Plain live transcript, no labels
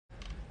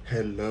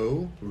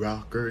Hello,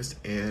 rockers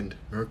and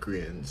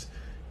Mercuryans.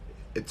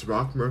 It's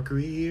Rock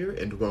Mercury here,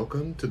 and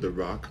welcome to the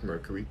Rock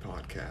Mercury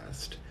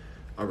podcast.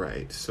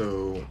 Alright,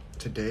 so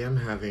today I'm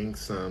having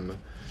some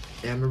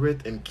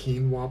amaranth and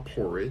quinoa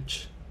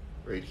porridge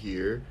right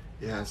here.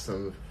 It has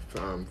some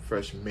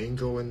fresh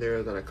mango in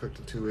there that I cooked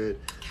into it,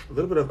 a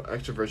little bit of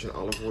extra virgin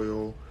olive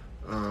oil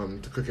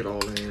to cook it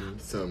all in,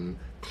 some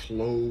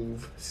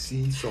clove,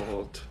 sea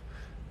salt,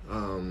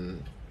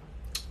 um,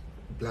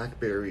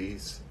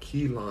 blackberries,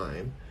 key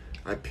lime.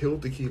 I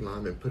peeled the key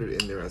lime and put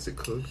it in there as it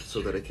cooked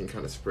so that it can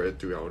kind of spread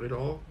throughout it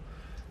all.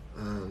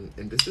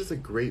 And this is a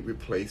great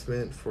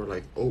replacement for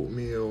like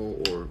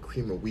oatmeal or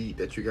cream of wheat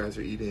that you guys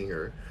are eating,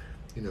 or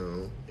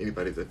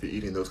anybody that you're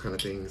eating those kind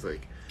of things.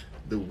 Like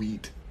the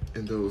wheat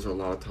and those are a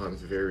lot of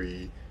times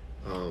very,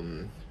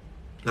 not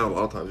a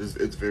lot of times,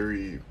 it's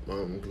very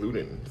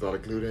gluten. There's a lot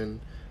of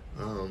gluten,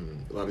 a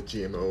lot of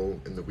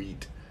GMO in the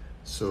wheat.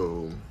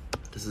 So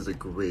this is a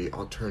great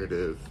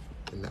alternative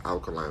in the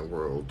alkaline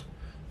world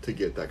to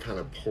get that kind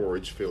of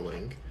porridge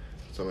feeling.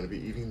 So I'm going to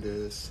be eating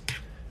this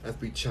as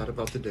we chat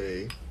about the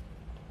day.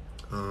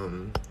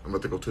 I'm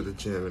about to go to the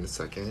gym in a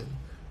second,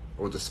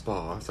 or the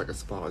spa. It's like a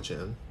spa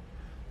gym.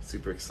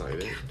 Super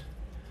excited.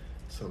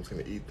 So I'm just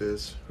going to eat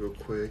this real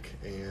quick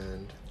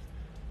and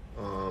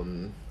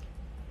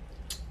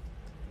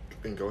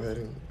go ahead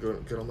and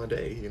get on my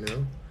day,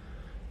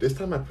 This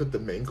time I put the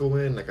mango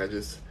in,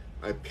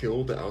 I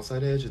peeled the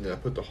outside edge and then I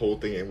put the whole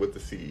thing in with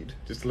the seed.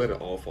 Just to let it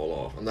all fall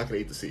off. I'm not going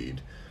to eat the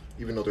seed.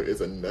 Even though there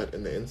is a nut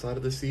in the inside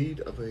of the seed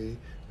of a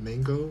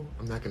mango,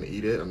 I'm not going to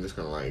eat it. I'm just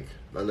going to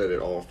I let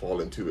it all fall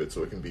into it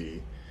so it can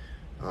be,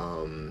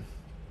 in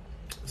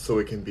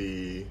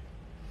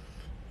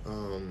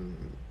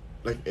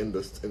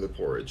the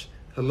porridge.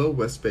 Hello,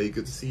 West Bay.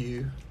 Good to see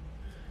you.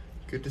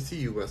 Good to see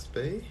you, West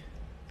Bay.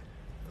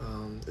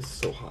 It's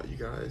so hot, you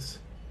guys.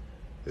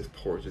 This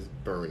porridge is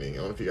burning. I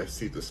don't know if you guys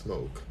see the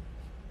smoke.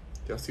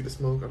 Do y'all see the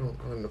smoke? I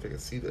don't know if I can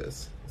see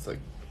this.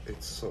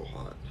 It's so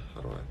hot.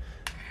 How do I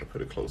put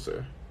it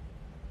closer?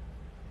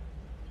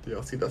 Do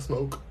y'all see that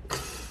smoke?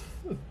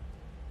 I'm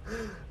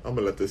gonna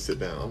let this sit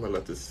down. I'm gonna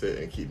let this sit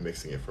and keep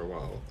mixing it for a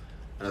while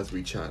as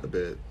we chat a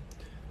bit.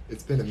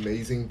 It's been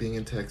amazing being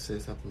in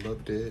Texas. I've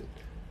loved it.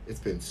 It's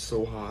been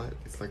so hot.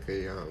 It's like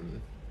a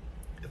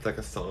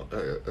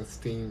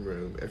steam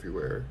room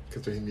everywhere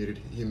because the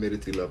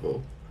humidity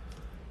level.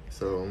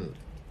 So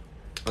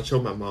I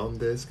showed my mom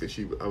this because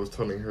I was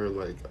telling her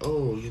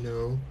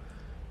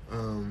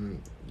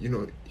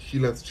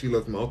she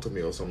loves malto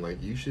meal, so I'm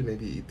like, you should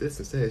maybe eat this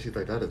instead. She's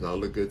like, that does not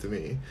look good to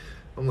me.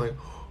 I'm like,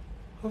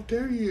 how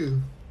dare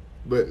you?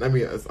 But I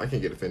mean, I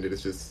can't get offended.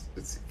 It's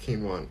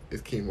quinoa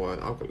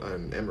and alkaline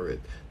and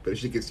amaranth. But if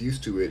she gets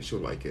used to it, she'll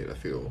like it, I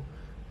feel.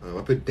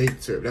 I put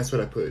date syrup. That's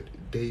what I put.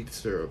 Date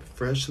syrup,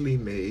 freshly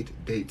made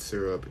date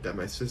syrup that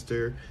my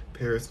sister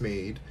Paris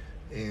made,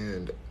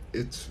 and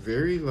it's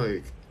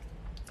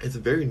it's a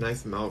very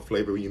nice mild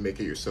flavor when you make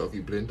it yourself.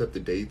 You blend up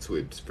the dates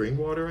with spring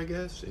water, I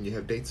guess, and you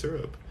have date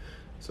syrup.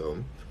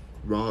 So,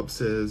 Rob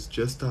says,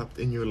 just stopped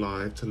in your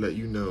live to let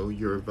you know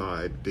you're a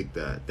vibe. Dig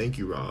that. Thank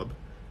you, Rob.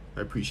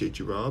 I appreciate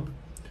you, Rob.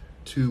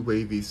 2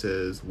 Wavy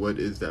says, what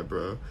is that,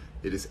 bro?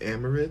 It is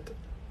amaranth,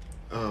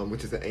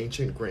 which is an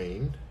ancient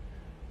grain.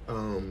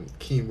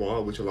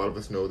 Quinoa, which a lot of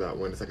us know that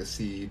one. It's like a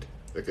seed,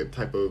 like a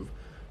type of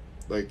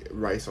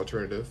rice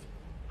alternative.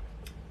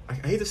 I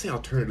hate to say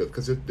alternative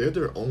because they're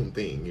their own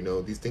thing,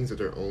 These things are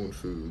their own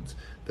foods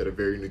that are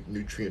very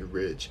nutrient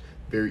rich,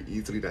 very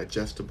easily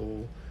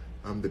digestible.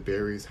 The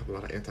berries have a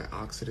lot of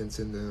antioxidants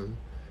in them.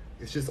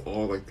 It's just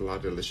all a lot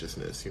of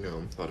deliciousness, a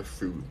lot of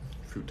fruit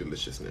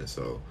deliciousness.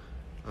 So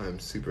I'm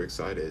super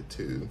excited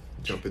to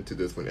jump into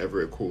this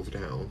whenever it cools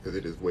down because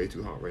it is way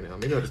too hot right now.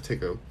 Maybe I'll just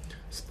take a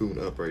spoon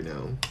up right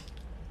now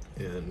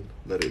and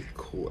let it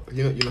cool.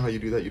 You know how you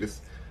do that? You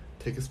just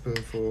take a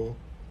spoonful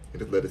and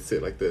just let it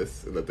sit like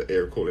this and let the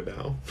air cool it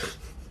down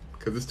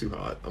because it's too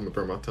hot. I'm gonna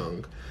burn my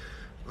tongue.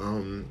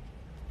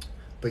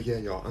 But yeah,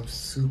 y'all, I'm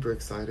super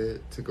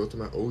excited to go to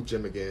my old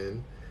gym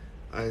again.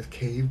 I've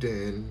caved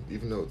in,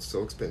 even though it's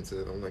so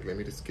expensive. I'm like, let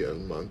me just get a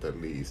month at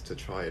least to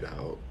try it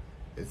out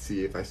and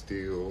see if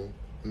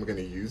I'm gonna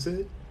use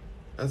it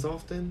as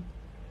often.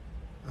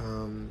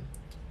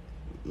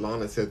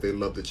 Lana said they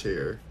love the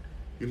chair.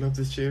 You love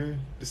this chair?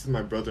 This is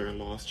my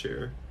brother-in-law's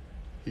chair.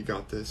 He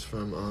got this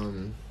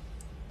from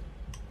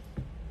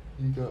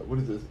what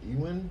is this?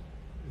 Ewin?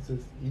 It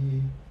says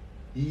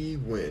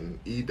Ewin,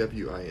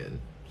 Ewin.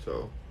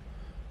 So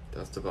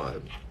that's the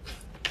vibe.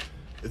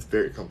 It's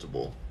very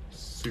comfortable,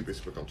 super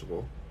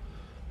comfortable.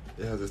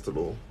 It has this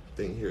little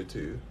thing here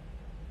too.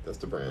 That's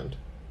the brand,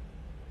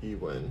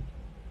 Ewin.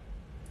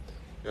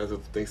 It has a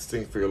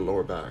thing for your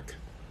lower back.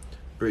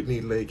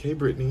 Brittany Lake, hey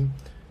Brittany.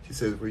 She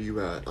says, where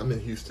you at? I'm in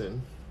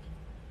Houston.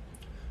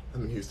 I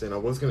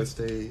was gonna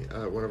stay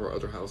at one of our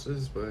other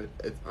houses, but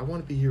I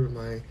want to be here with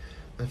my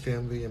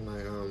family and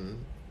my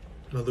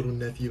little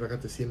nephew. I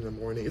got to see him in the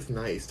morning. It's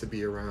nice to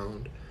be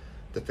around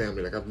the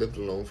family. I've lived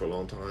alone for a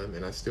long time,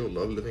 and I still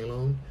love living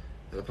alone,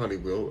 and I probably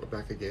will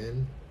back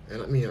again.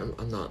 And I mean,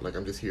 I'm not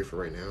I'm just here for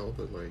right now,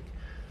 but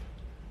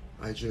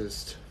I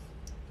just,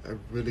 I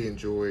really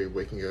enjoy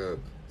waking up,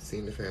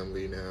 seeing the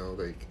family now,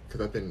 like, because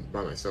I've been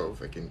by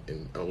myself, like,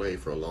 in LA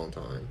for a long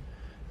time.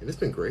 And it's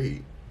been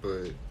great,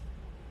 but,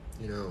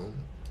 you know,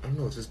 I don't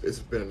know, it's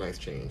been a nice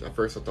change. At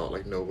first I thought,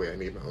 like, no way, I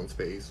need my own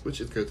space, which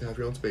is good to have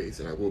your own space,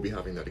 and I will be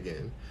having that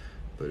again.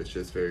 But it's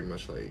just very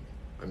much like,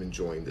 I'm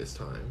enjoying this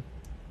time.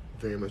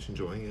 Very much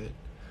enjoying it.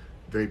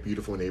 Very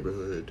beautiful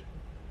neighborhood.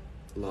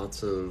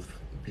 Lots of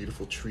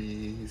beautiful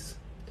trees.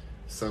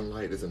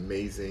 Sunlight is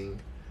amazing.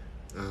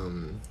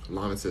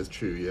 Lana says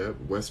true. Yeah.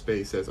 West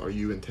Bay says, "Are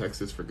you in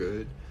Texas for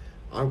good?"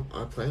 I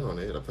plan on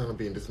it. I plan on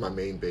being this is my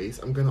main base.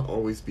 I'm gonna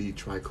always be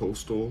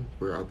tri-coastal,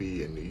 where I'll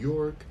be in New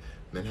York,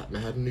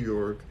 Manhattan, New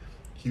York,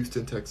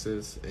 Houston,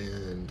 Texas,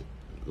 and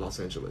Los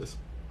Angeles.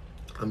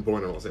 I'm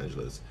born in Los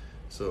Angeles,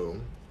 so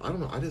I don't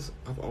know.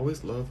 I've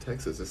always loved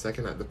Texas.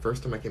 The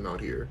first time I came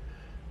out here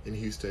in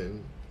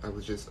Houston, I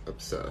was just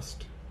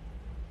obsessed.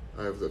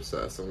 I was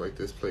obsessed. I'm like,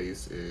 this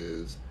place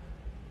is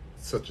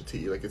such a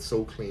tea. Like, it's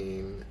so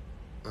clean.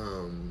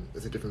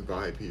 It's a different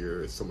vibe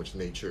here. It's so much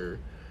nature.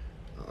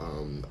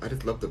 I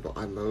just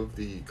I love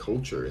the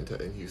culture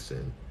in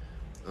Houston.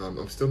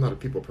 I'm still not a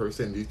people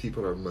person. Um, these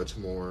people are much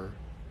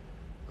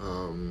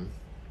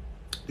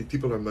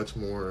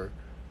more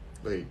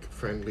like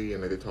friendly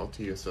and like, they talk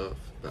to you and stuff.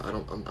 But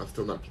I'm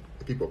still not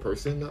a people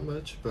person that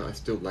much. But I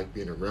still like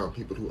being around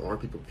people who are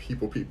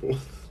people.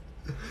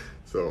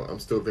 So I'm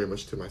still very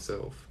much to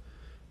myself.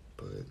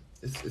 But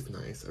it's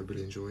nice. I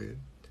really enjoy it.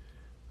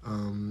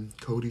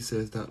 Cody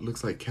says that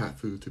looks like cat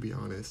food, to be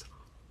honest.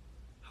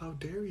 How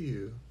dare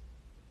you?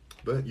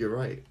 But you're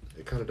right.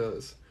 It kind of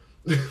does.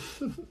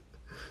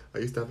 I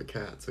used to have a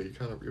cat, so you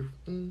kind of.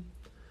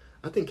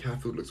 I think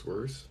cat food looks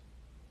worse.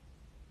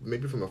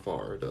 Maybe from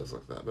afar it does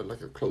like that, but like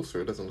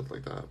closer it doesn't look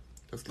like that.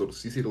 That's little.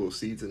 You see the little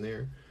seeds in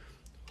there.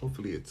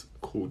 Hopefully it's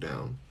cooled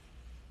down.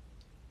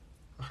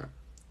 Okay.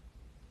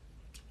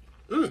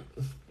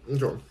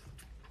 Enjoy.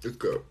 It's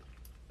good.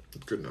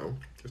 It's good now.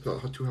 It's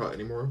not too hot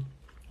anymore.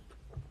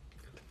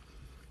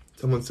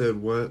 Someone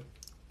said, What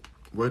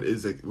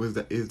is it?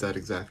 What is that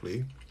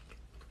exactly?"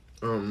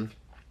 Um,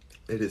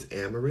 it is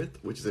amaranth,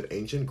 which is an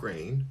ancient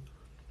grain.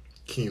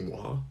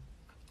 Quinoa,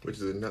 which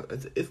is another.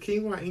 Is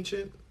quinoa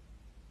ancient?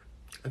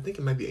 I think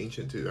it might be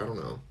ancient too. I don't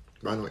know.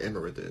 But I know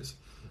amaranth is.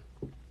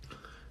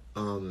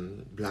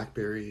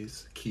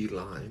 Blackberries, key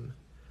lime,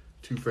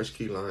 2 fresh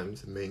key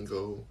limes,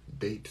 mango,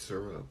 date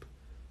syrup,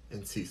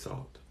 and sea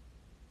salt.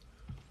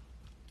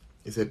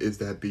 He said, "Is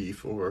that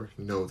beef?" Or,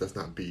 "No, that's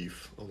not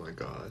beef." Oh my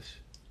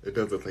gosh. It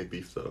does look like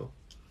beef though.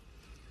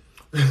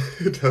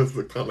 It does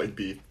look kind of like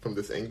beef from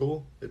this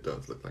angle. It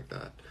does look like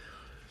that.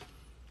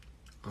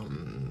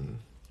 Um,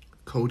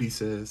 Cody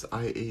says,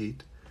 "I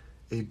ate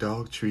a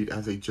dog treat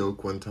as a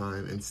joke one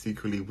time and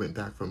secretly went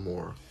back for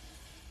more."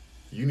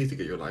 You need to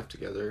get your life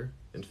together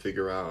and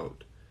figure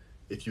out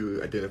if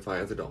you identify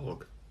as a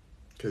dog,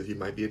 because you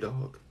might be a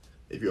dog.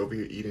 If you're over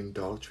here eating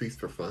dog treats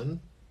for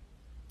fun,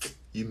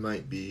 you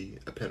might be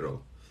a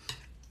perro.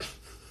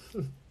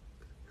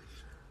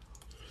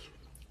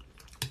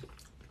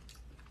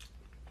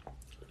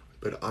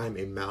 But I'm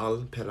a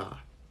malpera.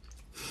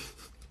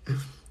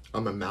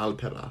 I'm a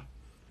malpera.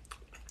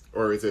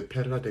 Or is it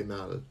perra de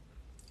mal?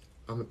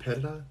 I'm a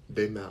perra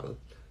de mal.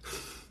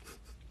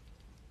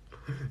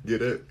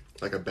 Get it?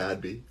 Like a bad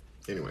bee.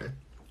 Anyway,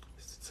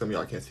 some of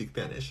y'all can't speak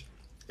Spanish,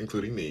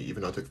 including me,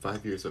 even though I took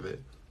 5 years of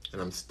it.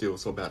 And I'm still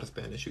so bad at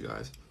Spanish, you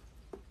guys.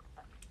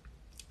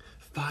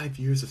 5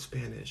 years of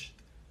Spanish.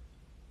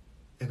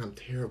 And I'm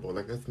terrible.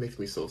 Like, that makes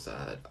me so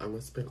sad. I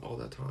would spend all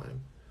that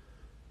time.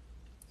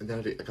 And then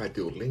I got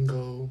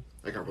Duolingo.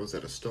 I got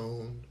Rosetta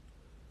Stone.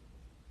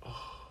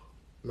 Oh,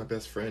 my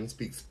best friend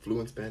speaks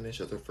fluent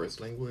Spanish as her first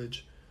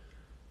language.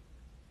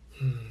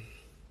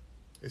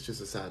 It's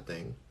just a sad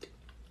thing.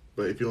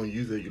 But if you don't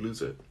use it, you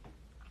lose it.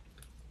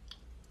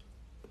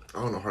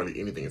 I don't know hardly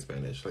anything in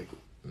Spanish. Like,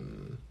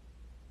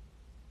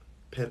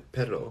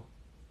 pelo,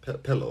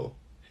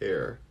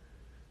 hair.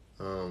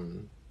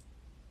 Um,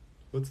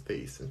 what's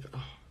face?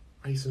 Oh,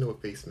 I used to know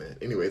what face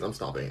meant. Anyways, I'm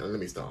stopping. Let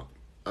me stop.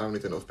 I don't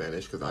need to know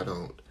Spanish because I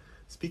don't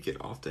speak it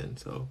often.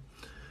 So,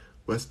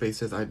 West Bay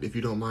says, "If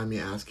you don't mind me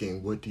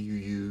asking, what do you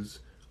use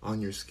on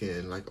your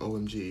skin?" Like,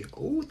 OMG.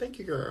 Oh, thank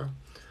you, girl.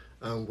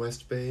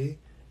 West Bay,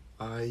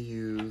 I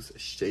use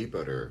shea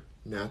butter,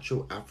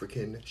 natural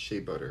African shea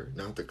butter.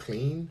 Now to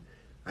clean,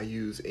 I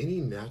use any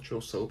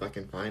natural soap I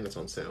can find that's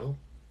on sale.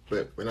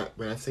 But when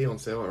I say on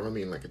sale, I don't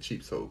mean like a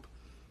cheap soap.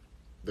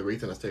 The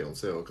reason I say on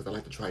sale because I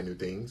like to try new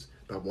things,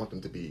 but I want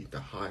them to be the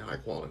high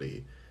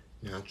quality,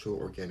 natural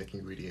organic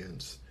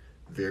ingredients,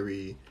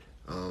 very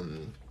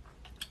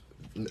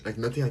like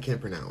nothing I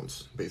can't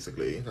pronounce.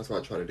 Basically, that's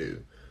what I try to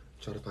do.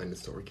 Try to find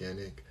this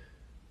organic,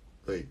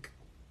 like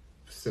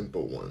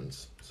simple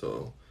ones.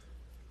 So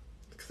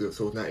it's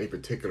not any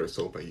particular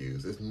soap I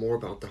use. It's more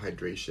about the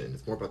hydration.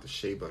 It's more about the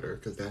shea butter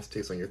because that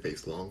stays on your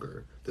face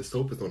longer. The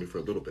soap is only for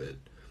a little bit,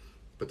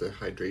 but the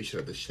hydration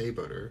of the shea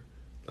butter,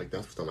 like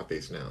that's what's on my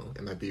face now,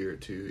 and my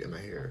beard too, and my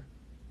hair.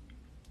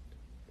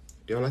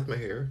 Do y'all like my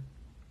hair?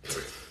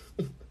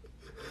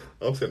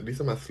 I'm saying these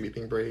are my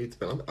sleeping braids,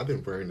 but I've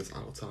been wearing this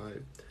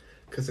outside.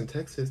 Because in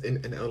Texas,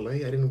 in LA,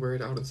 I didn't wear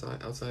it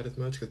outside as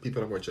much because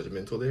people are more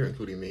judgmental there,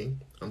 including me.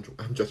 I'm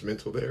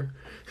judgmental there,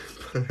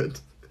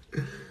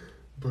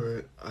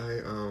 but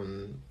I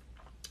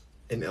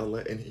in LA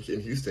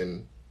in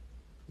Houston,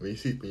 when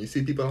you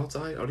see people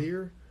outside out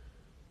here,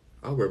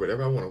 I'll wear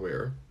whatever I want to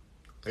wear.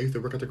 I used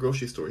to work at the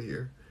grocery store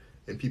here,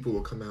 and people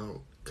will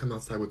come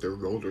outside with their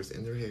rollers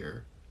in their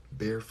hair,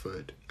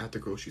 barefoot at the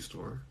grocery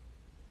store.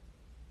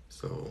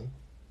 So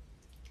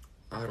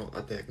I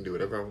think I can do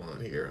whatever I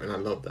want here, and I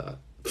love that.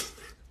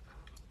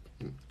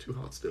 Too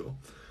hot still.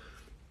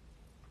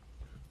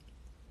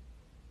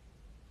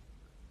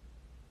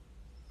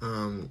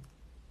 Um,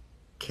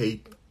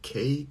 K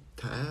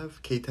Tav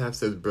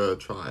says, "Bruh,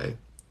 try,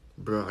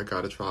 bruh, I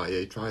gotta try.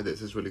 Yeah, try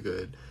this. It's really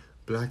good."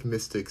 Black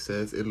Mystic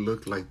says it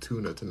looked like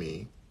tuna to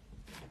me.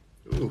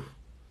 Ooh,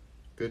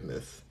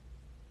 goodness,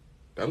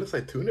 that looks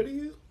like tuna to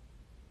you?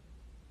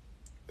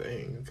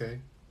 Dang. Okay.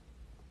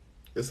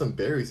 There's some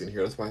berries in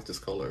here. That's why it's this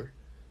color.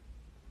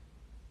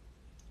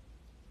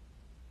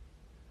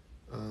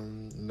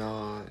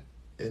 Not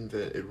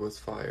invent. It was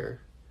fire.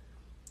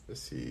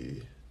 Let's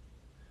see.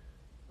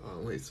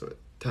 Wait. So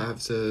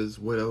Tav says,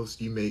 "What else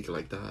do you make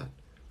like that?"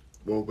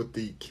 Well, with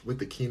the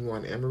quinoa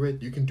and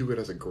amaret, you can do it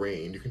as a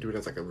grain. You can do it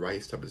as like a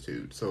rice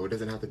substitute. So it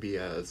doesn't have to be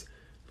as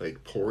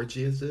like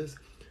porridgey as this.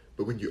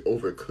 But when you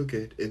overcook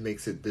it, it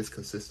makes it this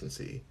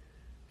consistency.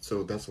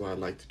 So that's why I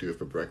like to do it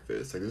for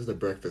breakfast. Like this is the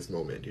breakfast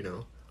moment, you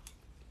know.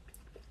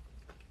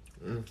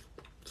 Mm,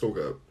 so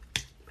good.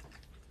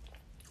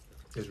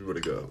 It's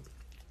really good.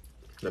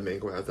 The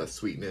mango has that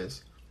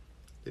sweetness.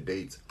 The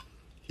dates.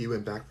 He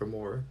went back for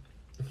more.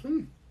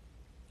 Hmm.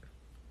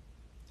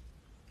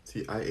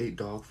 See, I ate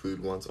dog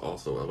food once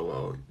also,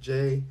 lol.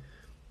 Jay,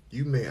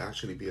 you may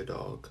actually be a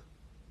dog.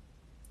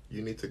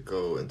 You need to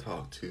go and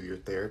talk to your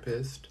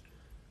therapist,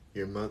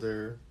 your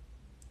mother,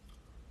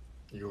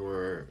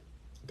 your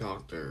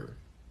doctor,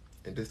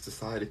 and just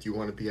decide if you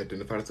want to be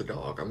identified as a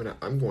dog. I'm gonna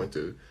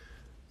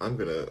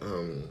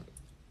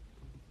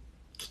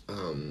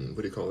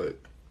what do you call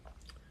it?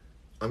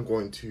 I'm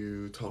going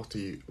to talk to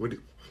you.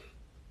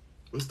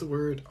 What's the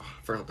word? Oh,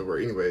 I forgot the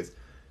word. Anyways,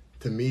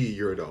 to me,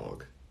 you're a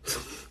dog.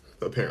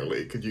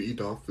 Apparently, because you eat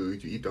dog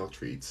food, you eat dog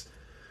treats.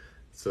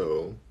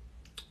 So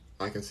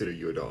I consider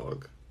you a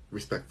dog,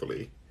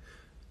 respectfully.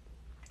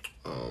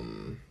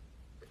 Um,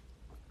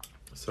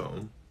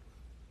 so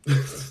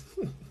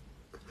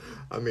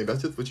I mean,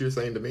 that's just what you're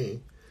saying to me.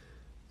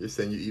 You're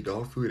saying you eat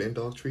dog food and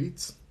dog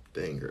treats?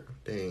 Dang,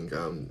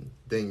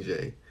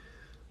 Jay.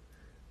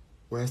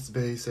 West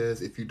Bay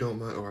says, if you don't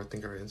mind, oh, I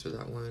think I answered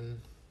that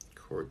one.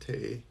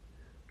 Corte.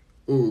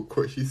 Ooh,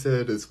 she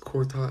said it's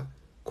cortate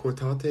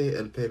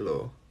el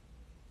pelo.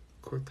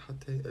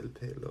 Cortate el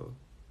pelo.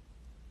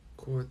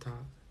 Corta.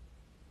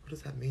 What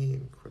does that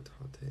mean?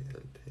 Cortate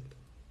el pelo.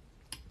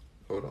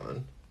 Hold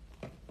on.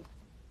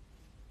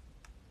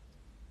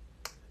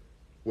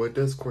 What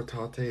does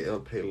cortate el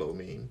pelo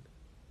mean?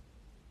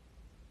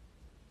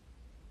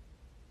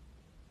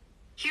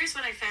 Here's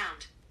what I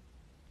found.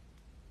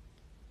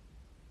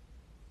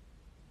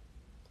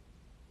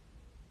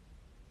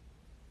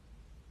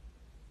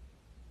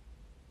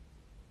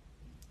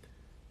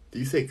 Do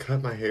you say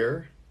cut my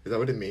hair? Is that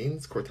what it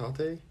means?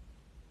 Cortate?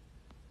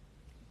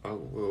 I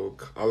will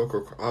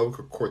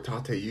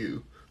cortate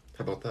you.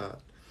 How about that?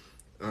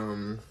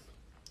 Um,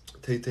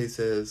 Tay Tay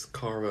says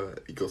Kara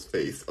equals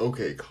face.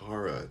 Okay,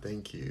 Kara,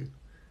 thank you.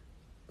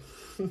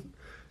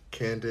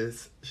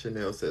 Candace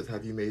Chanel says,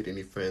 have you made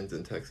any friends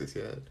in Texas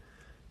yet?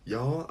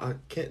 Y'all, I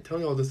can't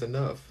tell y'all this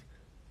enough.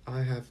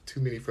 I have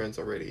too many friends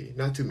already.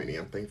 Not too many,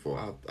 I'm thankful.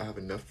 I have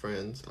enough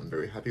friends. I'm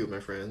very happy with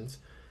my friends.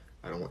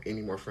 I don't want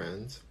any more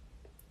friends.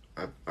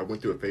 I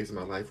went through a phase in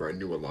my life where I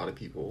knew a lot of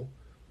people,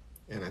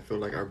 and I feel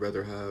like I'd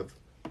rather have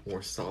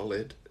more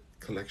solid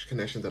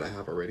connections that I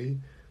have already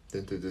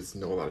than to just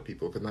know a lot of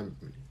people. Because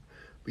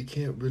we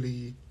can't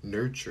really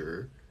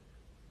nurture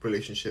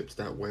relationships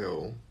that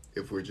well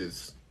if we're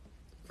just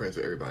friends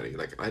with everybody.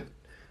 Like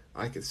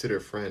I consider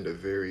friend a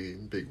very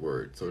big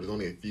word. So there's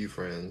only a few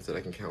friends that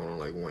I can count on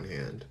like one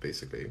hand,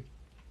 basically,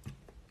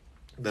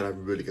 that I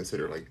really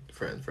consider like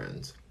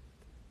friends.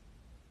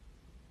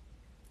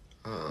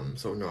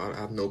 So no, I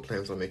have no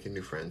plans on making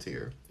new friends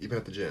here. Even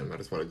at the gym, I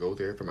just want to go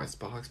there for my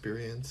spa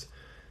experience.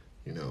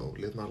 You know,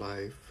 live my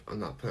life. I'm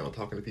not planning on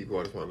talking to people.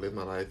 I just want to live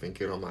my life and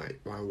get on my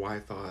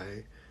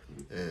Wi-Fi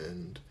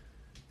and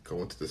go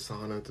into the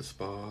sauna, the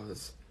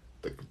spas.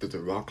 There's a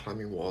rock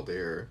climbing wall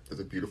there. There's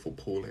a beautiful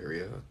pool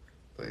area.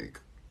 Like,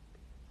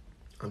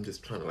 I'm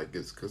just trying to like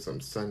get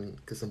some sun,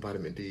 get some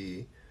vitamin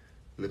D,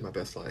 live my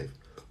best life.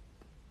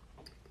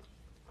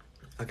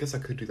 I guess I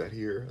could do that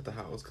here at the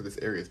house because this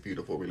area is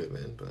beautiful we live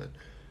in. But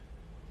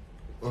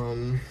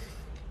um,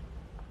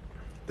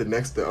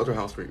 the other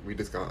house we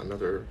just got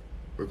another.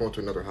 We're going to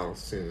another house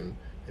soon,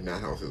 and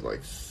that house is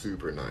like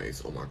super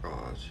nice. Oh my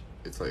gosh,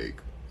 it's like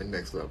the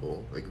next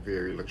level, like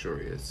very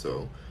luxurious.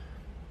 So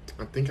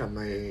I think I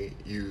may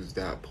use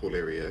that pool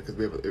area because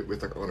we're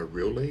like on a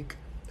real lake,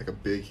 like a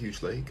big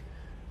huge lake,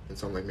 and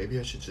so I'm like maybe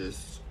I should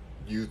just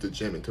use the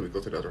gym until we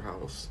go to the other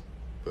house.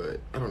 But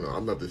I don't know. I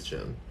love this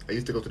gym. I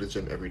used to go to the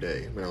gym every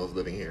day when I was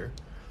living here.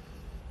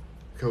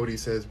 Cody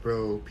says,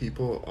 bro,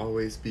 people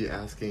always be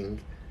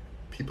asking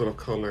people of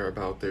color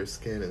about their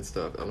skin and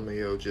stuff.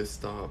 LMAO, just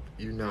stop.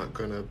 You're not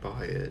gonna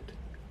buy it.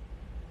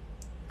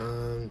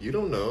 You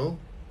don't know.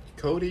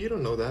 Cody, you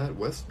don't know that.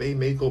 West Bay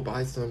may go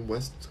buy some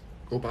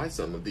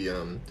of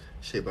the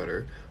shea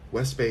butter.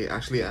 West Bay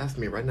actually asked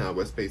me right now.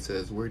 West Bay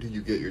says, where do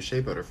you get your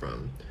shea butter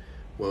from?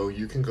 Well,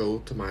 you can go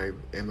to my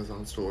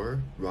Amazon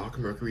store,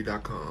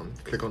 rockmercury.com,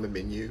 click on the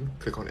menu,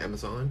 click on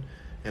Amazon,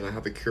 and I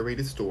have a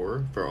curated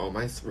store for all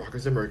my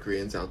Rockers and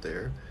Mercuryans out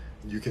there.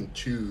 You can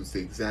choose the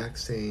exact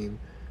same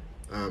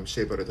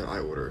shea butter that I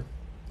order.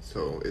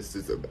 So it's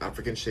this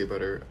African shea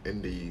butter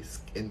in the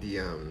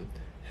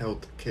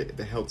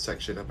the health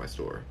section of my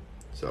store.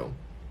 So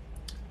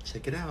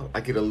check it out.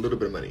 I get a little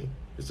bit of money,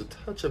 just a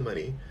touch of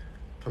money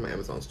from my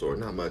Amazon store.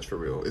 Not much for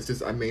real. It's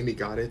just I mainly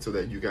got it so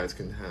that you guys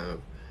can have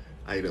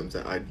items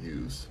that I'd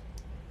use.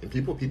 And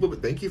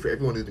thank you for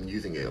everyone who's been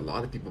using it. A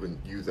lot of people have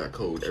been use that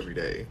code every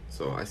day.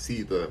 So I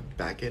see the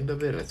back end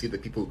of it, and I see the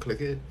people who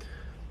click it.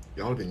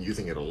 Y'all have been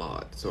using it a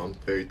lot. So I'm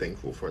very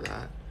thankful for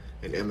that.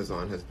 And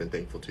Amazon has been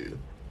thankful too.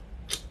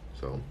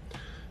 So,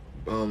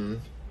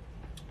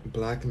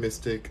 Black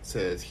Mystic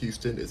says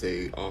Houston is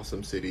a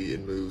awesome city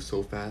and moves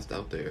so fast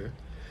out there.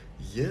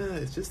 Yeah,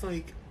 it's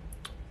like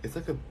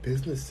a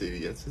business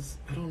city. It's just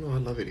I don't know. I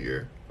love it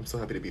here. I'm so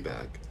happy to be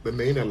back. But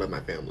mainly I love my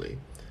family.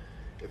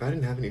 If I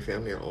didn't have any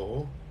family at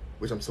all,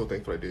 which I'm so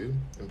thankful I do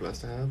and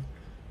blessed to have,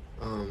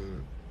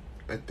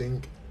 I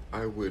think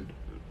I would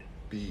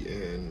be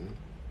in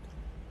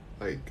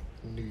like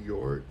New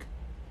York,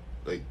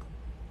 like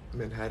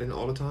Manhattan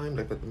all the time.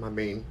 Like my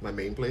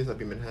main place, I'd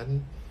be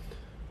Manhattan.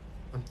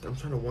 I'm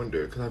trying to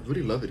wonder because I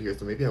really love it here,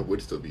 so maybe I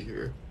would still be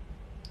here.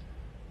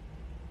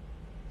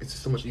 It's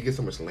just so much. You get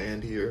so much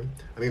land here.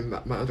 I mean,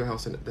 my other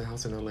house in the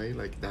house in LA,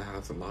 like that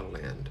has a lot of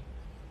land.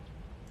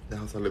 The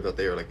house I live out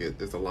there, like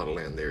there's a lot of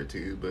land there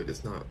too, but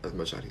it's not as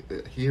much out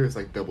here. Here it's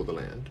like double the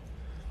land.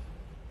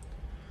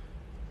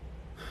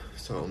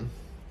 So,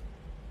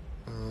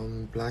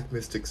 Black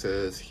Mystic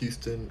says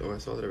Houston. Oh, I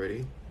saw that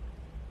already.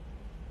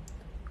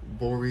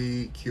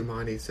 Bori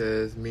Kumani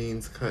says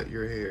means cut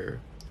your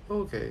hair.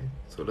 Okay,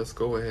 so let's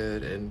go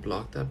ahead and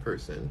block that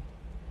person.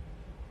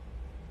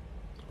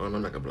 Oh, and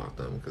I'm not gonna block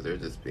them because they're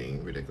just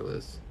being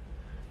ridiculous.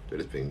 They're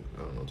just being,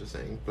 I don't know, just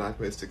saying. Black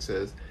Mystic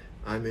says,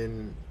 I'm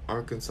in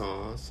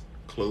Arkansas,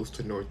 close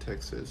to North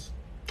Texas.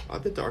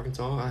 I've been to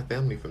Arkansas. I have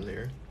family from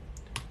there.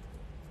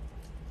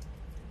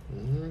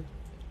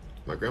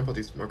 My grandpa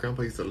used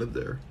to live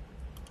there.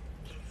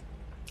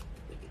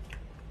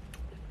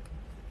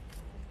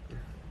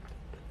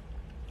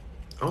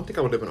 I don't think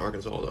I would live in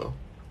Arkansas though.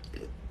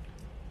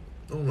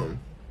 I don't know.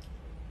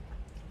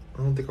 I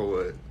don't think I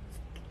would.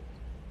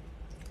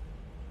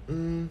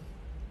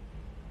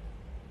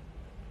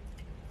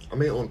 I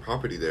may own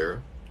property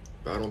there,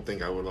 but I don't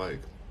think I would like.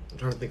 I'm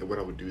trying to think of what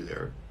I would do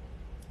there.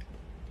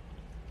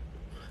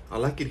 I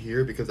like it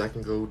here because I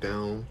can go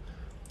down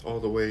all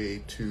the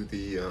way to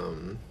the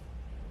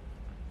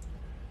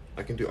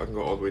I can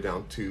go all the way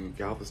down to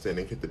Galveston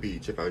and hit the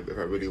beach if I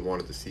really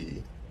wanted to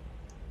see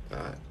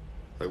that,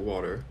 like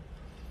water.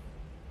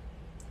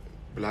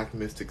 Black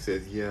Mystic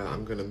says, yeah,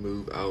 I'm gonna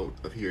move out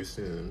of here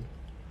soon.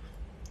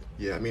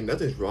 Yeah, I mean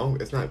nothing's wrong.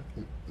 It's not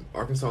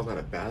Arkansas is not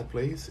a bad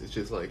place. It's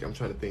just like I'm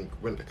trying to think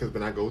because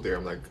when I go there,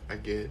 I'm like I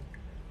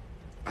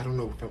don't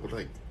know if I would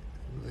like.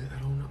 I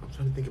don't know. I'm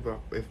trying to think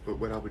about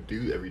what I would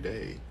do every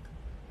day.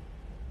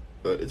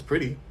 But it's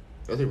pretty.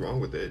 Nothing wrong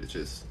with it. It's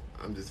just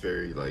I'm just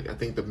very like I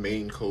think the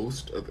main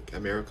coast of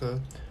America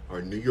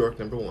are New York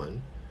number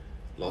one,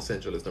 Los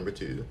Angeles number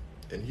two,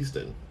 and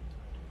Houston.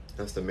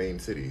 That's the main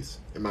cities,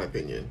 in my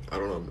opinion. I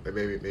don't know.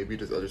 Maybe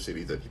there's other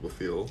cities that people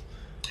feel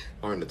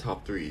are in the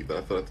top three, but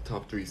I feel like the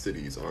top three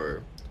cities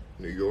are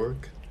New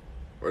York,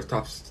 or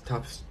top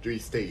three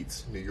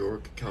states: New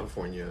York,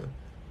 California,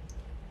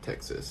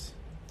 Texas.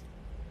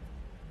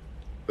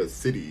 But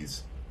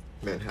cities: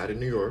 Manhattan,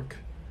 New York,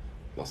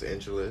 Los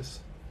Angeles,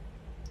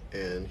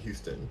 and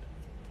Houston.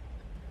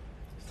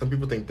 Some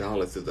people think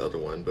Dallas is the other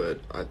one, but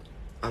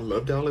I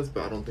love Dallas,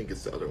 but I don't think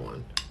it's the other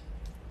one.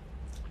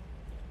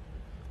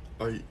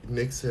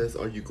 Nick says,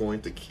 are you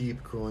going to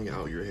keep growing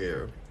out your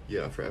hair?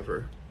 Yeah,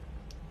 forever.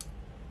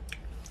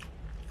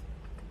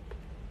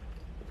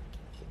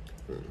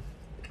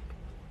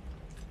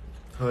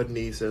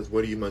 Hudney says,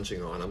 what are you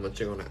munching on? I'm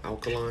munching on an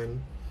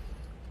alkaline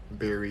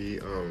berry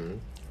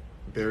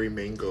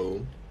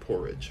mango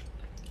porridge.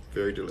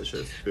 Very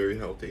delicious, very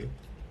healthy.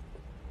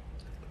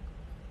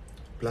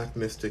 Black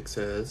Mystic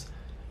says,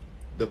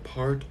 the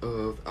part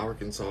of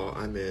Arkansas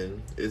I'm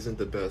in isn't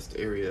the best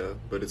area,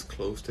 but it's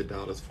close to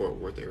Dallas-Fort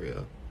Worth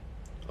area.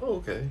 Oh,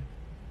 okay.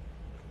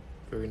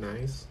 Very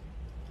nice.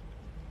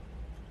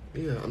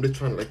 Yeah, I'm just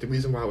trying to, like, the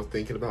reason why I was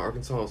thinking about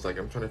Arkansas is, like,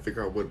 I'm trying to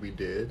figure out what we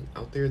did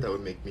out there that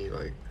would make me,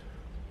 like,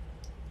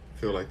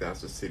 feel like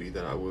that's a city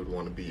that I would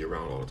want to be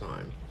around all the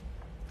time.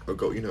 Or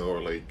go,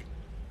 or,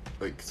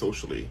 like,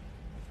 socially.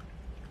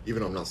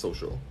 Even though I'm not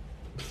social.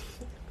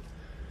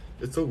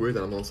 It's so weird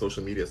that I'm on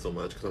social media so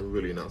much because I'm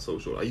really not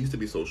social. I used to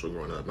be social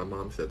growing up. My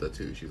mom said that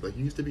too. She's like,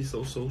 you used to be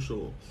so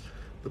social,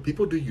 but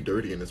people do you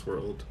dirty in this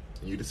world,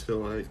 and you just feel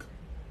like,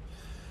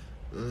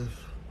 I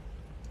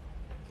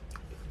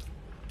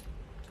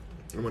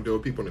don't want to deal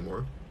with people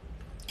anymore.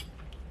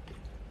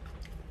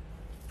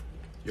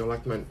 Y'all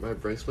like my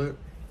bracelet?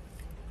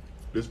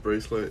 This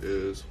bracelet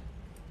is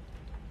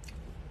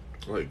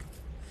like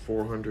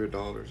 $400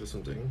 or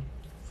something,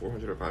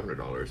 $400 or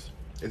 $500.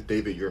 It's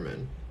David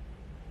Yurman.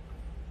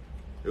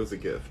 It was a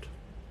gift.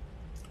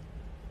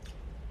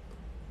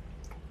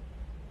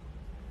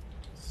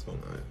 So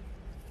nice.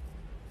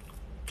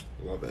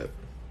 Love it.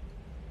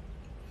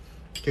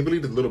 Can't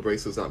believe the little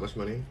bracelet's that much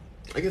money.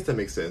 I guess that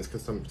makes sense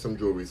because some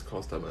jewelries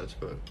cost that much,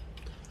 but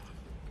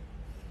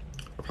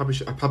I probably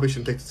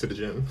shouldn't take this to the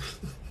gym.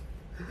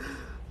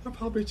 I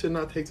probably should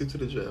not take it to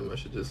the gym. I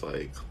should just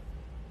like,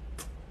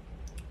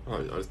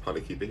 I'll just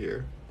probably keep it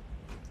here.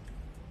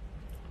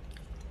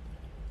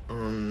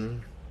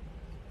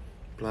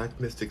 Black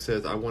Mystic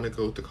says, I want to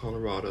go to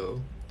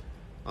Colorado.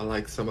 I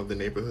like some of the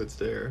neighborhoods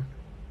there.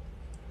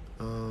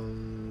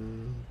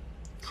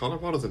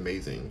 Colorado's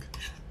amazing.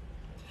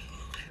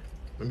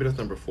 Maybe that's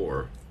number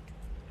 4.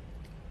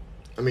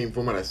 I mean,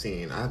 from what I've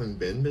seen, I haven't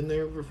been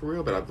there for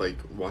real, but I've like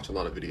watched a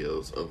lot of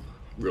videos of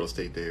real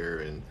estate there,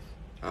 and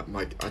I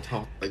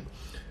talk like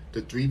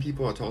the 3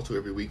 people I talk to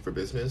every week for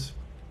business.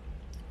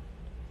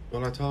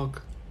 Well, I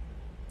talk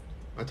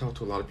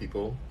to a lot of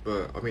people,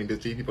 but I mean, the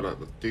 3 people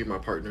 3 of my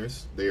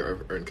partners, they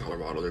are in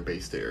Colorado. They're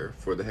based there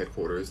for the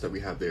headquarters that we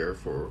have there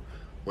for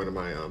one of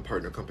my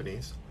partner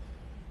companies.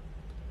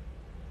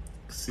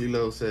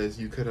 CeeLo says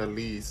you could at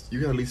least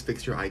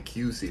fix your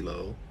IQ,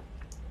 CeeLo.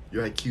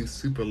 Your IQ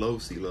super low,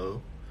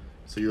 CeeLo.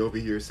 So you're over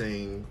here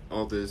saying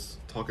all this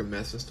talking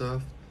mess and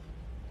stuff,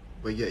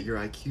 but yet your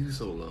IQ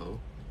so low.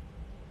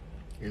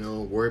 You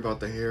know, worry about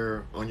the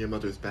hair on your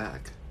mother's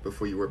back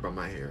before you worry about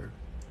my hair.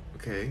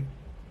 Okay?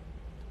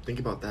 Think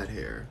about that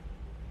hair.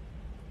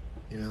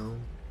 You know?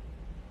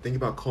 Think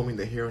about combing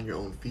the hair on your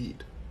own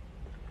feet.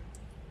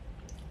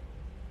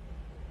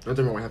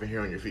 Nothing wrong with having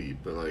hair on your feet,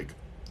 but like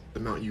the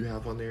amount you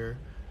have on there,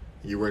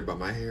 you worried about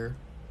my hair?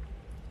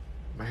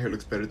 My hair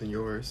looks better than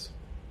yours.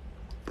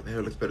 My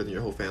hair looks better than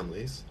your whole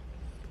family's.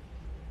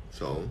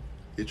 So,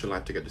 get your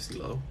life together,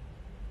 CeeLo.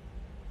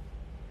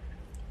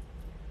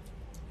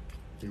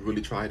 You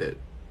really tried it.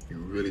 You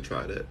really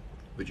tried it.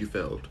 But you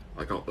failed.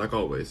 Like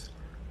always.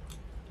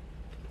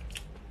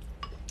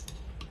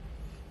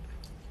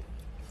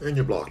 And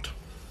you're blocked.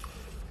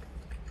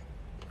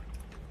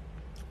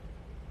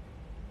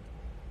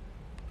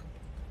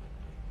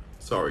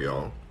 Sorry,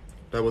 y'all.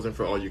 That wasn't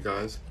for all you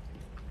guys.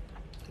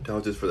 That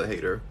was just for the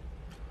hater.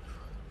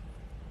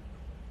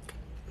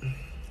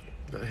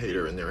 That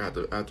hater in there. I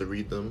have to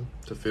read them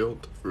to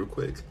filter real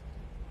quick.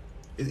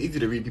 It's easy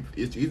to read people.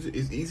 It's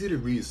easy to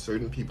read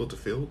certain people to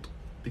filter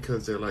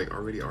because they're like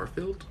already are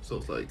filtered. So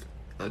it's like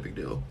not a big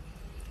deal.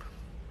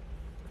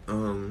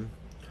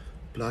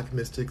 Black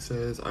Mystic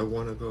says I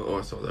want to go. Oh,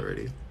 I saw that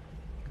already.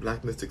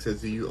 Black Mystic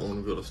says, do you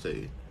own real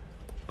estate?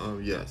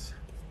 Yes.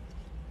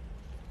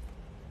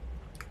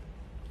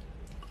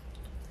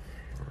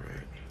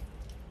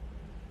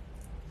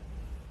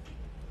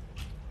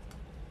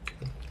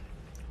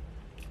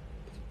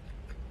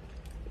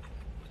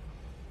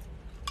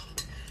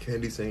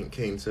 Candy Saint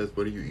Kane says,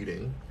 what are you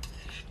eating?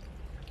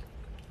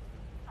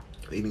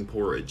 Eating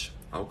porridge.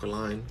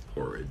 Alkaline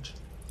porridge.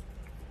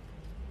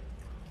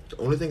 The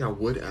only thing I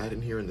would add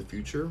in here in the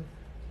future,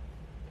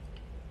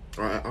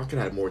 or I can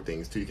add more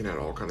things too. You can add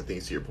all kind of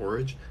things to your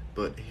porridge,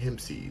 but hemp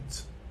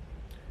seeds.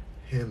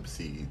 Hemp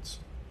seeds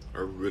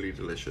are really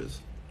delicious.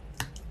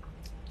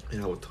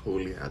 And I would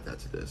totally add that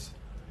to this.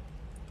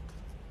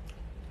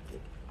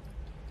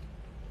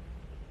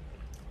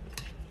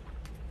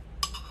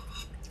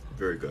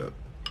 Very good.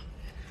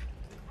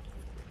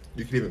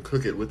 You can even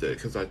cook it with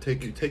it, because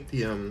you take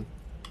the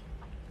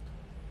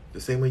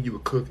same way you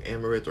would cook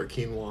amaranth or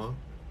quinoa,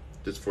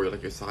 just for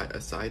like a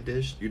side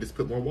dish. You just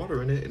put more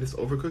water in it and just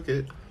overcook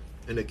it,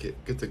 and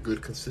it gets a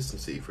good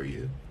consistency for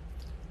you.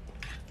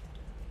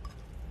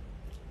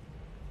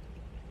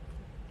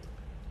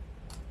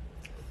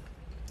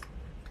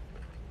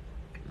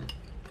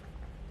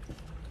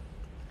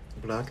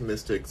 Black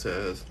Mystic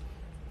says,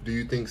 do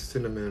you think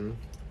cinnamon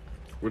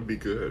would be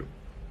good?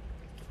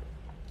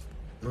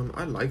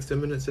 I like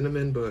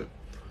cinnamon, but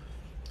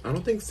I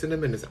don't think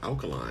cinnamon is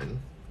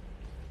alkaline.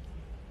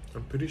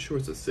 I'm pretty sure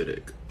it's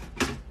acidic.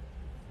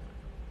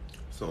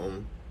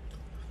 So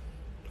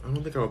I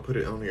don't think I would put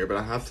it on here, but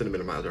I have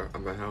cinnamon in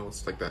my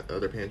house, like that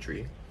other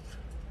pantry. And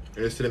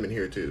there's cinnamon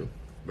here too,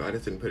 but I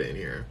just didn't put it in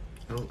here.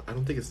 I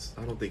don't think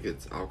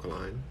it's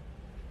alkaline.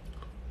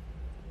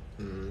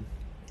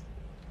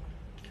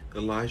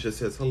 Elijah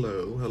says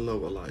hello.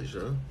 Hello,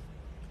 Elijah.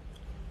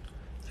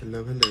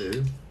 Hello.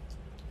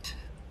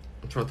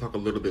 I'm trying to talk a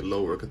little bit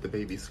lower because the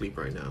baby's asleep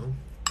right now.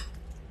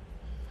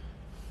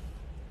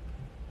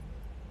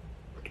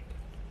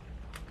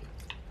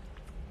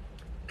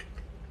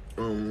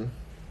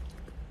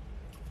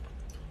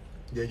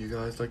 Yeah, you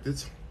guys, like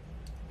this.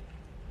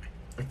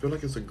 I feel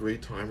like it's a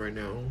great time right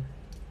now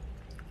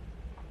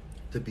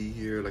to be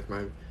here. Like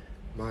my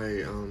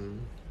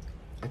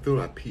I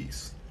feel at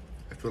peace.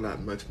 I feel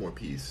at much more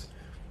peace.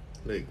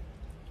 Like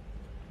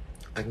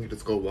I can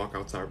just go walk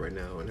outside right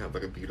now and have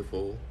like a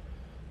beautiful,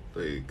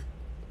 like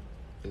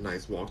a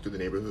nice walk through the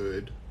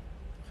neighborhood,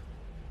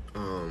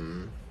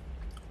 um,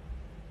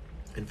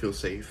 and feel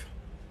safe.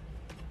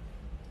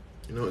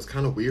 You know, it's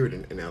kind of weird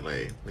in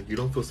LA. Like you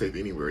don't feel safe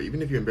anywhere,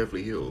 even if you're in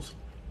Beverly Hills.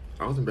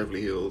 I was in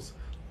Beverly Hills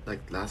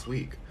like last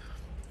week,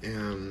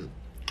 and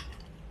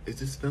it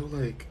just felt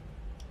like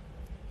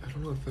I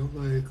don't know. It felt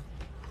like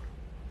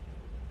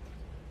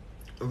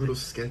a little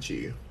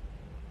sketchy.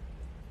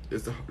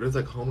 There's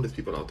like homeless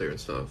people out there and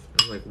stuff.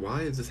 I'm like,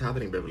 why is this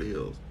happening in Beverly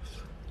Hills?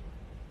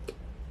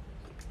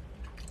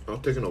 I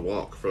was taking a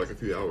walk for like a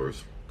few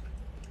hours.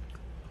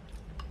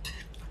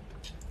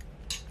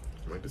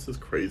 I'm like, this is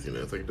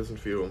craziness. Like, it doesn't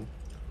feel.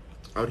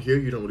 Out here,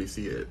 you don't really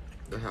see it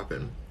that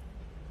happen.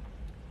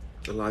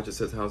 Elijah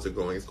says, how's it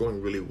going? It's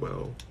going really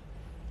well.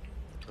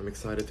 I'm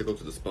excited to go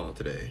to the spa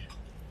today.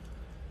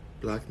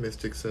 Black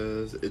Mystic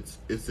says,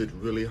 is it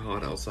really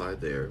hot outside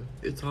there?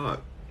 It's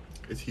hot.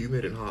 It's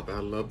humid and hot, but I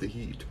love the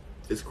heat.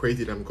 It's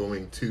crazy that I'm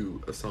going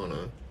to a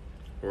sauna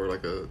or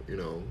like a, you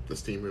know, the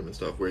steam room and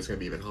stuff where it's going to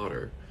be even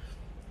hotter.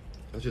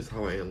 That's just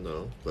how I am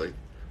though. Like,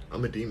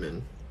 I'm a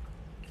demon.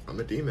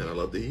 I'm a demon. I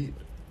love the heat.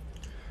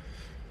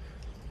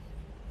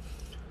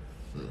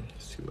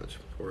 It's too much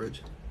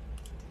porridge.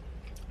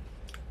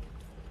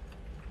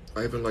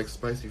 I even like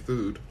spicy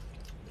food.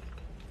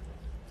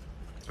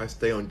 I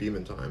stay on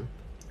demon time.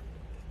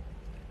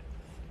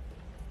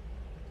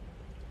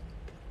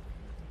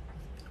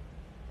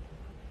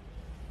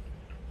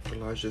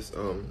 Elijah's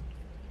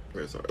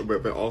sorry,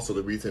 but also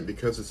the reason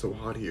because it's so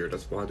hot here.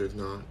 That's why there's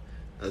not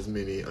as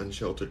many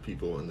unsheltered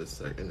people in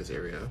this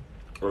area,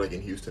 or like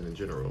in Houston in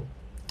general,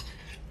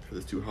 because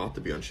it's too hot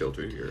to be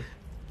unsheltered here.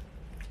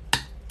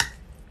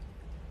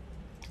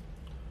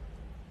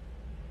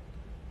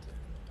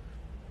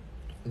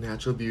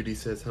 Natural Beauty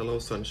says, hello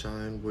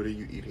sunshine, what are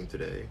you eating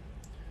today?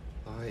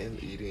 I am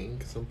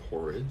eating some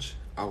porridge,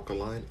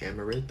 alkaline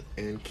amaranth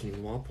and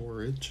quinoa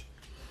porridge.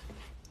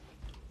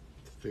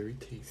 It's very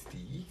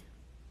tasty.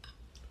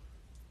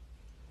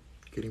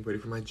 Getting ready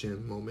for my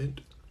gym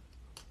moment.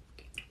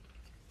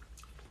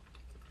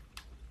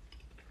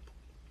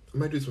 I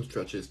might do some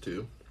stretches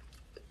too.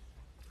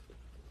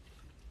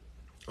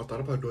 I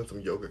thought about doing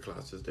some yoga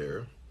classes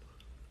there,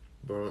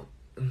 but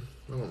I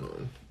don't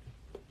know.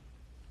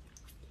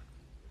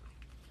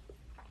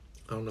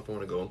 I don't know if I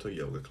want to go into a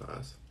yoga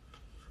class.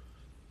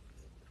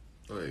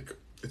 Like,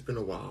 it's been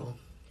a while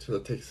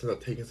since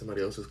I've taken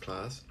somebody else's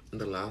class. And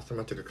the last time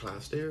I took a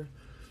class there,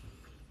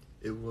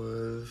 it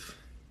was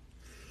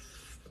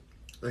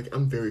like,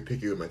 I'm very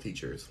picky with my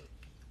teachers.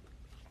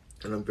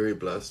 And I'm very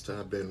blessed to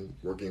have been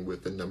working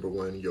with the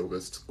 #1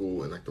 yoga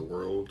school in like the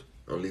world,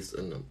 or at least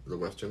in the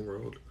Western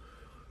world.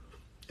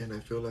 And I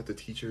feel like the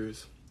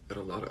teachers at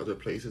a lot of other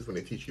places, when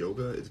they teach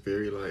yoga, it's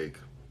very,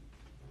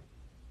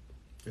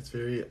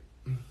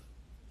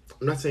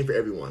 I'm not saying for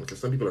everyone, because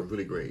some people are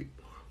really great,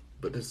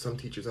 but there's some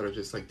teachers that are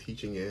just like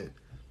teaching it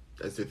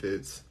as if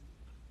it's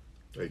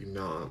like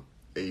not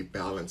a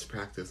balanced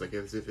practice, like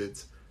as if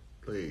it's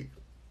like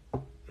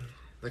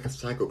a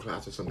psycho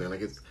class or something.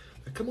 Like, it's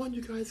like, come on,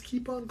 you guys,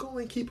 keep on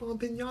going, keep on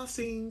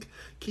vinyasing,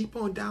 keep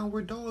on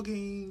downward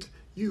dogging.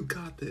 You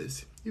got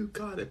this. You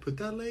got it. Put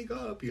that leg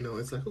up. You know,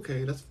 it's like,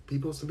 okay, that's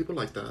people. Some people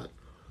like that.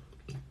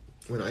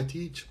 When I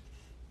teach,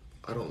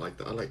 I don't like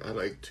that. I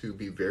like to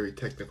be very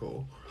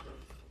technical.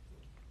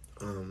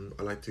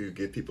 I like to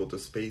give people the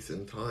space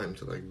and time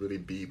to like really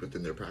be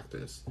within their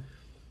practice.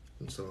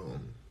 And so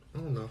I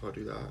don't know if I'll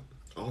do that.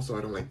 Also,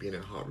 I don't like being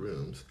in hot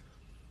rooms.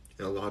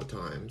 And a lot of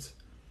times,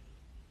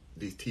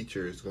 these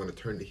teachers want to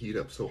turn the heat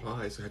up so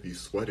high, so have you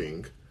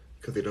sweating,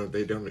 because they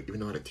don't even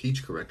know how to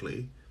teach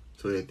correctly.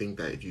 So they think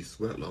that if you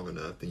sweat long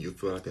enough, then you'll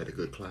feel like they had a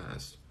good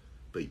class.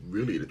 But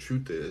really, the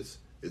truth is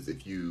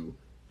if you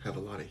have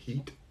a lot of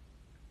heat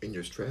in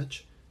your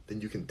stretch, then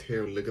you can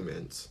tear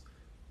ligaments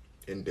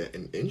and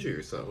injure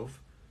yourself.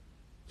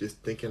 Just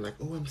thinking like,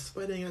 oh, I'm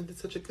sweating. I did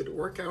such a good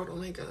workout. Oh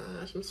my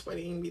gosh, I'm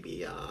sweating,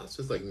 baby. It's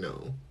just like,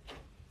 no.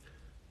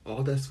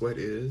 All that sweat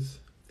is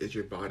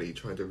your body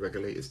trying to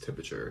regulate its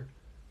temperature.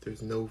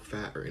 There's no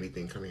fat or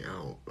anything coming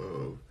out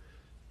of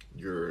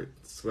your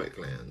sweat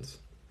glands.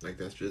 Like,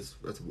 that's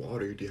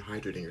water. You're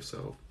dehydrating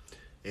yourself,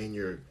 and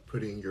you're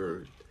putting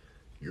your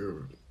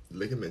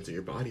ligaments in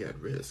your body at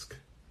risk.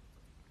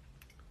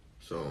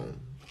 So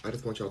I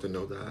just want y'all to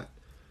know that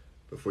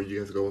before you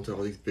guys go into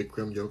all these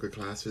Bikram yoga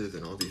classes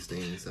and all these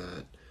things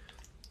that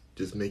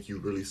just make you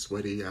really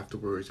sweaty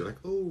afterwards. You're like,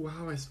 oh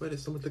wow, I sweated.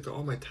 Someone took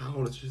all my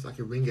towel. It's just I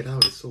can wring it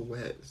out. It's so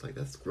wet. It's like,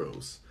 that's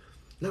gross.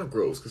 Not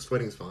gross, because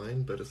sweating's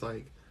fine, but it's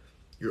like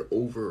you're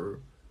overworking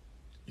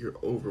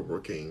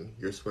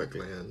your sweat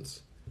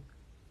glands,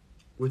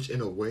 which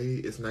in a way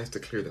is nice to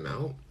clear them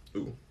out.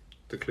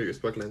 To clear your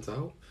sweat glands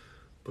out,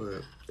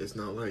 but it's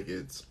not like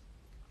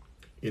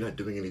you're not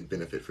doing any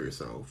benefit for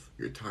yourself.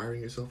 You're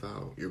tiring yourself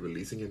out. You're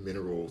releasing your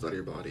minerals out of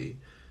your body,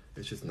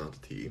 It's just not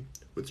the tea.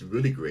 What's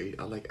really great,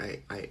 I like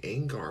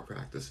Iyengar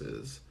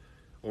practices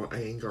or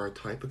Iyengar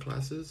type of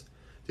classes.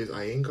 There's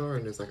Iyengar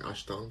and there's like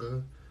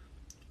Ashtanga.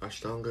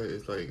 Ashtanga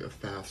is like a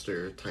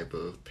faster type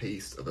of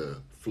pace of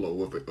a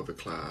flow of a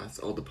class.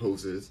 All the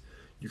poses,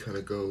 you kind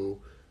of go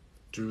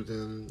through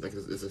them. Like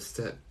it's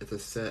a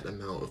set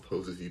amount of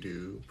poses you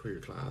do per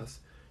your class,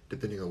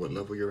 depending on what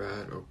level you're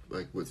at or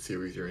like what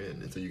series you're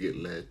in. And so you get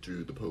led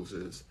through the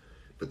poses,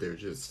 but they're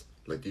just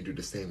like you do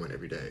the same one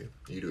every day.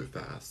 You do it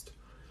fast,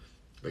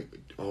 like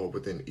all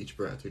within each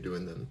breath. You're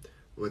doing them.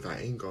 With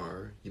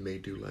Iyengar, you may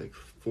do like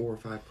 4 or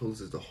 5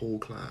 poses the whole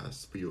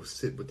class, but you'll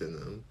sit within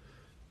them.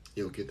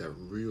 You'll get that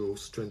real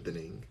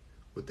strengthening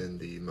within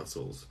the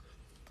muscles,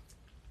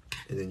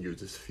 and then you'll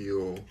just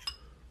feel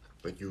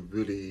like you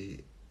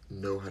really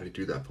know how to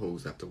do that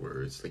pose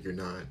afterwards. Like you're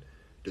not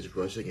just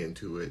rushing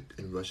into it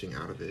and rushing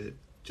out of it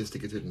just to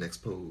get to the next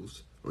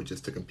pose or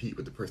just to compete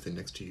with the person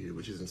next to you,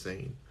 which is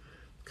insane.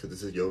 Because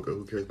this is yoga.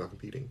 Who cares about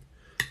competing?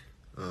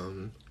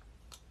 Um,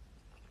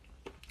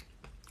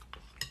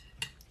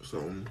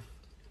 so,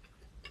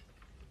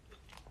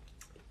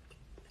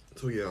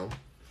 so yeah,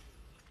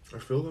 I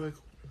feel like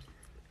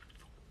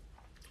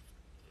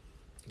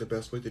the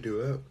best way to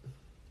do it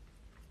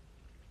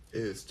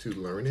is to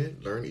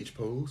learn each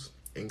pose,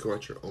 and go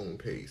at your own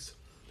pace.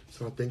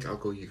 So I think I'll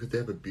go because they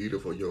have a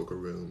beautiful yoga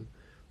room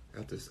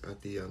at the spa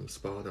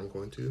that I'm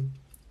going to,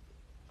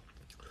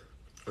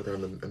 or that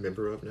I'm a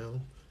member of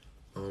now.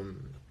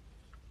 Um,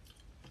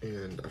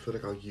 and I feel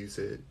like I'll use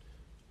it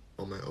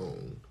on my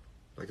own.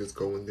 Like just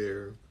go in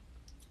there,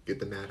 get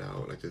the mat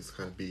out, like just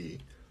kind of do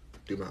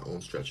my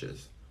own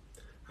stretches.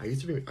 I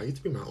used to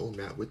be my own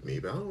mat with me,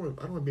 but I don't want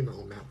to be my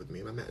own mat with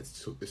me. My mat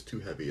is too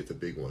heavy. It's a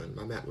big one.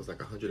 My mat was like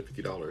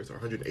 $150 or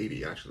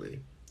 180 actually,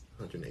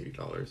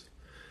 $180.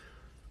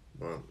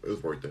 Well, it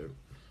was worth it.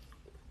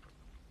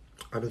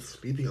 I've been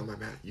sleeping on my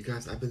mat, you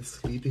guys. I've been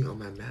sleeping on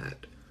my mat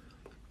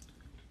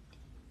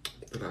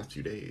the last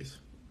few days,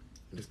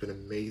 and it's been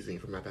amazing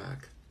for my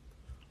back.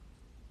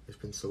 It's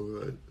been so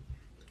good.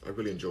 I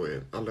really enjoy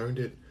it. I learned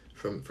it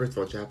from, first of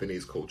all,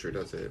 Japanese culture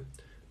does it,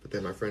 but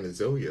then my friend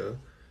Azelia,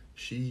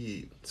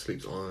 she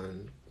sleeps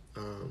on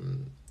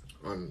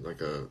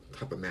like a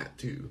type of mat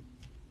too,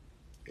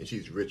 and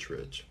she's rich,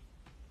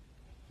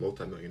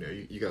 multi-millionaire.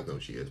 You guys know who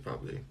she is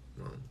probably.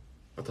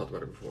 I talked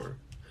about her before,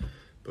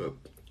 but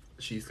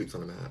she sleeps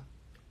on a mat,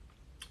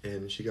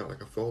 and she got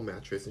like a foam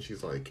mattress, and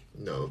she's like,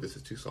 no, this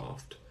is too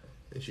soft,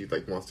 and she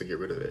like wants to get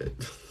rid of it.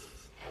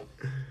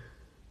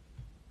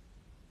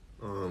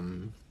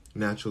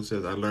 Natural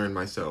says, I learned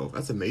myself.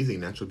 That's amazing,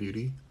 Natural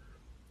Beauty.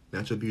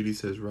 Natural Beauty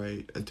says,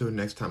 right. Until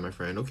next time, my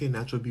friend. Okay,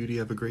 Natural Beauty,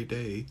 have a great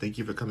day. Thank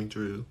you for coming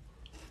through.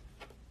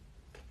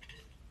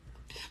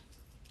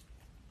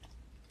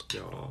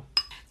 Y'all,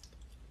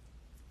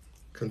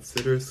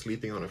 consider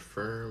sleeping on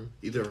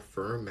either a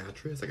firm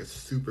mattress, like a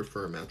super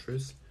firm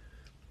mattress,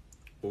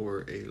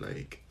 or a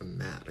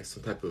mat, like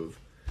some type of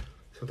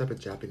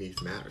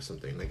Japanese mat or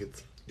something. Like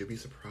you'll be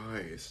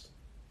surprised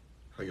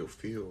how you'll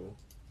feel.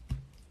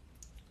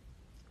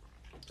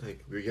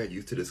 Like we got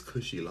used to this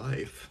cushy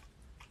life,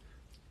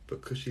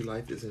 but cushy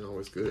life isn't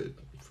always good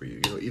for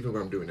you. You know, even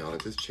what I'm doing now,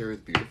 like this chair is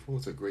beautiful.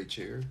 It's a great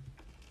chair,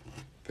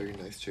 very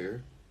nice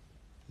chair,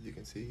 as you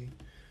can see.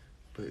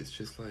 But it's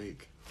just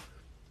like,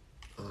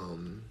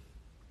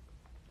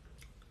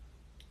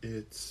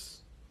 it's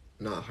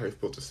not how you're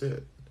supposed to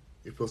sit.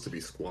 You're supposed to be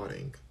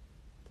squatting.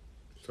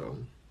 So,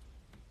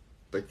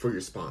 like for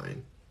your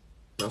spine,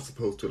 not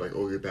supposed to like,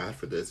 oh, you're bad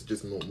for this. It's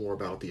just more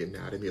about the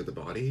anatomy of the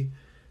body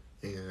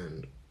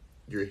and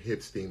your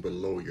hips being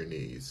below your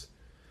knees,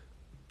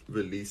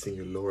 releasing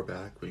your lower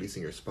back,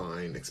 releasing your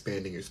spine,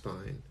 expanding your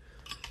spine.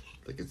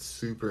 Like it's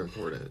super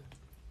important.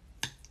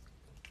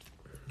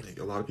 Like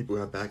a lot of people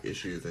have back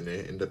issues and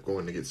they end up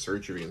going to get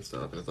surgery and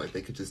stuff, and it's like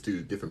they could just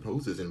do different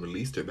poses and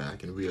release their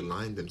back and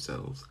realign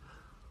themselves.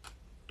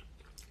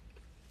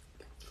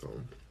 So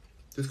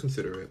just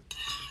consider it.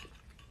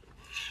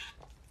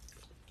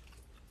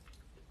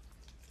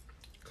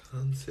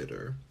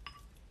 Consider.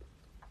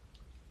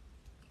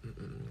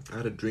 I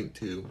had a drink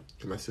too.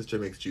 My sister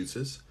makes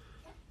juices,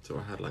 so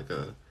I had like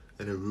an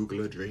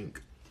arugula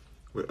drink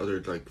with other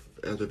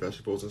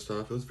vegetables and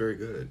stuff. It was very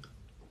good.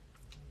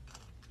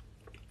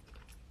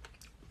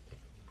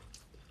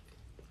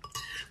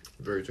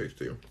 Very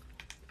tasty.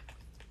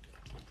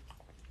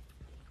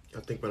 I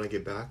think when I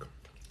get back,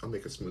 I'll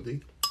make a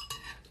smoothie.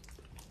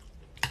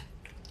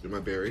 Do my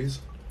berries,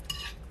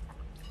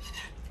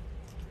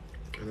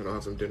 and then I'll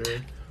have some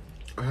dinner.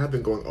 I have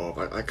been going off.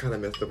 I kind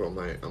of messed up on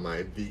my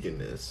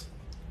veganness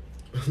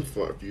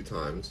for a few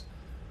times.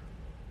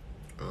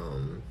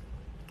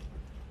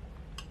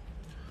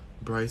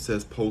 Bryce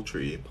says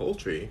poultry.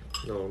 Poultry?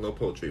 No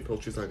poultry.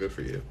 Poultry's not good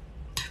for you.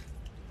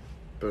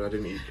 But I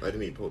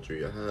didn't eat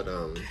poultry. I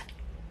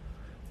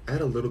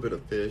had a little bit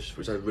of fish,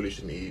 which I really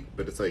shouldn't eat,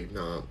 but it's like,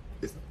 nah,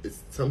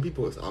 it's some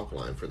people it's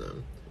alkaline for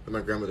them. But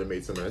my grandmother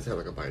made some, and I just had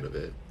like a bite of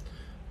it.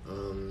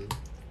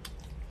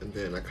 And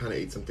then I kind of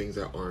ate some things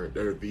that are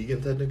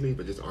vegan technically,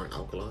 but just aren't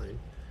alkaline.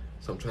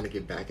 So I'm trying to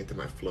get back into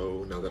my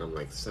flow now that I'm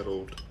like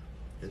settled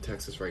in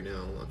Texas right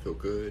now. I feel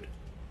good.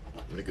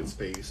 I'm in a good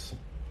space.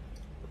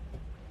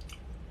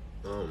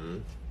 Hold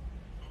on,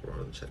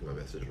 let me check my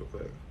message real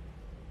quick.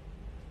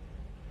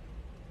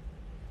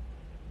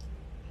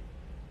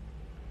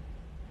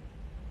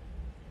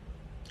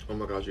 Oh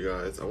my gosh, you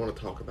guys, I want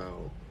to talk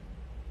about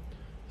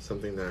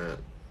something that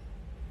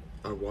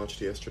I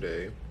watched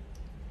yesterday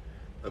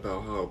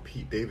about how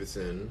Pete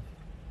Davidson.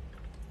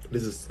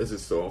 This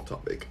is so off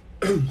topic,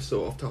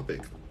 so off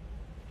topic.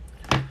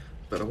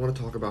 But I want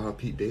to talk about how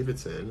Pete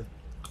Davidson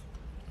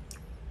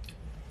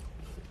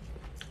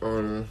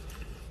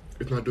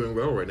is not doing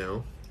well right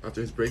now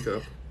after his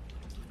breakup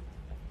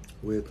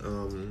with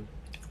Kim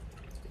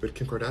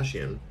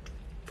Kardashian.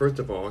 First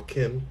of all,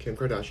 Kim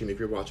Kardashian, if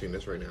you're watching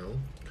this right now,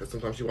 because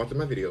sometimes she watches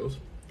my videos,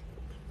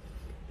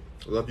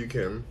 I love you,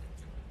 Kim.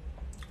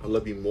 I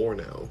love you more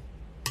now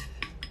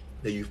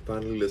that you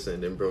finally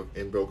listened and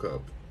broke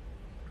up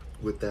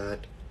with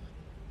that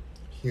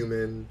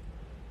human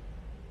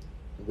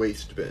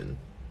waste bin.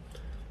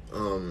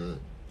 I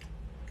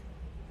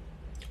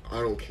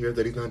don't care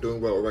that he's not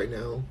doing well right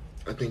now.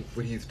 I think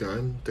what he's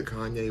done to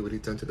Kanye, what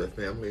he's done to their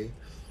family,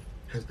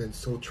 has been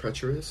so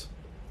treacherous.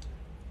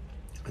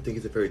 I think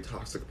he's a very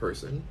toxic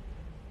person.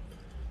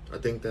 I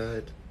think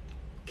that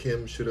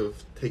Kim should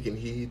have taken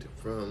heed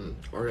from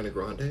Ariana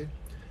Grande.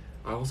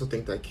 I also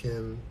think that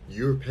Kim,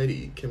 you're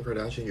petty. Kim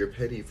Kardashian, you're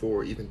petty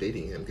for even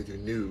dating him because you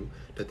knew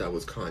that that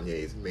was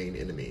Kanye's main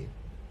enemy.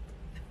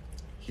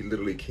 He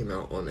literally came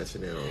out on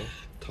SNL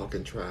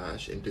talking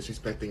trash and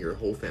disrespecting your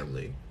whole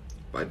family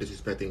by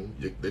disrespecting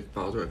the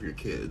father of your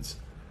kids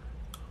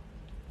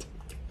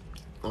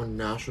on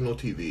national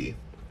TV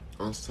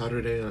on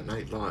Saturday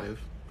Night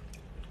Live.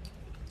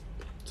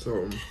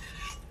 So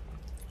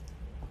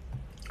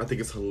I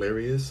think it's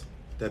hilarious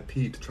that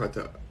Pete tried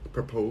to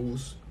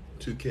propose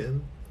to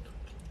Kim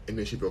and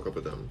then she broke up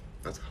with him.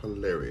 That's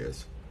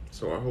hilarious.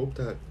 So I hope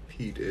that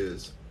Pete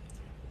is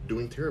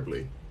doing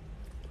terribly,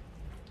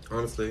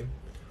 honestly,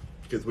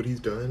 because what he's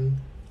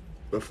done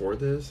before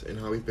this and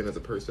how he's been as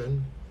a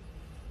person,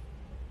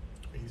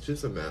 he's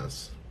just a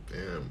mess.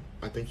 And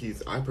I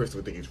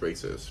personally think he's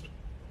racist.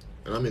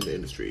 And I'm in the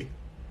industry.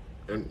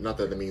 And not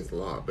that it means a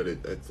lot, but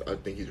I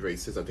think he's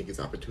racist. I think he's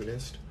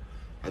opportunist.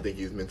 I think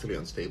he's mentally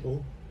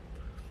unstable.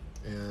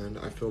 And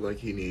I feel like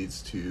he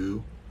needs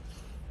to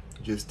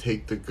just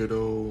take the good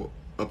old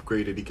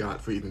upgrade that he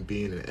got for even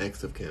being an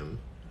ex of Kim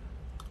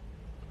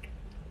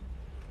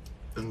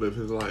and live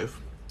his life.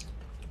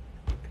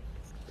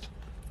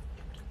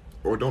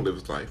 Or don't live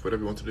his life,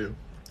 whatever you want to do.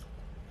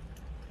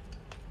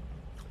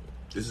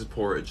 This is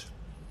porridge.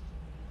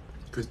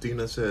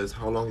 Christina says,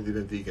 how long have you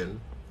been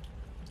vegan?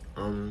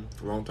 A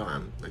long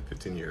time, like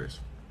 15 years.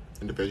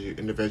 In the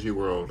veggie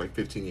world, like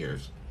 15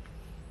 years.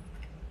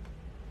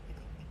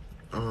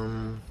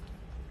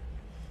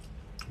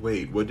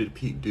 Wait, what did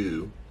Pete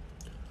do?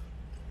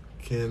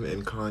 Kim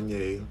and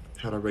Kanye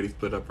had already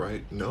split up,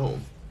 right? No.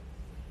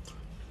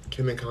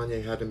 Kim and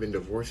Kanye hadn't been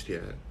divorced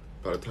yet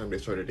by the time they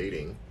started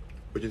dating,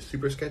 which is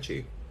super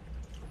sketchy.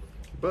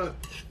 But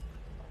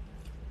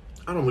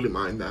I don't really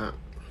mind that.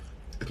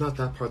 It's not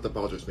that part that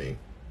bothers me.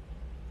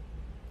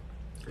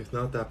 It's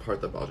not that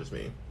part that bothers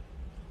me.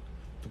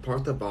 The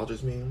part that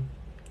bothers me,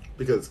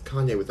 because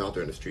Kanye was out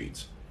there in the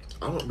streets.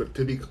 But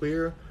to be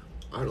clear,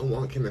 I don't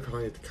want Kim and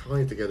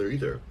Kanye together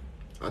either.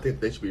 I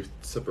think they should be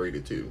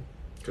separated too,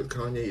 because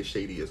Kanye is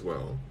shady as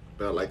well.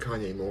 But I like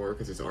Kanye more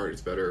because his art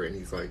is better, and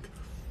he's like,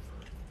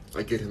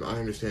 I get him. I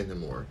understand him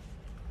more.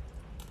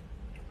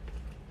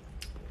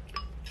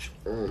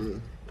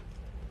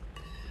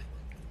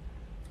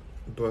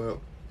 But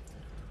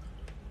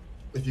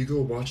if you go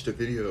watch the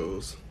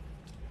videos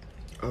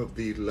of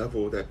the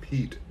level that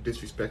Pete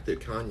disrespected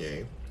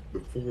Kanye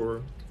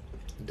before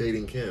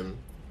dating Kim,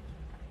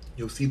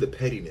 you'll see the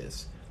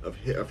pettiness of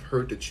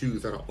her to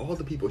choose out of all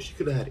the people. She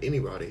could have had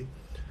anybody.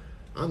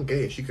 I'm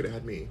gay. She could have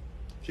had me.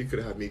 She could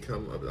have had me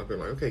come up. I've been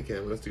like, okay,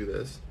 Kim, let's do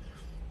this.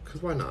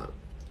 Cause why not?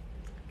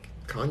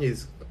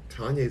 Kanye's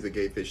a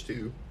gay fish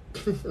too.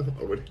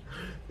 what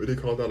do you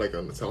call that? Like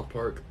on South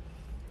Park.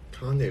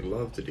 Kanye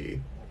loves the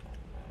D.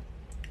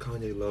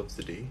 Kanye loves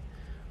the D.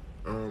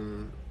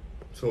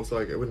 So it's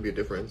like, it wouldn't be a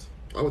difference.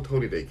 I would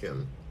totally date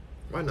Kim.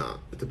 Why not?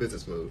 It's a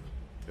business move.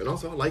 And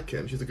also, I like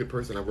Kim. She's a good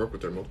person. I've worked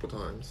with her multiple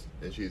times.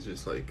 And she's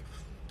just like,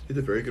 she's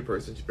a very good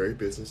person. She's very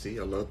businessy.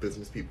 I love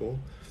business people.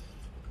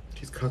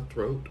 She's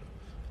cutthroat.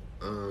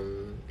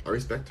 I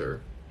respect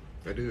her.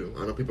 I do.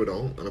 I know people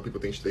don't. I know people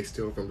think they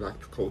steal from black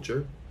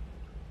culture.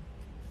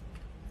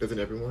 Doesn't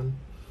everyone?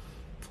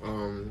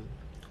 I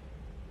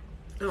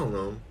don't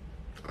know.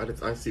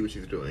 I see what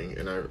she's doing,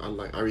 and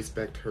I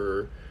respect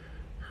her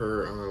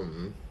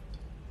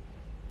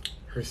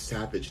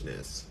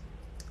savageness.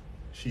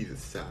 She's a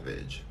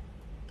savage,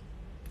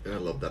 and I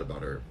love that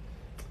about her.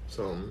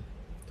 So,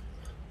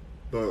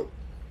 but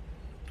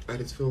I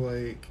just feel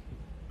like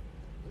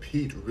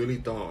Pete really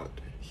thought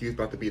he was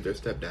about to be their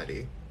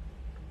stepdaddy.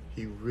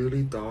 He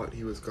really thought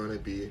he was gonna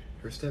be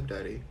her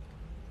stepdaddy.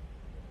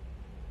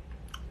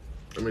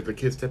 I mean, the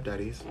kids'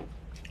 stepdaddies.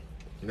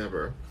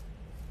 Never.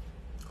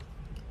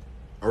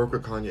 I work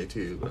with Kanye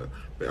too,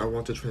 but I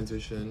want to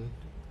transition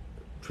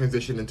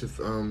into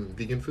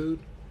vegan food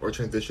or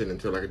transition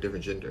into like a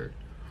different gender.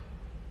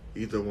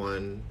 Either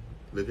one,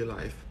 live your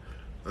life.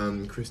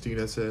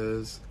 Christina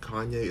says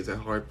Kanye is a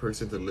hard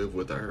person to live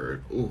with. I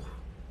heard. Ooh,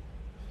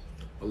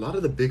 a lot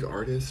of the big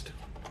artists,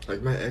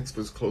 like my ex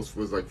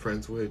was like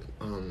friends with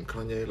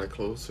Kanye, like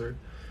closer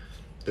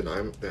than I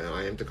am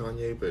to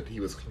Kanye, but he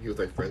was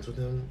like friends with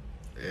him,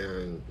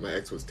 and my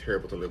ex was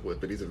terrible to live with,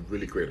 but he's a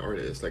really great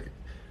artist. Like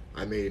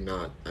I may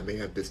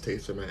have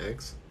distaste for my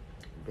ex,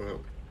 but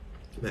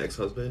my ex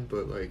husband,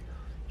 but like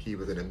he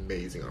was an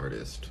amazing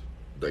artist,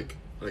 like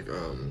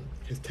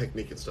his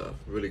technique and stuff,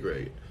 really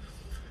great.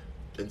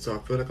 And so I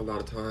feel like a lot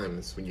of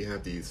times when you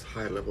have these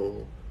high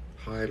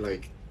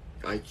like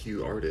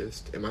IQ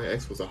artists, and my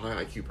ex was a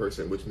high IQ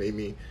person, which made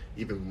me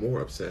even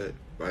more upset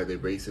by the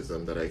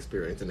racism that I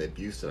experienced and the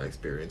abuse that I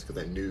experienced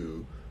because I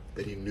knew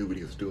that he knew what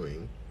he was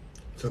doing.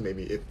 So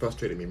it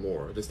frustrated me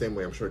more. The same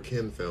way I'm sure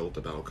Kim felt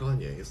about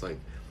Kanye. It's like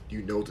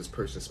you know this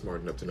person's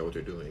smart enough to know what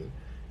they're doing,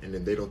 and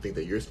then they don't think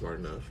that you're smart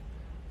enough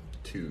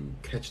to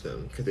catch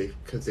them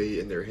because they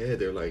in their head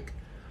they're like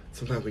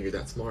sometimes when you're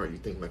that smart you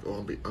think like,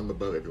 oh, I'm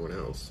above everyone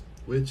else,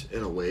 which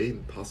in a way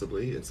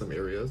possibly in some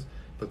areas,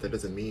 but that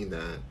doesn't mean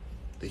that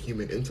the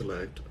human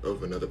intellect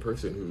of another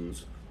person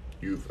who's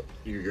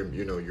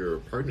you're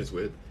partners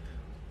with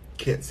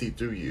can't see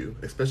through you,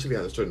 especially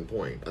at a certain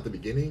point. At the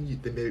beginning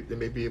they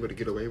may be able to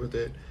get away with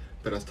it,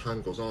 but as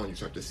time goes on you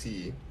start to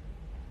see,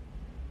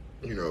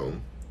 you know,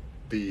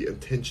 the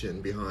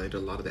intention behind a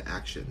lot of the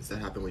actions that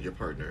happen with your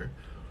partner.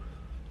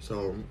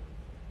 So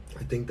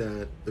I think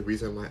that the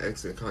reason my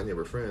ex and Kanye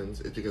were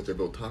friends is because they're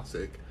both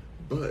toxic,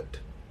 but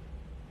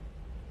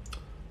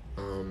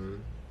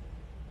um,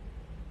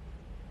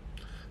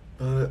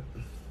 but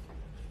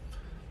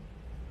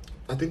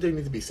I think they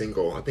need to be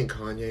single. I think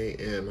Kanye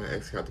and my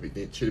ex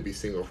should be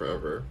single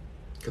forever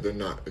because they're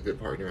not a good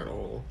partner at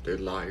all. They're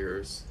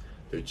liars.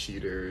 They're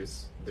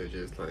cheaters. They're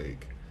just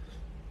like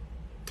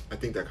I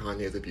think that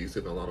Kanye is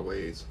abusive in a lot of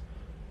ways.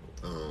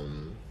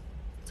 Um,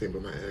 Same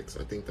with my ex.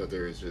 I think that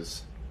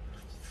there's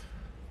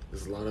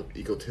a lot of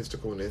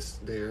egotisticalness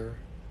there.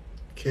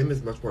 Kim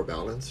is much more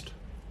balanced.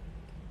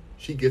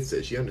 She gets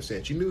it. She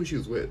understands. She knew who she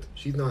was with.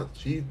 She's not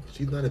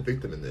a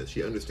victim in this.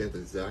 She understands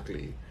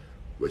exactly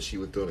what she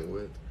was dealing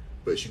with,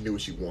 but she knew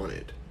what she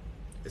wanted.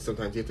 And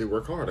sometimes you have to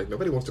work hard. Like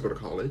nobody wants to go to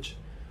college,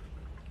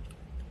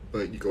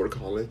 but you go to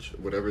college,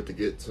 whatever, to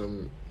get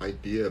some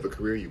idea of a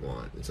career you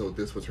want. And so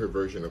this was her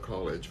version of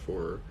college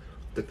for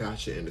the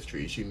fashion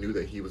industry. She knew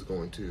that he was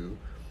going to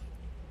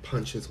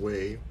punch his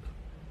way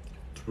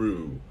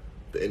through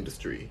the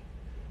industry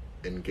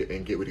and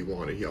get what he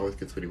wanted. He always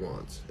gets what he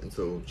wants, and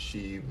so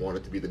she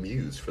wanted to be the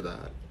muse for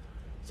that.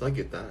 So I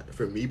get that.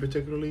 For me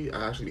particularly,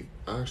 I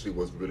actually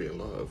was really in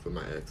love with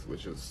my ex,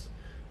 which was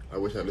I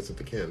wish I listened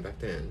to Kim back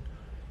then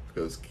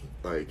because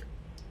like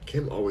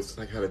Kim always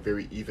like had a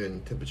very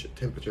even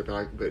temperature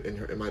back. But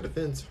in my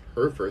defense,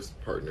 her first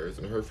partners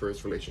and her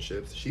first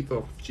relationships, she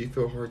felt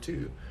hard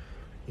too.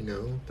 You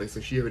know, like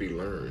so she already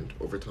learned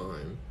over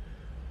time.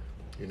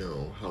 You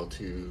know how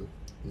to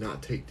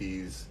not take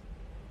these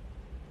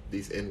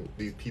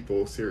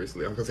people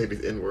seriously. I'm gonna say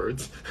these N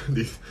words,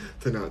 these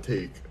to not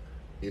take,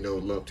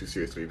 love too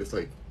seriously. It's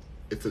like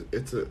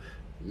it's a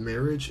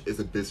marriage is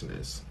a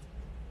business.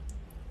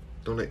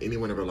 Don't let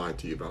anyone ever lie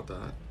to you about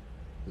that.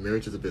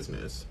 Marriage is a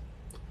business,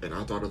 and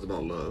I thought it was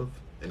about love,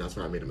 and that's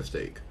why I made a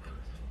mistake.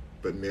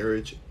 But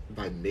marriage,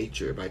 by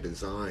nature, by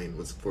design,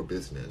 was for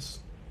business,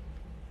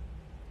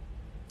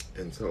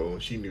 and so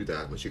she knew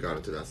that when she got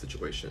into that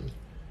situation.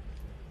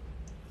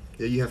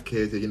 Yeah, you have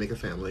kids, yeah, you make a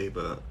family,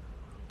 but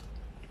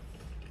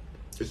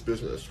it's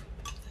business.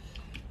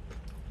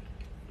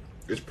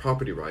 It's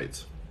property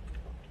rights.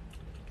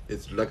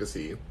 It's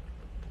legacy.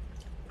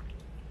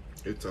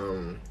 It's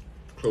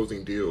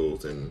closing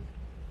deals and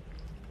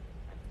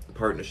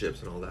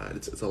partnerships and all that.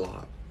 It's a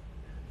lot.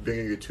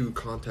 Bringing your two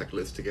contact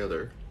lists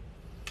together.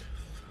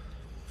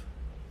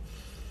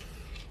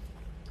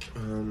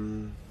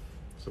 Um,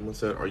 Someone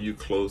said, "Are you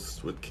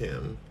close with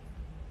Kim?"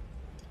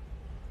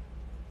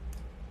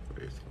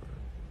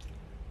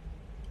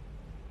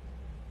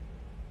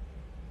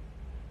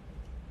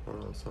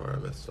 Hold on, sorry, I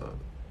messed up.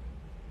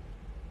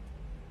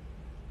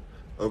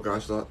 Oh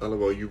gosh,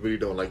 LOL, you really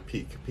don't like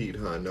Pete,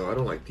 huh? No, I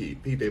don't like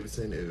Pete. Pete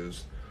Davidson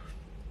is.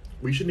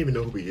 We shouldn't even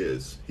know who he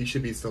is. He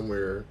should be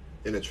somewhere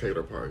in a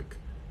trailer park,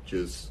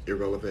 just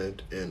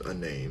irrelevant and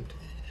unnamed.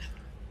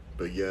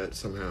 But yet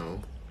somehow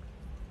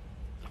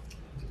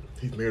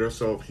he's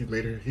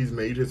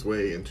made his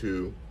way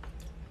into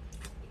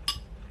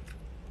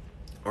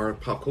our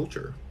pop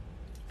culture,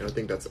 and I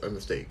think that's a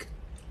mistake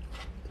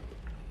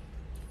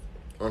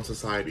on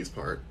society's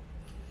part.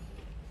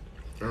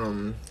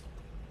 Um,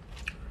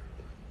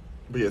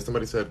 but yeah,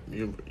 somebody said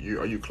you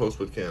are you close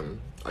with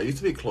Kim? I used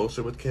to be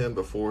closer with Kim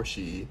before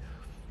she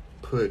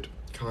put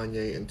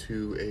Kanye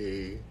into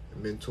a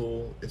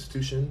mental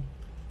institution.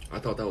 I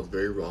thought that was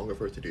very wrong of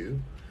her to do,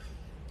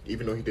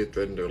 even though he did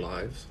threaten their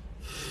lives.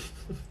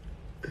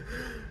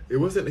 It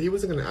wasn't. He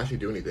wasn't gonna actually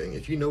do anything.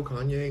 If you know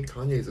Kanye,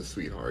 Kanye's a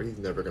sweetheart. He's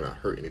never gonna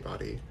hurt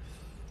anybody.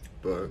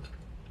 But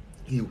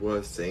he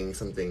was saying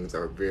some things that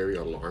were very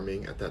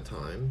alarming at that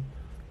time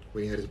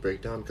when he had his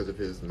breakdown because of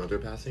his mother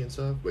passing and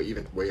stuff. But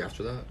even way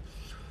after that,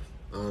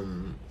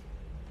 um,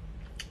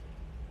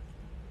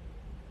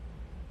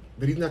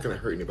 but he's not gonna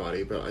hurt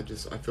anybody. But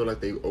I feel like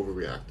they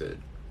overreacted,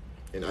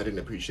 and I didn't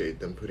appreciate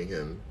them putting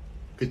him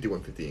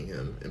 5150ing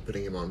him and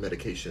putting him on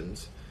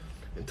medications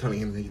and telling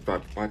him that he's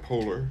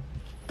bipolar.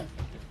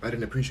 I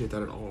didn't appreciate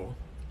that at all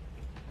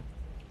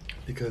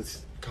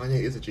because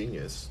Kanye is a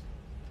genius,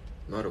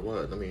 no matter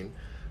what. I mean,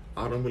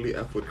 I don't really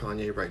F with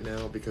Kanye right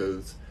now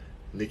because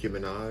Nicki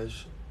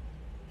Minaj,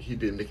 he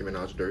did Nicki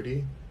Minaj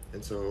dirty,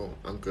 and so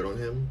I'm good on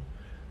him.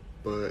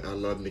 But I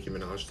love Nicki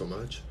Minaj so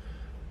much,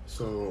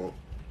 so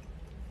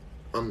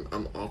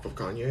I'm off of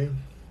Kanye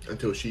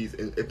until she's.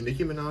 If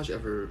Nicki Minaj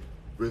ever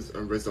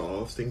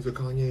resolves things with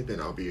Kanye,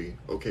 then I'll be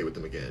okay with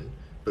them again.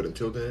 But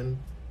until then,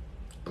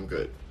 I'm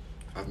good.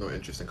 I have no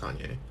interest in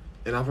Kanye,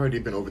 and I've already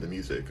been over the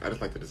music. I just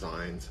like the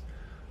designs.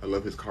 I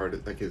love his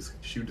card, like his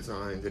shoe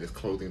designs and his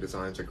clothing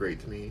designs are great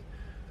to me.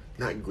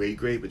 Not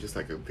great, but just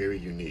like a very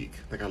unique.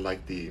 Like I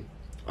like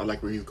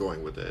where he's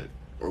going with it,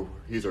 or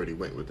he's already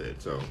went with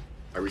it. So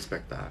I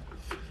respect that.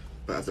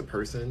 But as a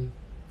person,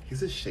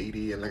 he's just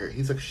shady and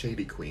he's a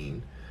shady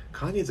queen.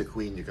 Kanye's a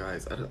queen, you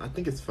guys. I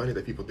think it's funny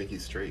that people think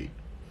he's straight.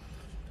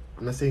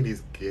 I'm not saying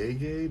he's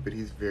gay, but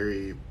he's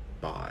very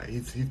bi.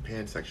 He's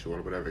pansexual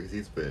or whatever. Because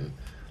he's been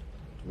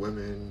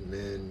women,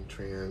 men,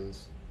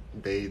 trans,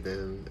 they,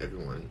 them,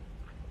 everyone.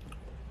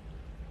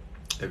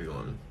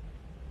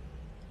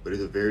 But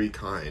he's a very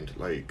kind,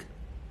 like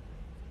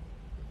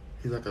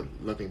he's like a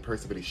loving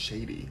person, but he's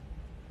shady.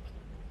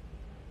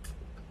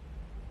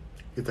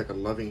 He's like a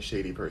loving,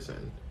 shady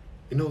person.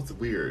 You know, it's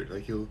weird.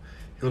 Like he'll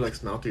like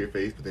smile to your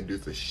face, but then do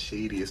the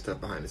shadiest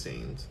stuff behind the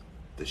scenes,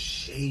 the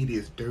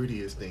shadiest,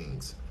 dirtiest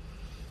things,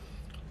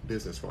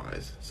 business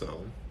wise.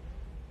 So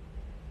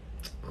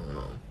I don't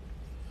know.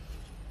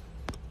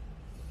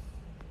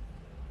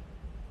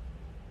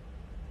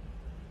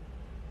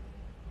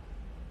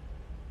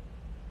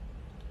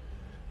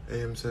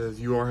 AM says,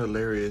 "You are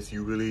hilarious.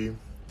 You really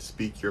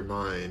speak your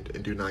mind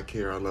and do not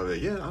care. I love it."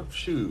 Yeah,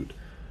 shoot.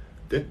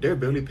 They're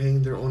barely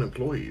paying their own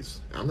employees.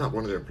 I'm not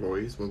one of their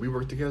employees. When we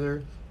worked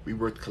together, we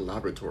worked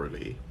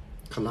collaboratively.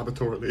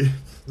 Collaboratively?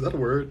 Is that a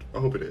word? I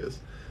hope it is.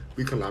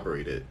 We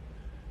collaborated.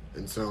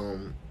 And so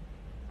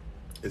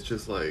it's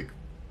just like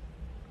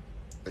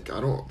they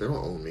don't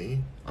own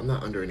me. I'm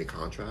not under any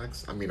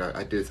contracts. I mean,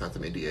 I did sign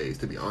some NDAs.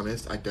 To be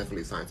honest, I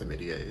definitely signed some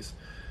NDAs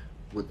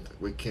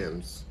with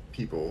Kim's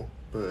people,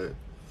 but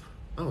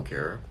I don't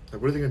care.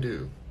 Like, what are they gonna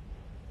do?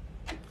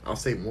 I'll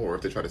say more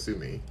if they try to sue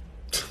me.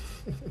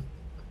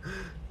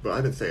 But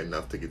I didn't say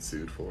enough to get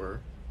sued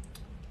for.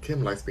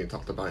 Kim likes being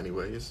talked about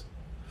anyways.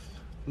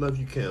 Love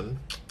you, Kim.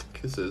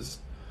 Kisses.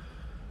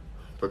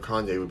 But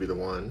Kanye would be the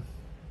one.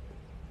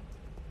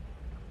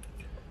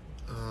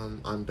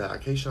 I'm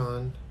back. Hey,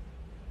 Sean.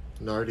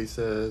 Nardi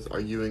says, "Are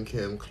you and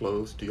Kim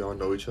close? Do y'all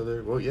know each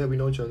other?" Well, yeah, we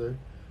know each other.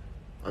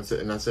 I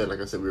said, like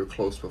I said, we were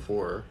close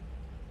before.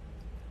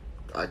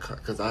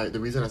 The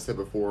reason I said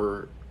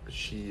before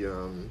she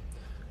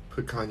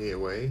put Kanye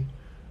away,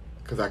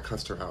 because I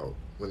cussed her out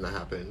when that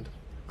happened.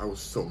 I was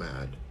so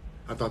mad.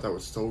 I thought that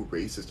was so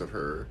racist of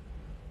her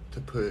to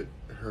put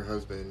her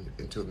husband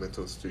into a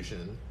mental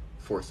institution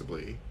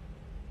forcibly.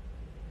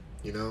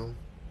 You know?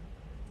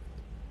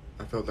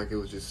 I felt like it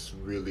was just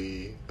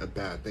really a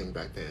bad thing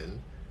back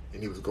then.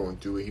 And he was going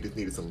through it. He just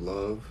needed some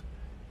love.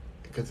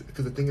 Because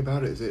the thing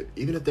about it is that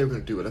even if they were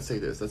going to do it, let's say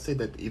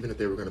that even if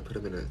they were going to put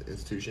him in an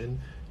institution,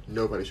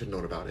 nobody should have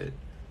known about it.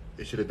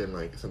 It should have been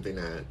like something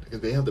that,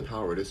 because they have the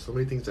power. There's so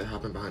many things that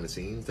happen behind the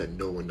scenes that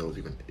no one knows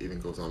even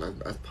goes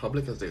on. As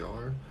public as they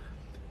are,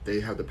 they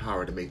have the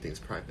power to make things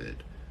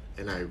private.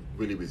 And I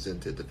really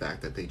resented the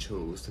fact that they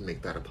chose to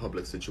make that a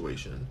public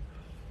situation.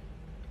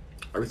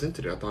 I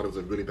resented it. I thought it was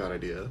a really bad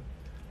idea.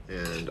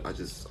 And I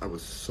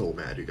was so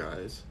mad, you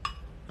guys.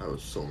 I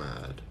was so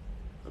mad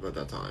about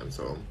that time.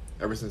 So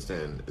ever since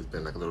then, it's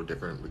been like a little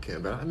different with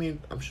Kim. But I mean,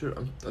 I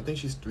think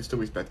we still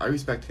respect. I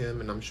respect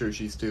him, and I'm sure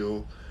she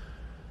still.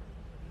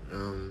 I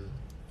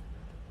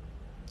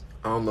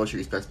don't know if she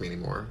respects me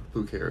anymore.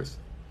 Who cares?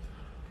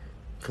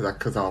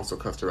 Cause I also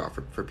cussed her out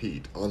for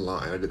Pete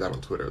online. I did that on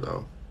Twitter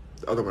though.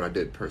 The other one I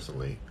did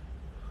personally.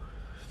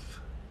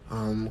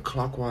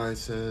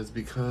 Clockwise says,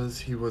 because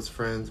he was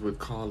friends with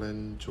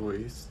Colin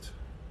Jost.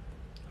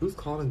 Who's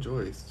Colin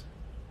Jost?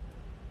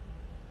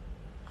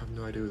 I have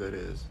no idea who that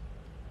is.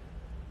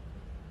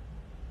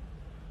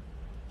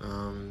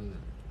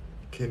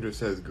 Kendra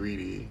says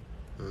greedy.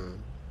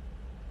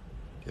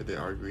 Yeah, they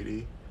are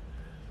greedy.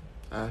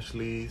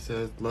 Ashley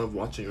says, love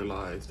watching your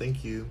lives.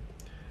 Thank you.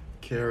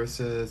 Kara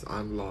says,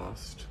 I'm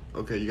lost.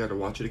 Okay, you gotta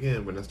watch it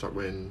again when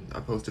I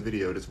post a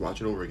video, just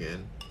watch it over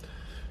again.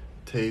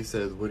 Tay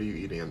says, what are you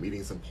eating? I'm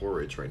eating some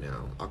porridge right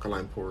now.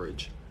 Alkaline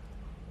porridge.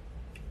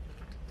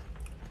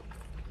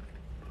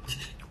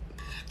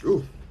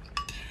 Ooh.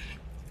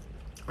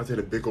 I did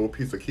a big old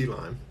piece of key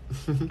lime.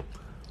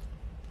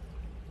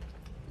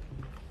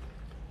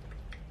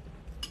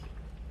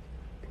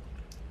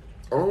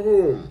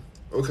 Oh,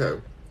 okay,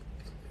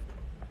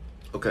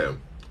 okay.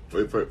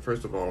 Wait,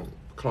 first of all,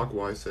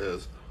 Clockwise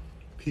says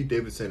Pete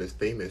Davidson is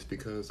famous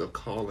because of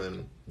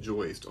Colin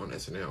Jost on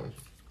SNL.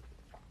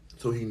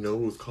 So he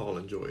knows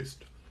Colin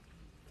Jost.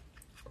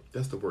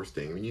 That's the worst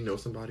thing. When you know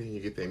somebody and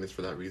you get famous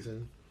for that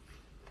reason,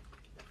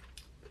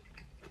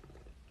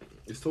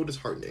 it's so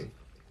disheartening.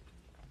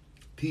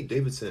 Pete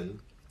Davidson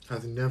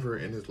has never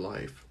in his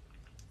life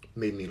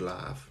made me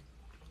laugh.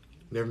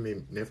 Never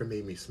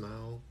made me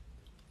smile.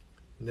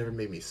 Never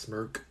made me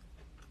smirk.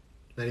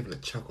 Not even a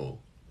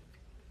chuckle.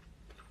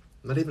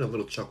 Not even a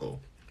little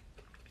chuckle.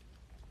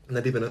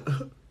 Not even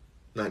a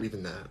not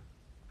even that.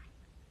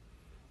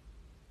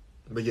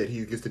 But yet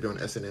he gets to be on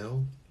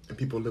SNL and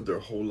people live their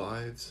whole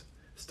lives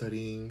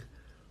studying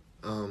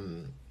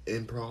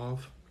improv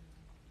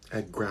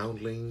at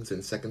Groundlings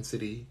and Second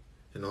City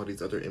and all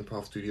these other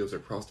improv studios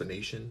across the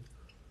nation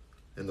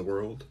and the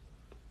world.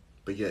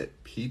 But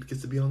yet Pete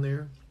gets to be on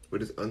there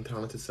with his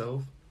untalented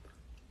self.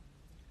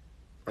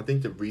 I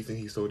think the reason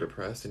he's so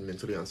depressed and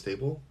mentally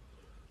unstable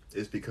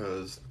is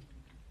because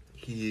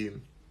he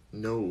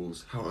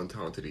knows how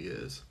untalented he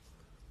is.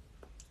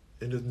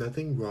 And there's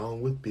nothing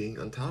wrong with being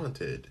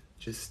untalented.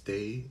 Just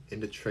stay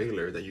in the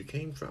trailer that you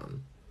came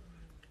from.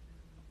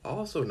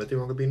 Also, nothing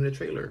wrong with being in a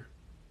trailer.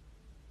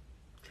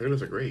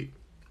 Trailers are great,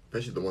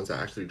 especially the ones that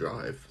actually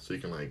drive, so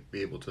you can like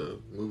be able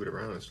to move it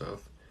around and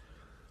stuff.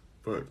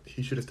 But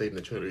he should have stayed in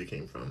the trailer he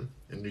came from,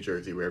 in New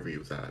Jersey, wherever he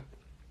was at.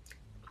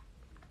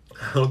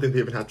 I don't think they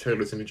even have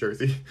trailers in New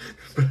Jersey,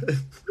 but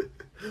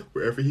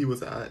wherever he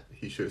was at,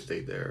 he should have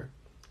stayed there,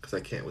 because I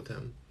can't with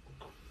him.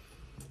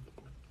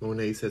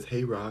 Monet says,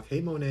 "Hey Rock,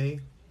 hey Monet."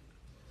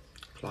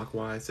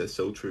 Clockwise says,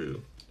 "So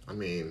true." I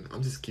mean,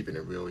 I'm just keeping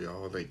it real,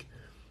 y'all. Like,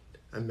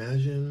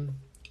 imagine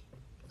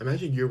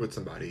you're with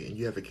somebody and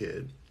you have a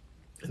kid,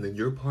 and then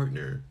your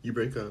partner, you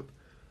break up,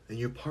 and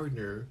your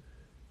partner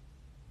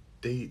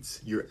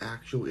dates your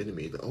actual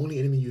enemy, the only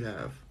enemy you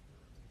have,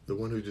 the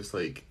one who just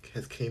like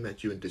has came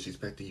at you and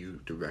disrespected you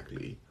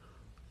directly.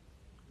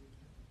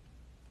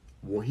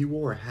 Well, he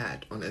wore a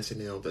hat on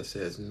SNL that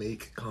says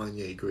 "Make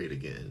Kanye Great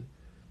Again."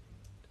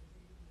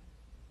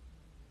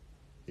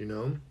 You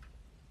know,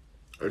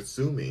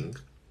 assuming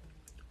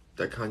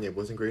that Kanye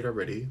wasn't great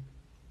already,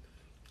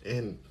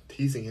 and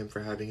teasing him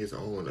for having his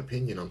own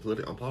opinion on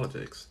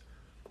politics,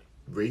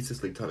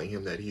 racistly telling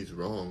him that he's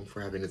wrong for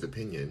having his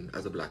opinion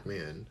as a black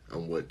man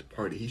on what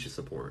party he should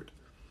support,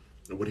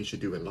 or what he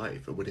should do in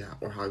life,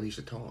 or how he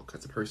should talk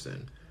as a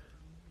person.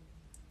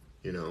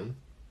 You know,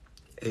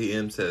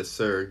 AM says,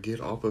 "Sir,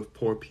 get off of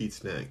poor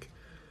Pete's neck."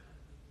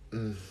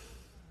 I'm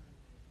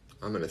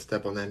gonna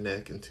step on that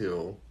neck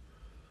until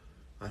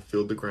I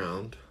feel the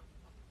ground,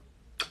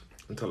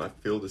 until I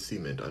feel the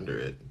cement under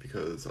it,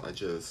 because I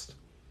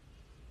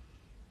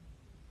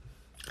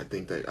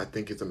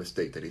think it's a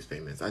mistake that he's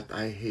famous.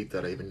 I hate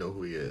that I even know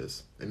who he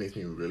is. It makes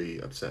me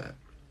really upset.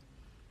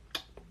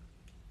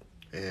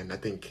 And I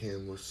think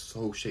Kim was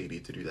so shady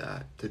to do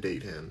that, to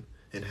date him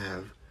and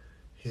have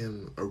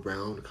him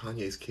around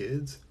Kanye's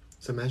kids.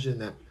 So imagine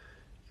that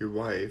your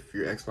wife,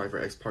 your ex-wife or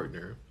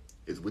ex-partner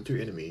is with your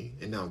enemy,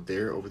 and now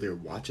they're over there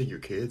watching your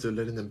kids or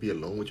letting them be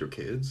alone with your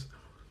kids.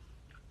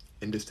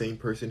 And the same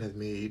person has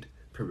made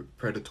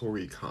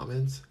predatory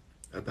comments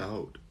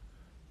about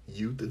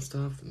youth and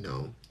stuff.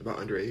 No. About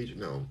underage.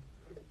 No.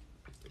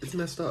 It's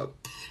messed up.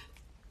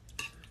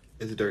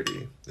 It's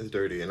dirty. It's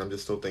dirty, and I'm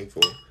just so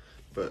thankful.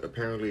 But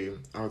apparently,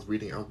 I was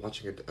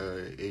watching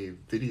a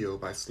video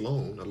by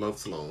Sloan. I love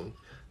Sloan.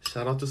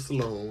 Shout out to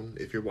Sloan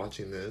if you're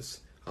watching this.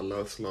 I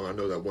love Sloan. I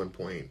know that at one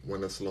point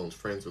one of Sloan's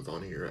friends was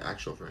on here,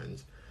 actual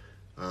friends.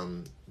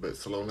 But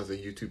Sloan has a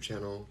YouTube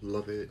channel.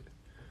 Love it.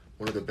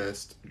 One of the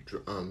best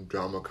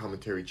drama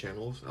commentary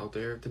channels out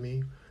there to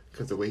me,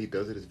 because the way he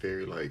does it is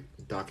very like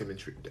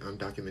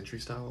documentary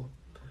style.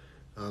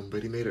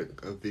 But he made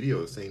a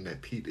video saying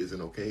that Pete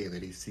isn't okay and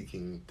that he's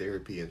seeking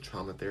therapy and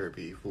trauma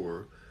therapy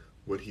for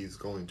what he's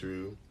going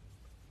through,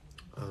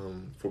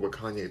 for what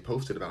Kanye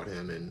posted about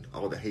him and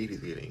all the hate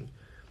he's getting.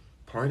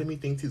 Part of me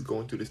thinks he's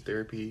going through this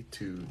therapy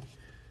to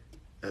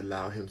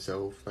allow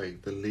himself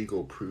like the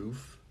legal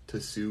proof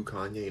to sue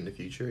Kanye in the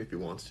future if he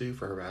wants to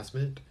for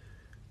harassment.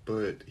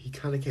 But he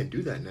kind of can't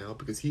do that now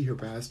because he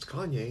harassed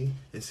Kanye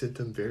and sent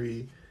him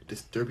very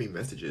disturbing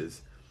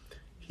messages.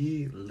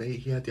 He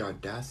had the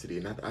audacity,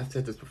 and I've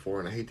said this before,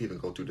 and I hate to even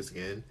go through this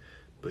again,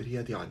 but he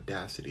had the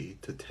audacity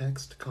to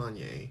text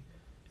Kanye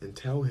and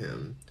tell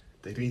him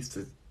that he needs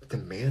to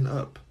man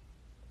up,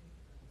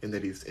 and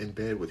that he's in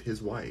bed with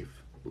his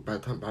wife. By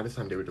this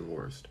time they were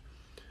divorced.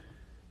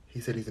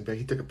 He said he's in bed.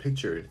 He took a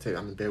picture and said,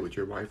 "I'm in bed with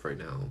your wife right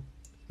now."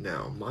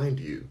 Now, mind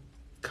you,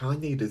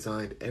 Kanye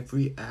designed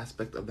every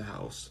aspect of the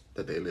house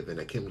that they live in,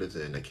 that Kim lives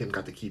in, that Kim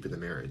got to keep in the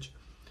marriage.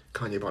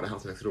 Kanye bought a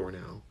house next door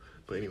now.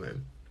 But anyway,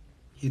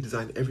 he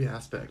designed every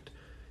aspect.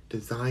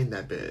 Designed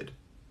that bed.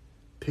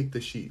 Picked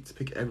the sheets.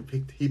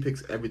 He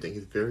picks everything.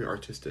 He's very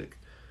artistic.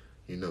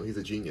 You know, he's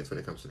a genius when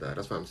it comes to that.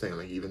 That's what I'm saying.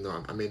 Like, even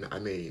though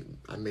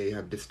I may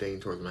have disdain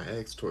towards my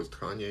ex, towards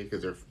Kanye,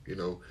 because they're, you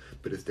know,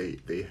 but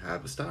they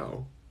have a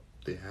style.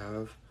 They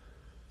have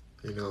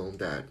you know,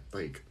 that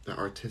like the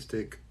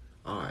artistic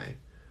eye.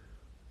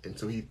 And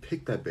so he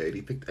picked that bed,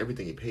 he picked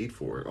everything, he paid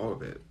for it, all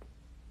of it,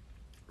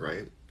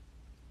 right?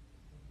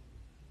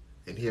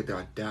 And he had the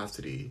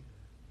audacity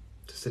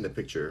to send a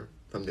picture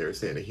from there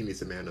saying that he needs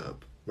to man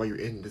up while you're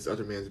in this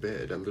other man's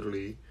bed that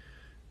literally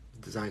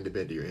designed the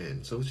bed that you're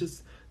in. So it's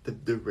just the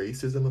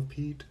racism of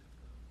Pete.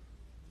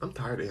 I'm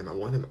tired of him. I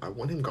want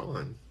him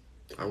gone.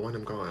 I want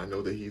him gone. I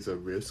know that he's a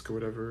risk or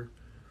whatever,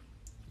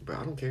 but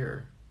I don't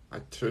care.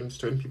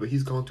 Certain people,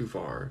 he's gone too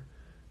far.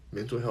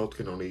 Mental health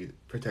can only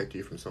protect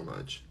you from so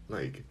much.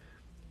 Like,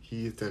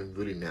 he's done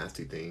really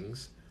nasty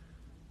things,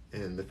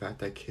 and the fact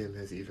that Kim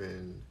has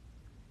even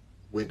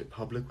went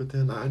public with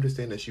him, I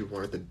understand that she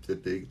wanted the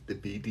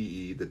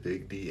BDE, the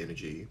big D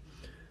energy,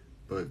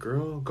 but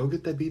girl, go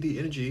get that BD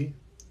energy,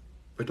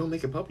 but don't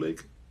make it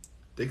public.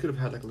 They could have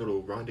had like a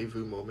little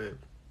rendezvous moment.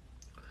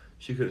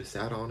 She could have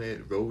sat on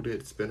it, rode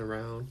it, spin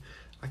around.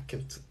 I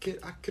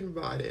can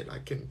ride it. I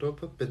can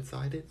dope up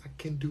inside it. I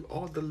can do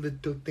all the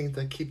little things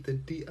that keep the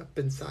D up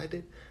inside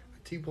it.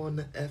 T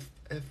wanna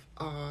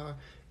FFRE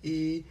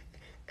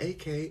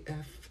AKFRE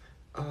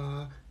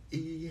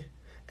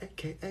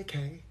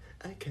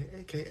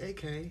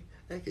AK.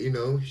 You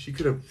know, she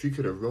could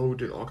have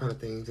rode in all kind of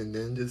things and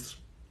then just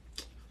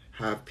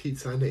have Pete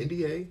sign the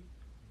NDA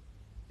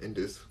and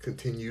just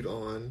continued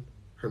on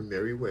her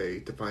merry way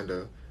to find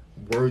a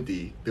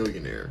worthy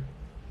billionaire.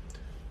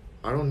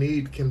 I don't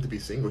need Kim to be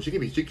single. She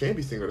can be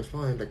single. That's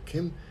fine. Like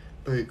Kim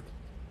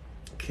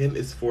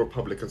is for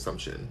public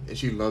consumption, and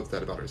she loves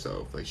that about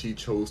herself. Like she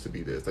chose to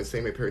be this. Like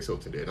same way Paris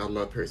Hilton did. And I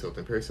love Paris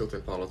Hilton. Paris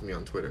Hilton follows me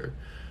on Twitter.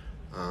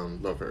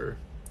 Love her,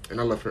 and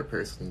I love her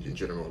Paris in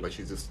general. Like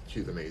she's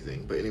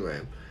amazing. But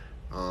anyway,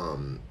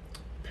 um,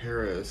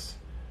 Paris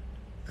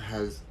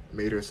has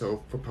made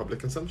herself for public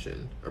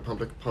consumption or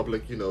public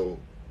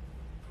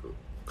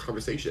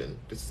conversation.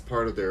 This is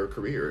part of their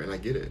career, and I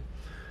get it.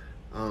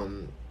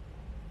 Um,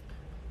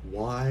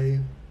 why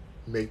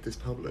make this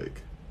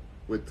public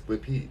with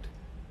Pete?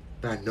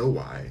 But I know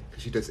why,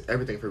 because she does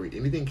everything for a reason.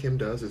 Anything Kim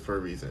does is for a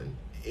reason.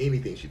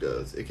 Anything she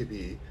does, it could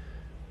be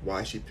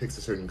why she picks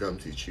a certain gum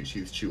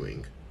she's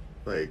chewing.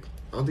 Like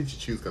I don't think she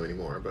chews gum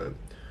anymore, but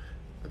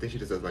I think she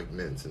just does like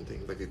mints and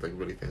things like these like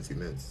really fancy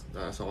mints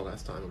that I saw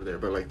last time over there.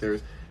 But like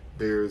there's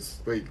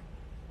like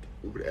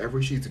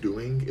whatever she's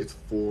doing, it's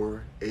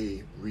for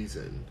a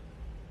reason.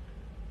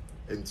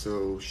 And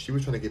so she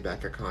was trying to get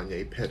back at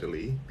Kanye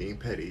pettily, being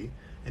petty,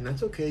 and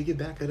that's okay. Get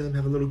back at him,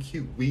 have a little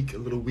cute, a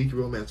little weak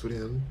romance with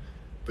him,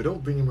 but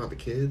don't bring him around the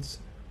kids.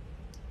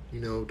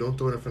 You know, don't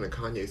throw it in front of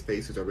Kanye's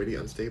face, who's already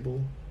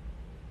unstable.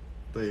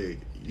 Like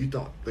you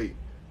thought, like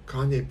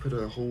Kanye put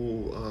a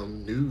whole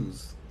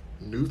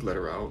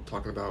newsletter out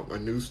talking about a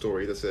news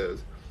story that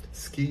says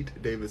Skeet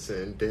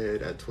Davidson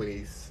dead at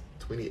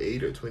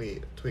 28 or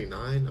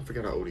 29. I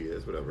forget how old he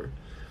is, whatever.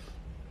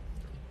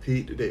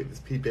 Skeet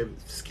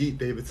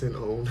Davidson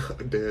owned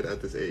dead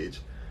at this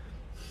age.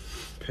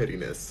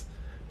 Pettiness.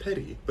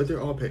 Petty, but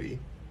they're all petty.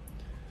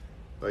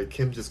 Like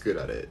Kim's just good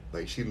at it.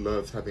 Like she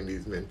loves having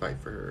these men fight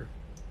for her.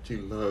 She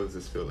loves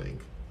this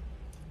feeling.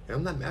 And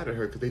I'm not mad at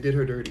her because they did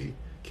her dirty.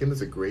 Kim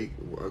is a great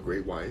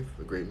wife,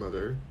 a great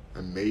mother,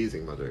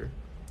 amazing mother,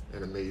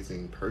 an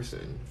amazing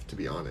person, to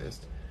be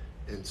honest.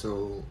 And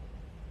so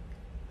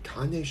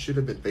Kanye should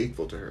have been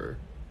faithful to her.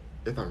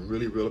 If I'm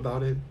really real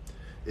about it,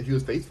 if he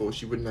was faithful,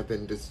 she wouldn't have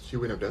been this. She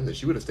wouldn't have done this.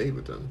 She would have stayed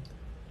with them.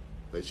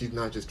 Like she's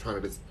not just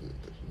trying to just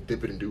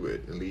dip it and do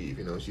it and leave.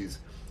 You know,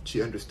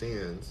 she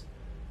understands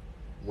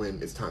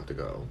when it's time to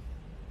go.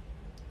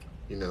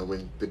 You know,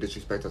 when the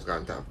disrespect has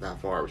gotten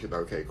that far, she's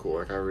like, okay, cool.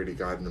 Like I already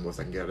gotten the most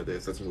I can get out of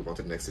this. Let's move on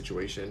to the next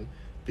situation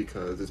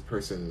because this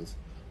person's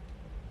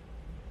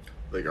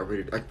like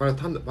already like by the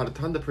time the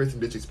person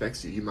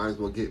disrespects you, you might as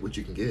well get what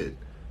you can get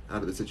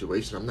out of the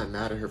situation. I'm not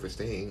mad at her for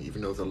staying,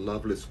 even though it's a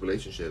loveless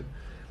relationship.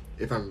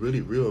 If I'm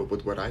really real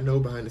with what I know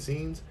behind the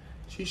scenes,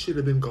 she should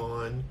have been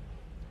gone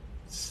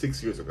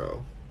 6 years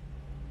ago.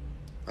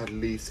 At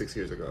least 6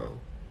 years ago.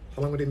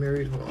 How long were they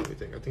married? Hold on, let me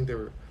think. I think they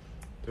were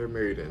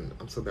married, and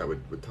I'm so bad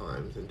with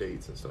times and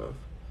dates and stuff.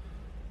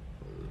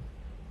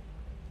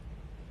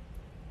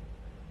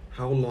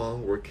 How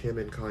long were Kim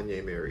and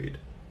Kanye married?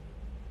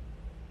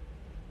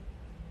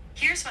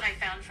 Here's what I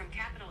found from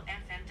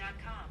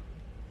CapitalFM.com.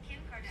 Kim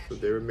Kardashian. So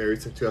they were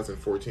married since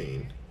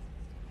 2014.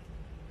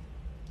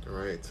 All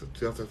right, so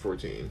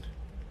 2014.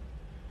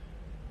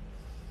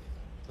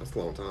 That's a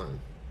long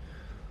time.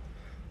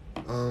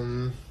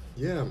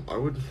 Yeah, I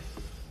would.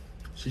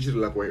 She should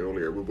have left way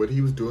earlier. But what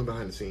he was doing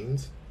behind the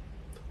scenes,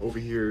 over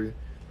here,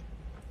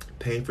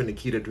 paying for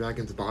Nikita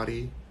Dragun's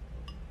body.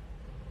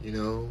 You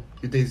know,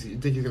 you think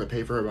he's gonna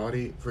pay for her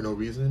body for no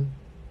reason,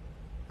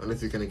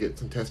 unless he's gonna get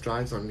some test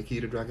drives on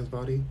Nikita Dragun's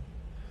body,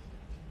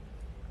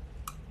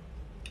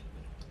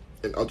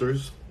 and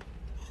others,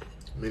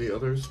 many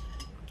others.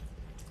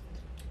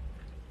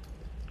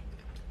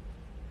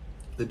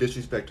 The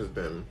disrespect has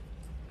been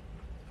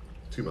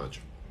too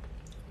much.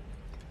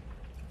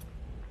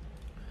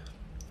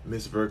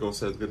 Miss Virgo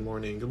says good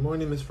morning. Good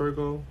morning, Miss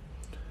Virgo.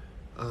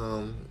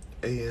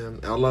 AM.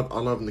 I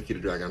love Nikita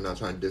Dragon. I'm not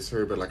trying to diss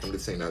her, but like I'm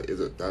just saying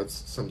that's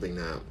something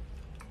that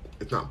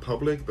it's not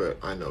public, but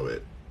I know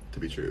it to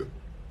be true.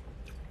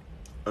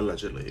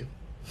 Allegedly,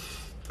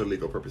 for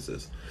legal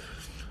purposes.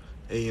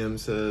 AM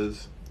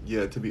says,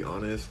 yeah, to be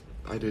honest,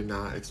 I did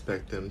not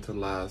expect them to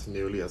last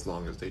nearly as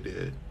long as they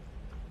did.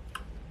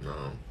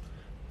 No.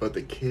 But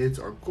the kids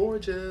are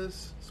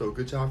gorgeous. So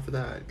good job for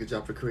that. Good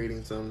job for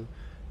creating some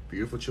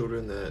beautiful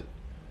children that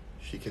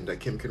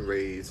Kim can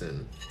raise,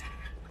 and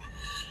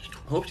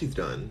I hope she's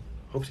done.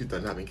 Hope she's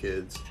done having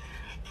kids.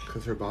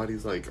 Because her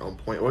body's like on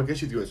point. Well, I guess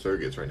she's doing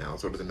surrogates right now,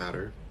 so it doesn't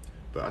matter.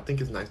 But I think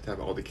it's nice to have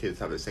all the kids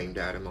have the same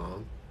dad and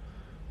mom.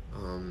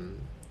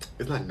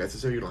 It's not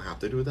necessary, you don't have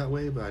to do it that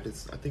way, but I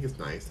think it's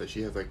nice that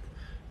she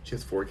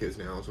has 4 kids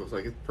now, so it's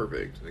like it's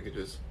perfect. Like it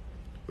just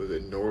was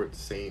it North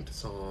Saint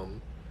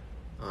Psalm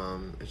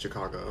in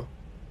Chicago.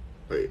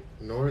 Wait,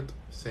 North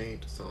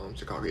Saint Psalm,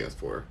 Chicago, yes,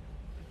 4.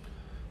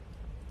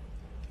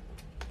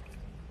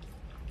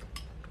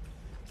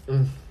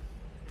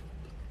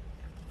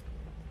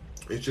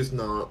 It's just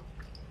not,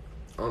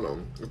 I don't know.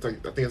 It's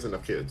like I think it's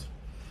enough kids.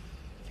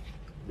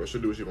 But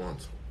she'll do what she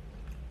wants.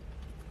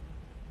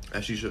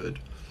 As she should.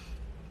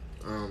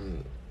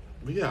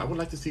 But yeah, I would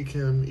like to see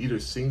Kim either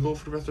single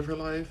for the rest of her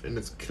life and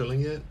it's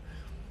killing it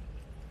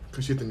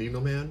because she doesn't need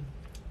no man.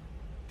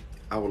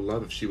 I would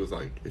love if she was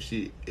like if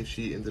she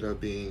ended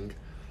up being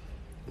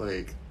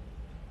like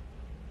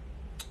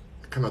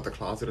come out the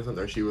closet or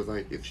something, or she was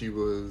like if she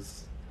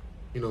was,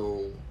 you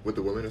know, with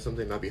a woman or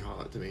something, that'd be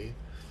hot to me.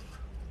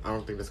 I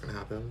don't think that's gonna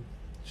happen.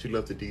 She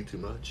loved the D too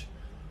much.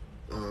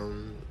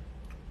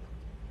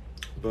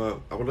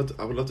 But I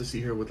would love to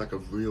see her with like a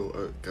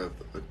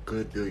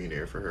good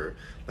billionaire for her,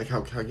 like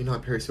how you know how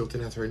Paris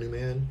Hilton has her new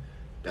man.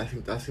 I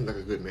think that seems like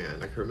a good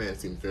man. Like her man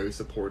seems very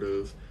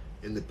supportive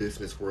in the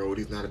business world.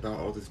 He's not about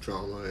all this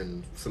drama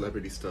and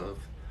celebrity stuff.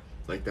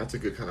 Like that's a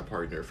good kind of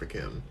partner for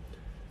Kim,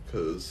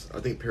 because I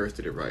think Paris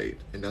did it right,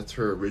 and that's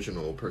her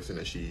original person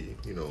that she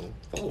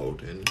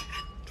followed and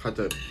tried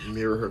to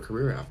mirror her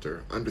career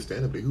after.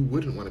 Understandably, who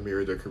wouldn't want to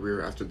mirror their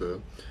career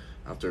after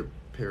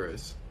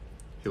Paris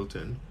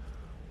Hilton?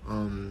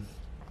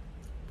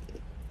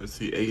 Let's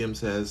see. AM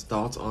says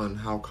thoughts on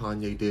how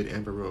Kanye did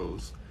Amber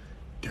Rose.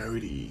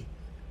 Dirty.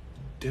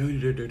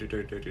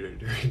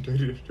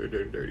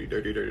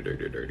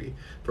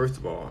 First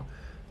of all,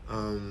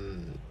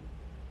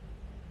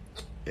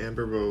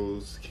 Amber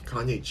Rose,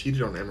 Kanye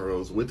cheated on Amber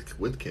Rose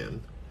with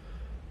Kim,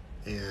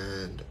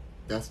 and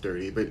that's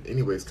dirty. But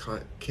anyways,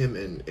 Kim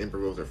and Amber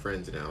Rose are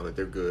friends now. That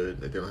they're good.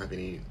 That they don't have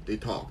any. They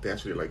talk. They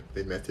actually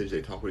they message.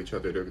 They talk with each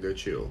other. They're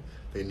chill.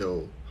 They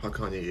know how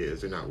Kanye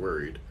is. They're not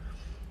worried.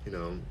 You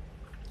know,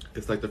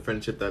 it's like the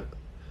friendship that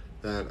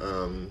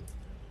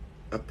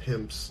a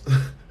pimp's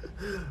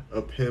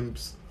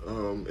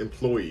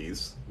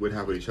employees would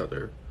have with each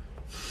other.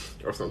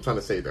 Or so I'm trying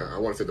to say that. I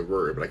want to say the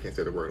word, but I can't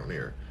say the word on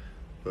air.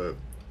 But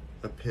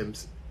a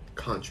pimp's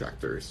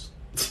contractors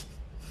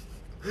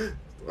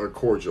are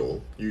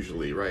cordial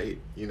usually, right?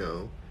 You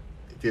know,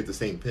 if you have the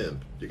same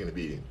pimp, you're going to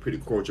be pretty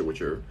cordial with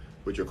your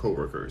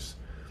coworkers.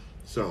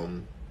 So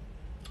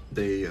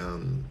they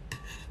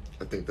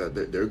I think that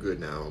they're good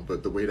now.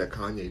 But the way that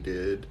Kanye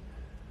did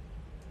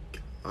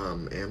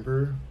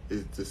Amber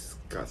is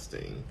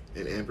disgusting,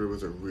 and Amber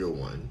was a real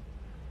one.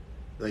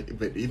 Like,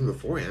 but even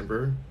before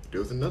Amber, there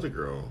was another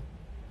girl,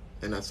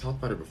 and I've talked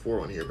about her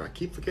before on here, but I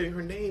keep forgetting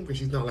her name because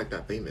she's not like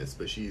that famous.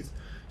 But she's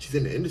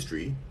in the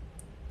industry,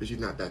 but she's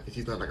not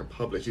like a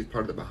public. She's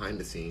part of the behind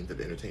the scenes of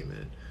the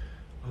entertainment.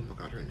 Oh my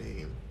god, her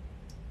name.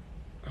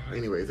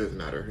 Anyways, it doesn't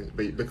matter.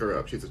 But look her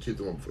up. She's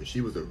the one before.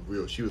 She was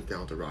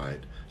down to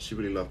ride. She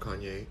really loved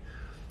Kanye.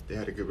 They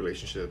had a good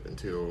relationship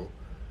until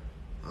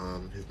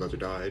his mother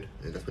died,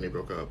 and that's when they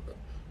broke up.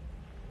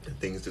 And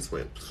things just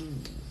went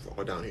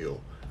all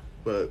downhill.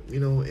 But you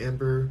know,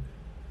 Amber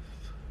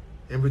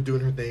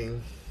doing her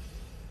thing.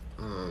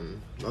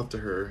 Love to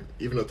her.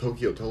 Even though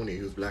Tokyo Toni,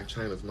 who's Blac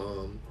Chyna's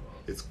mom,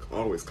 is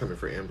always coming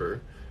for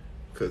Amber,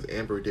 because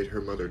Amber did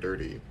her mother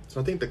dirty.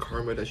 So I think the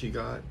karma that she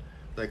got,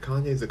 like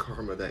Kanye's the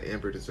karma that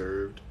Amber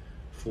deserved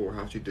for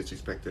how she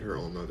disrespected her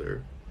own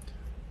mother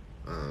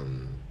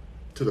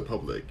to the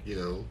public, you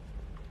know.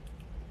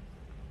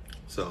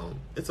 So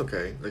it's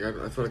okay. Like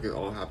I feel like it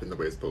all happened the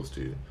way it's supposed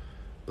to.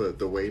 But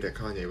the way that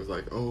Kanye was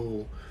like,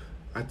 oh,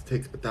 I had to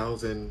take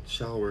 1,000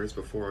 showers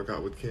before I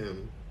got with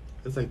Kim.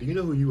 It's like, do you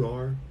know who you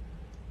are?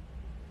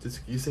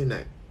 Just you saying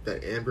that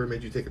Amber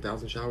made you take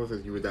 1,000 showers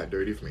because you were that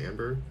dirty from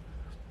Amber?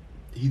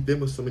 He's been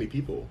with so many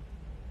people.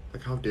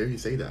 Like, how dare he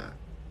say that?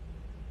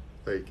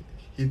 Like,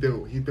 he's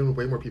been with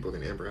way more people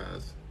than Amber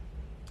has.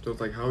 So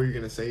it's like, how are you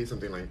gonna say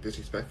something like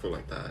disrespectful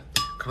like that?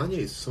 Kanye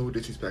is so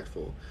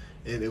disrespectful,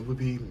 and it would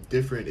be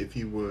different if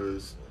he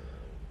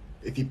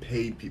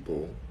paid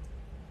people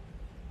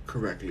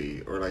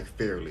correctly or like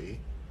fairly.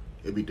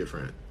 It'd be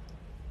different.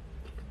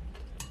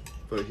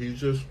 But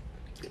he's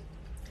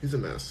a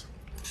mess.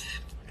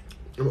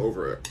 I'm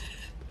over it.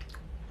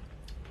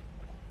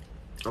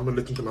 I'm gonna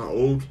listen to my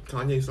old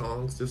Kanye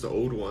songs, just the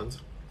old ones.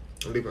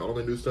 I'm leaving all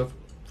the new stuff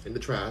in the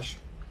trash.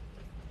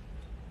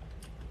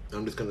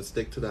 I'm just gonna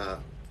stick to that,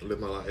 live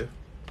my life.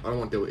 I don't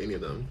want to deal with any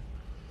of them.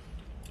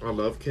 I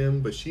love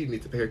Kim, but she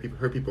needs to pay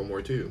her people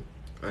more too,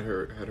 at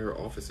her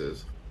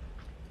offices.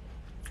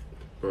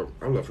 But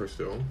I love her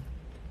still.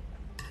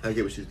 I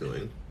get what she's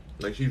doing.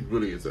 Like she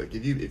really is like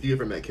if you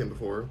ever met Kim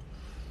before,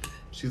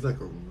 she's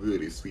like a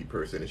really sweet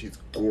person and she's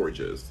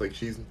gorgeous. Like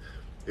she's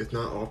it's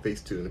not all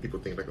Facetune and people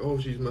think like, oh,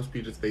 she must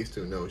be just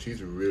Facetune. No,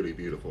 she's really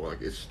beautiful.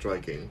 Like it's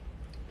striking.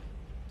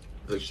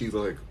 Like she's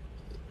like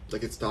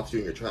it stops you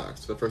in your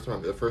tracks. The first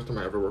time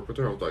I ever worked with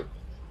her, I was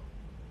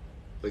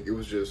like it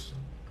was just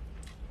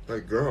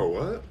like, girl,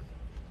 what?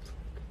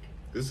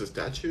 This is a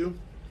statue?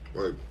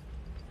 Like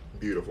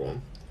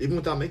beautiful. Even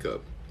without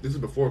makeup. This is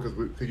before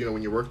because you know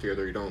when you work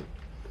together you don't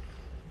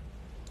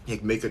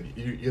like makeup.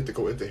 You have to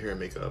go into hair and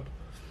makeup.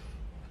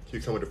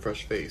 You come with a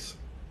fresh face.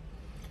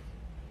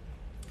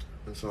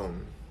 And so,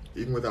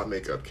 even without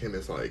makeup, Kim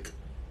is like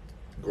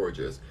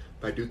gorgeous.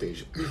 But I do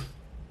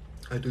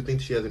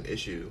think she has an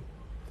issue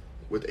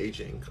with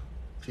aging.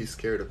 She's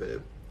scared of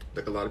it,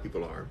 like a lot of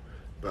people are.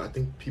 But I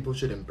think people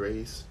should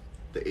embrace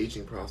the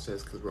aging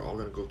process because we're all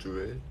gonna go through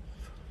it.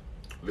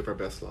 Live our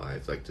best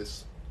lives. Like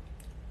just,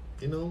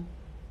 you know,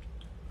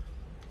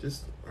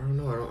 just I don't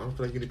know. I don't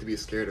feel like you need to be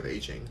scared of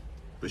aging.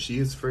 But she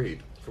is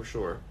afraid for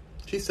sure.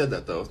 She said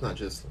that though. It's not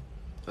just.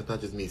 That's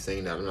not just me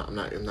saying that. I'm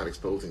not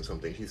exposing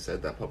something. She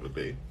said that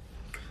publicly.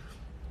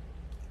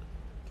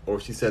 Or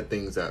she said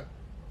things that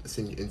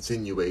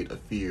insinuate a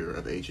fear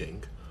of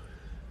aging.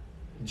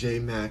 J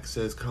Max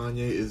says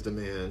Kanye is the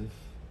man.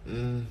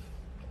 No.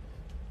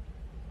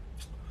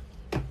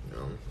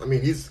 I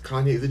mean,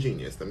 Kanye is a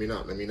genius. Let me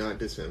not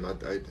diss him.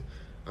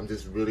 I'm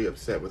just really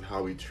upset with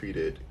how he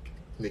treated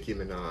Nicki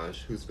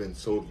Minaj, who's been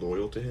so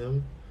loyal to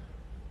him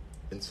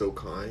and so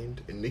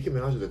kind. And Nicki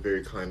Minaj is a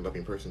very kind,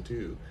 loving person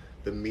too.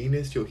 The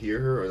meanest you'll hear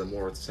her, or the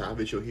more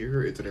savage you'll hear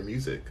her, it's in her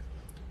music.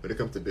 When it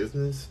comes to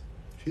business,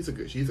 she's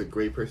a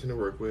great person to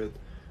work with.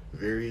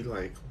 Very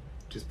like,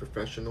 just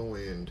professional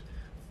and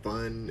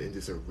fun, and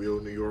just a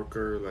real New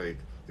Yorker. Like,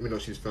 even though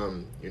she's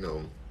from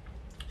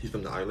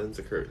the islands,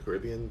 the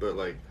Caribbean, but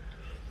like,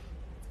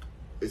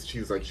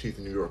 she's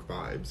New York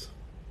vibes,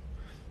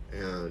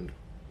 and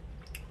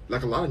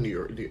like a lot of New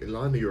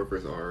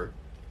Yorkers are,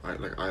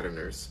 like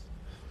islanders.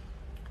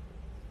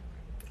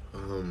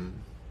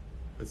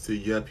 Let's see.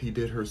 Yep, he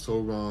did her so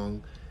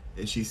wrong,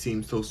 and she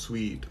seems so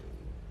sweet.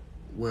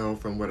 Well,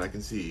 from what I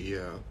can see,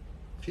 yeah,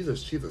 she's a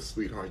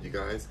sweetheart, you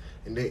guys.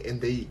 And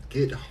they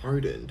get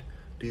hardened.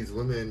 These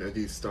women or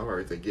these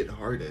stars, they get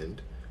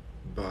hardened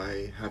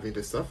by having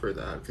to suffer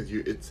that because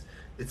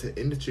it's an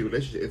industry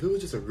relationship. If it was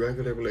just a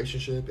regular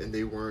relationship and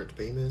they weren't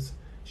famous,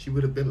 she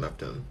would have been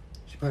left him.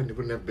 She probably would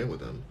have never been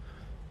with him.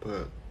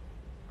 But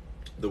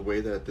the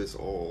way that this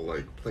all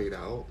like played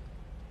out.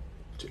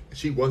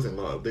 She was in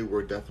love. They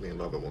were definitely in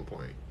love at one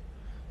point.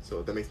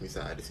 So that makes me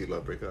sad to see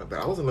love break up. But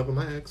I was in love with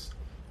my ex.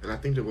 And I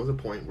think there was a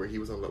point where he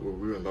was in love, where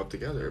we were in love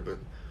together. But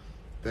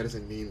that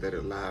doesn't mean that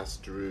it lasts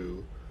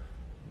through,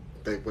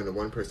 like when the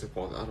one person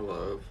falls out of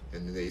love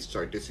and then they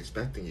start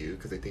disrespecting you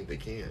because they think they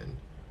can.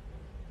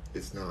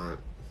 It's not,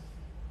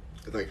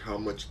 it's like how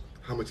much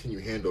can you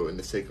handle in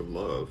the sake of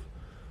love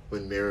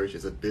when marriage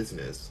is a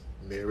business?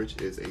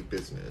 Marriage is a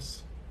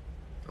business.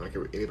 I don't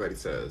care what anybody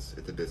says.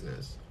 It's a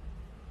business.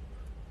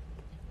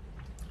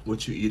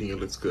 What you eating? It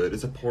looks good.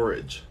 It's a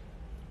porridge.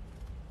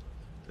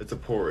 It's a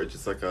porridge.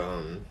 It's like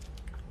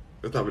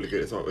it's not really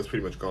good. It's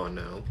pretty much gone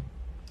now.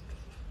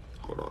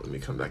 Hold on, let me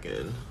come back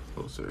in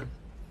closer.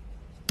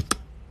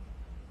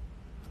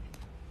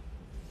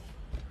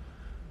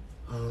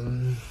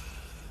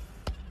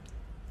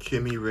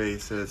 Kimmy Ray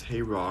says,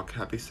 "Hey Rock,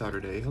 happy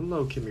Saturday."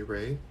 Hello, Kimmy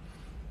Ray.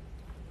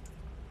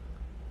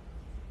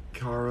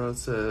 Kara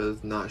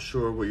says, "Not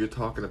sure what you're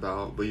talking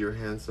about, but you're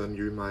handsome.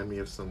 You remind me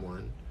of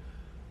someone."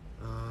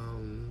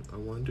 I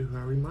wonder who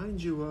I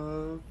remind you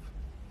of.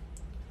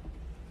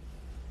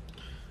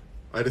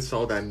 I just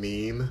saw that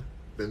meme,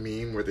 the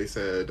meme where they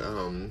said,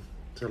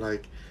 they're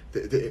like,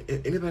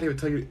 anybody ever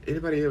tell you you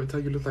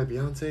look like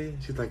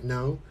Beyonce? She's like,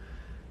 no.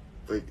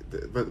 Like,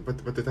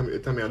 but they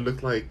tell me I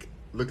look like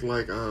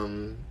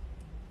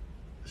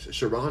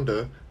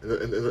Sharonda,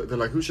 and they're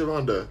like, who's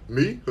Sharonda?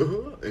 Me?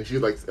 And she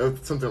like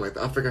something like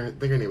that. I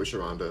think her name was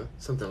Sharonda,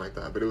 something like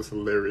that. But it was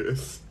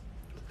hilarious.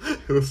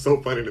 It was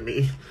so funny to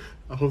me.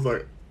 I was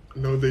like,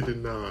 no, they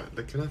did not.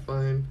 Like, can I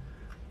find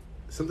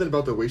something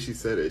about the way she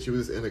said it? She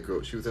was in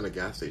a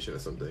gas station or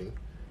something,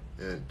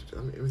 and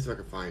let me see if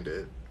I can find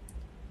it,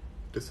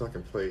 just so I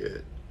can play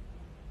it.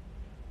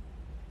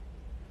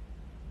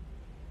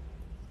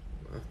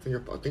 I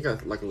think I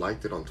like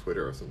liked it on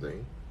Twitter or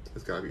something.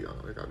 It gotta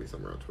be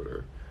somewhere on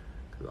Twitter,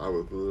 because I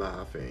was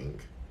laughing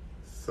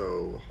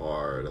so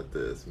hard at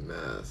this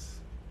mess.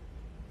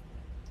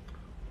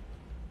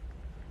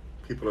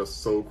 People are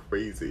so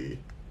crazy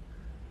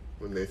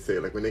when they say,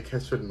 like, when they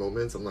catch certain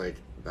moments. I'm like,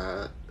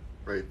 that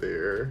right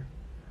there.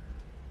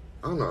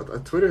 I don't know.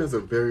 Twitter has a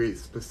very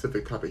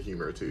specific type of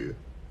humor too.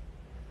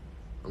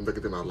 I'm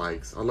looking at my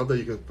likes. I love that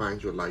you can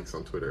find your likes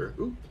on Twitter.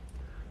 Ooh,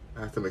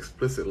 I have some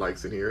explicit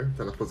likes in here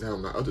that I'm supposed to have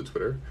on my other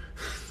Twitter.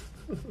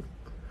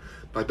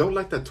 But I don't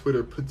like that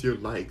Twitter puts your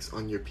likes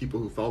on your people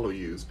who follow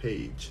you's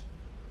page.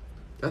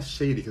 That's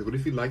shady, because what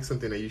if you like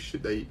something that you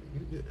should, I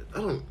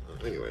don't,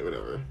 anyway,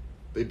 whatever.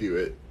 They do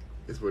it.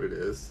 It's what it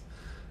is.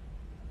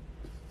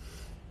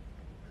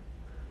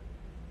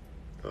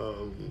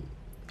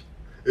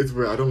 It's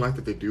where I don't like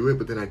that they do it,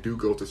 but then I do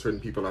go to certain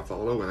people I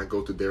follow and I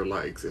go to their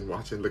likes and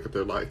watch and look at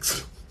their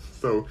likes.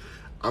 So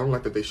I don't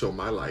like that they show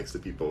my likes to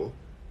people,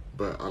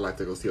 but I like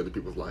to go see other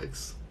people's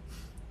likes.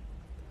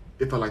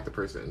 If I like the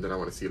person, then I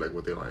want to see like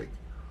what they like.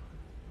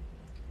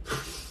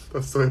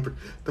 that's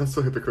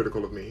so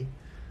hypocritical of me.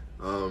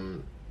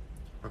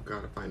 I've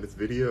got to find this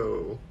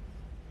video.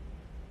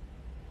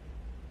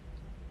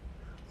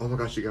 Oh my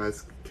gosh, you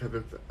guys,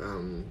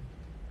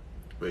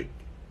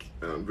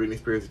 Britney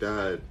Spears'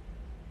 dad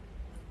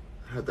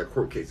had that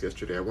court case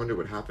yesterday. I wonder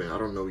what happened. I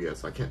don't know yet,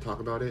 so I can't talk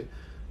about it.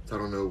 So I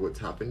don't know what's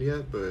happened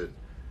yet, but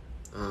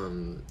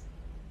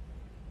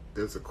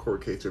there's a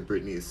court case where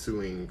Britney is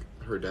suing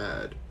her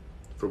dad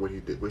for what he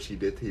did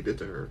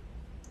to her.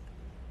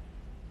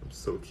 I'm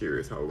so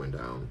curious how it went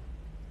down.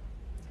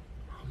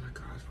 Oh my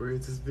gosh, where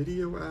is this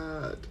video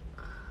at?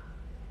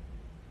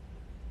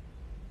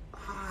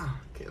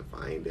 Can't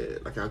find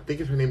it. Like, I think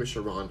her name is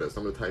Sharonda,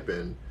 so I'm gonna type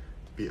in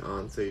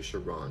Beyonce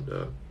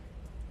Sharonda.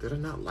 Did I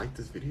not like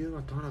this video?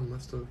 I thought I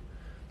must have.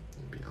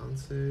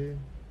 Beyonce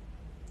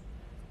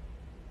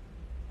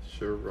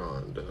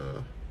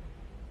Sharonda.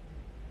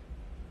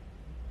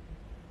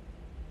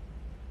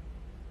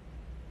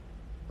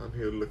 I'm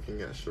here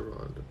looking at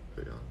Sharonda.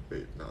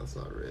 Wait, no, it's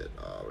not red.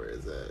 Oh, where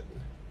is it?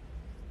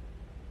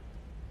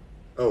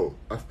 Oh,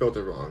 I spelled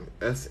it wrong.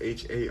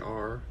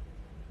 S-H-A-R.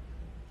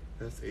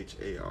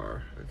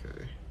 S-H-A-R.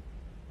 Okay.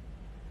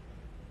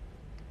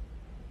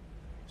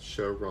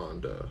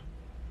 Sharonda.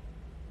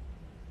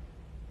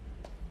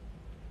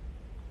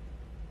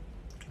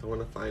 I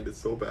want to find it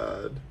so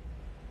bad.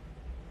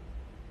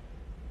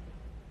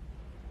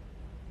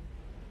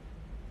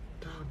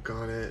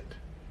 Doggone it.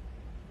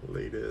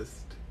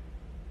 Latest.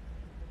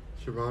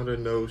 Sharonda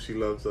knows she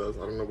loves us. I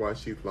don't know why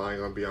she's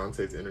lying on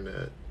Beyonce's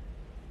internet.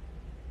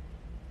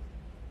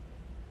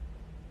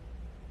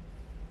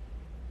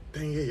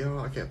 Dang it, y'all.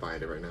 I can't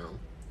find it right now.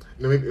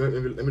 No, let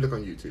me look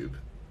on YouTube.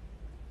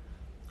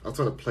 I was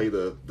trying to play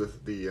the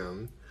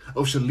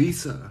oh,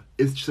 Shalisa.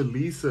 It's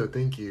Shalisa.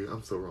 Thank you.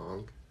 I'm so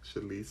wrong.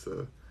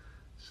 Shalisa.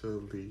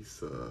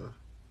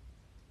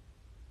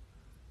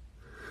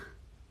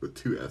 With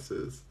 2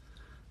 S's.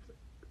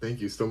 Thank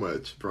you so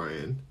much,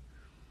 Brian.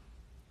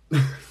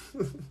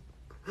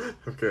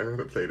 Okay, I'm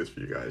gonna play this for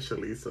you guys.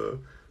 Shalisa,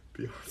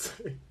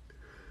 Beyonce.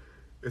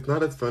 It's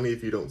not as funny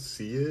if you don't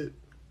see it,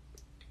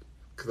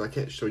 because I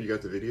can't show you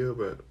guys the video,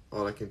 but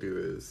all I can do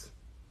is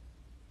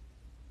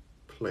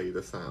play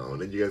the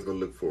sound, and you guys go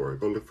look for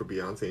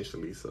Beyonce and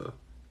Shalisa.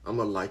 I'm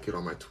gonna like it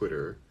on my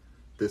Twitter.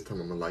 This time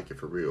I'm gonna like it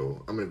for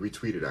real. I'm gonna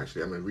retweet it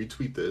actually. I'm gonna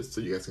retweet this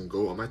so you guys can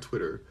go on my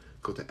Twitter,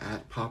 go to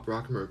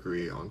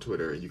 @PopRockMercury on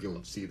Twitter, and you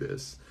can see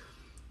this.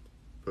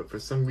 But for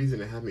some reason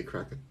it had me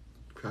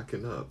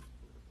cracking up.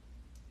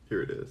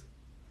 Here it is.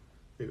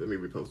 Let me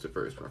repost it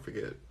first before I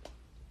forget.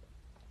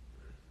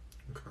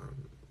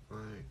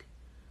 Like,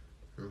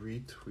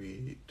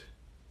 retweet.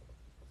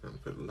 I'm gonna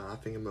put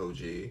laughing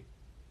emoji.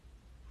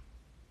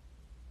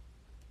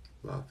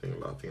 Laughing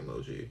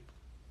emoji.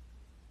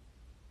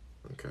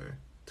 Okay,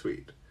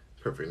 tweet.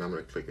 Perfect. Now I'm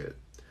gonna click it.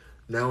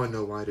 Now I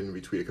know why I didn't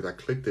retweet it, because I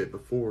clicked it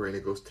before and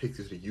it takes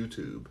you to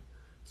YouTube,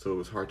 so it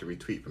was hard to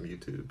retweet from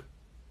YouTube.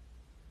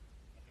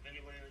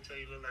 Anybody ever tell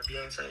you look like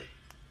Beyonce?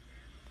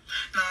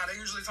 Nah, they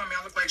usually tell me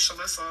I look like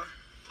Shalisa.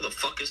 Who the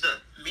fuck is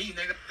that? Me,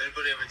 nigga.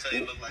 Anybody ever tell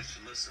you look like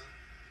Shalisa?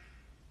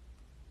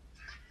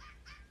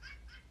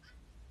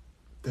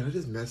 Did I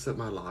just mess up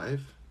my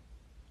live?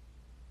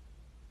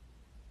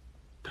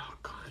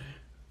 Doggone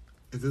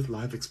it. Is this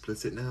live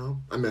explicit now?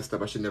 I messed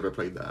up. I should never have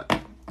played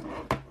that.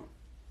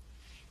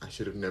 I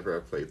should have never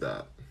have played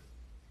that.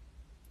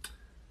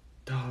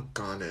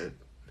 Doggone it.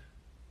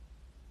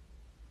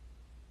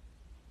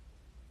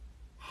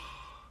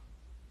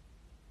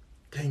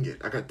 Dang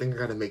it. I think I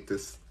gotta make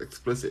this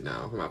explicit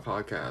now for my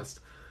podcast.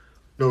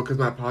 No, because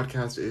my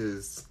podcast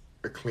is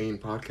a clean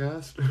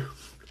podcast.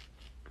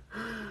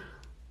 Oh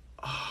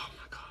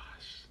my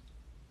gosh.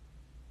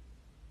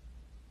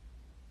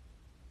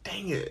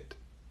 Dang it.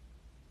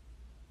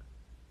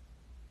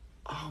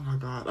 Oh my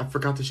god. I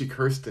forgot that she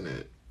cursed in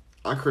it.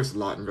 I curse a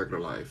lot in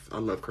regular life. I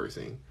love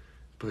cursing.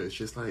 But it's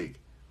just like,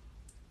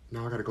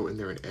 now I gotta go in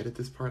there and edit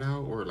this part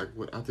out, or like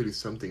what, I have to do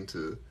something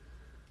to.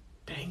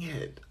 Dang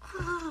it.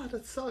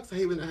 That sucks. I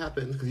hate when that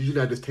happens. Because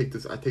usually I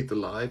take the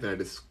live and I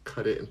just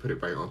cut it and put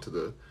it right onto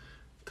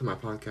to my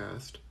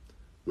podcast.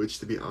 Which,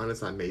 to be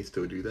honest, I may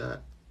still do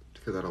that,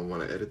 because I don't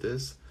want to edit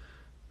this.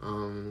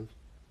 Oops,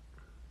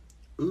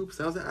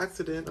 that was an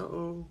accident.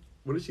 Uh-oh.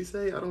 What did she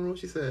say? I don't know what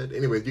she said.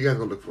 Anyways, you guys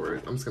go look for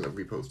it. I'm just going to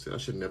repost it. I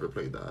should never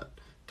play that.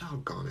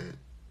 Doggone it.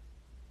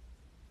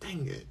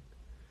 Dang it.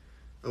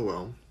 Oh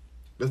well.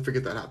 Let's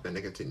forget that happened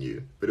and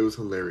continue. But it was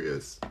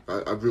hilarious.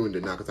 I ruined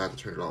it now because I have to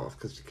turn it off,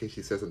 because in case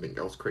she says something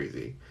else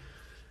crazy.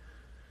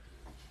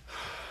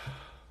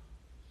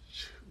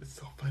 Shoot, it's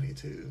so funny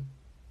too.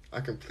 I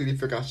completely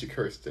forgot she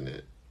cursed in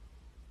it.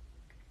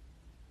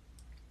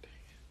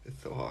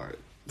 It's so hard.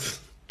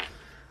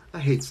 I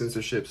hate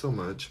censorship so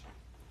much.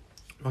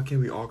 Why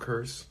can't we all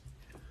curse?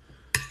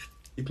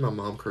 Even my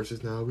mom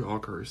curses now. We all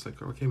curse.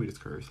 Like, why can't we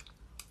just curse?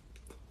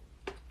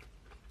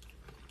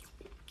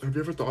 Have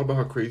you ever thought about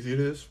how crazy it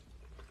is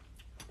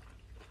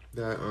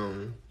that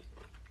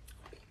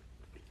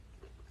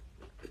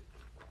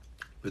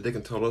that they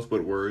can tell us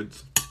what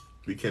words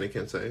we can and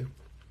can't say?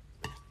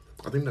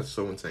 I think that's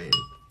so insane.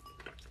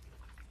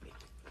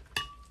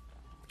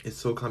 It's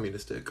so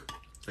communistic.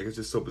 Like, it's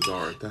just so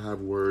bizarre to have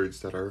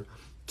words that are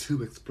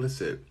too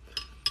explicit.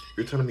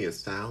 You're telling me a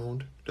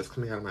sound that's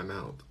coming out of my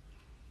mouth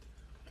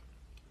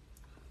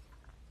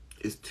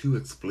is too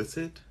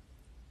explicit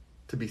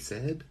to be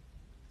said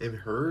and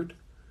heard?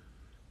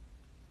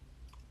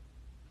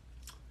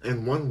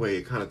 In one way,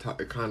 it kind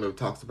of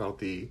talks about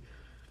the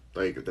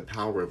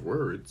power of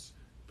words,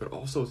 but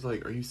also it's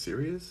like, are you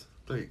serious?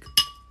 Like,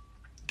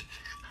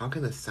 how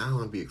can a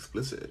sound be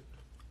explicit?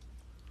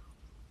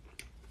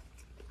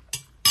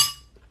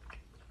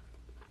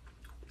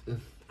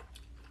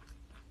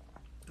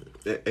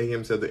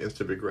 AM said the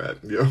instant regret.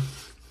 Yeah.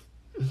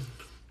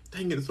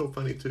 Dang it, it's so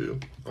funny too.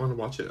 I want to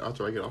watch it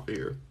after I get off of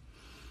here.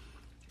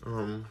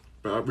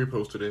 But I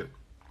reposted it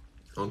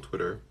on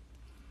Twitter.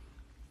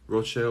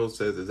 Rochelle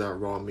says, is that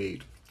raw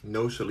meat?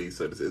 No,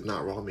 Shalisa, this is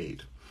not raw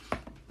meat.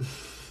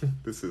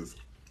 This is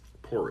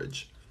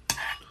porridge.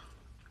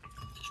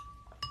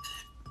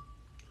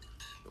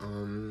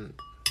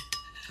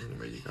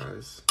 Anyway, you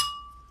guys,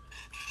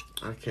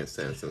 I can't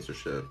stand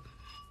censorship.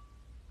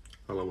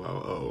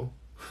 LOL.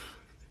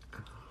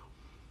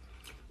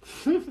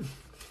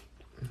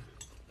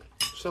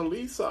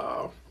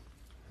 Shalisa.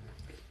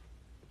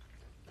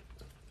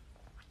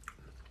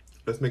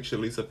 Let's make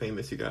Shalisa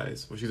famous, you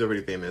guys. Well, she's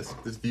already famous.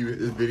 This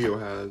video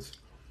has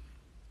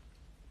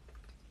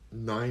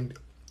 9.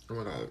 Oh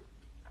my god.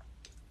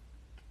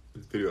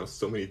 This video has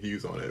so many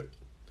views on it.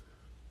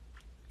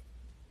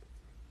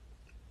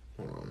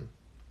 Hold on.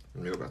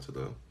 Let me go back to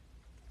the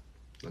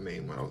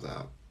main one I was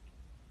at.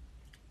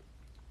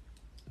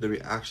 The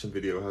reaction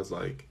video has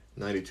like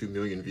 92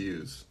 million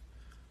views.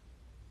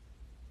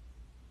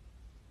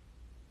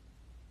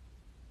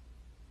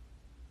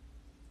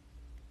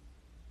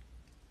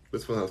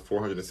 This one has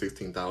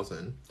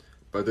 416,000,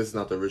 but this is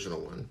not the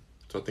original one.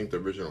 So I think the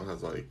original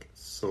has like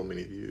so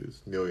many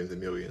views, millions and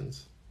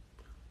millions.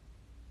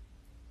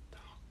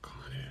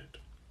 Doggone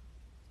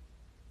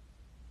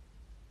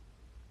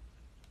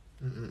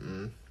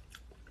it.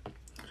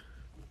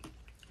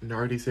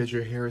 Nardi says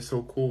your hair is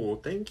so cool.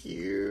 Thank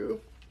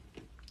you.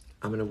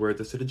 I'm gonna wear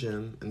this to the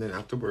gym, and then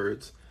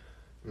afterwards,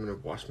 I'm gonna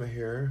wash my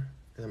hair,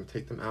 and I'm gonna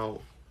take them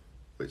out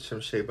with some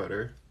shea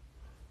butter.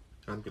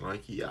 And be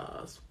like,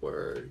 yes,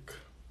 work.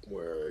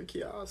 Work,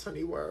 yes,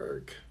 honey,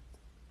 work.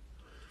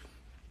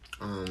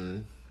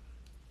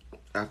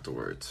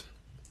 Afterwards,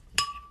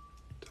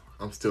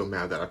 I'm still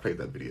mad that I played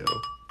that video.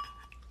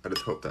 I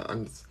just hope that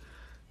cause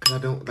I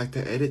don't like,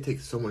 the edit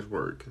takes so much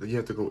work. You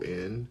have to go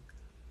in,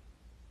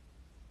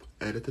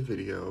 edit the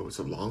video. It's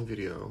a long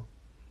video.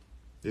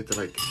 You have to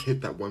like hit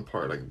that one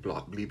part, like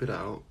bleep it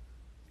out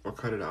or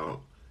cut it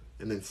out,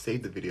 and then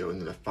save the video, and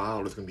then the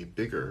file is gonna be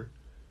bigger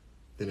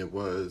than it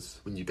was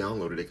when you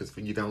downloaded it, because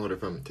when you download it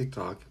from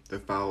TikTok, the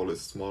file is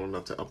small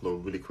enough to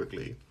upload really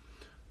quickly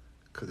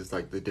because it's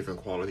like the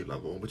different quality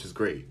level, which is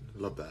great.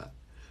 Love that.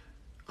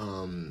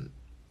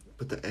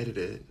 But to edit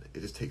it,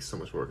 it just takes so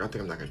much work. I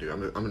think I'm not gonna do it.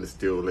 I'm gonna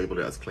still label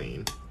it as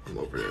clean. I'm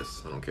over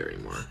this. I don't care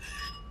anymore.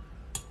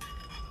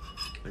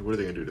 Like, what are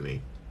they gonna do to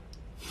me?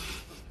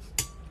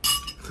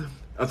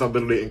 As I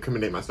literally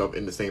incriminate myself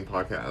in the same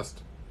podcast.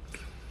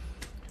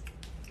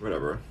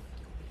 Whatever.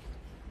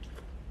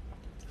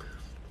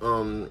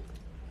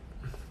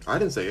 I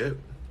didn't say it.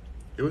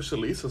 It was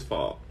Shalisa's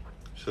fault.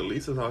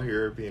 Shalisa's out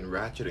here being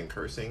ratchet and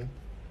cursing.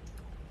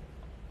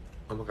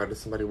 Oh my god, there's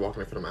somebody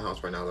walking in front of my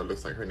house right now that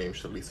looks like her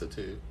name's Shalisa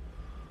too.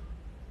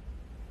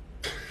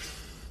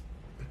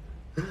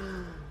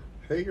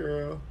 Hey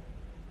girl.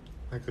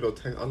 I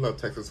love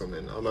Texas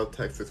women. I love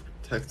Texas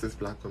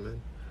black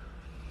women.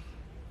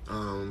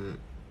 I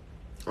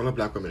love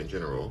black women in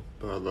general,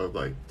 but I love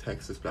like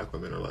Texas black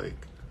women are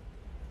like,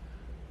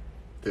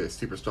 they're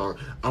super strong.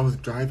 I was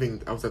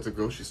at the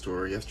grocery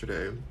store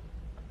yesterday,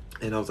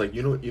 and I was like,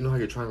 you know how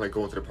you're trying to like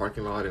go into the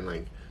parking lot and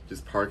like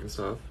just park and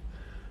stuff?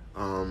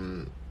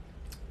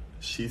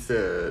 She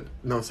said,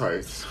 no,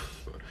 sorry.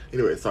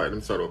 Anyway, sorry, let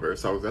me start over.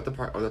 So I was at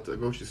the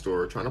grocery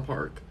store trying to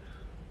park,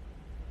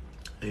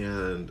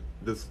 and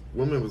this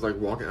woman was like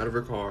walking out of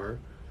her car,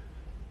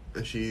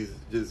 and she's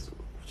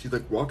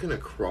like walking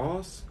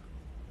across,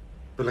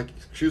 but like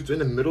she was in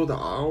the middle of the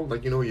aisle,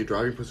 like, you're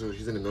driving, so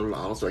she's in the middle of the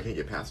aisle, so I can't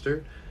get past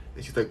her.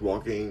 And she's like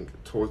walking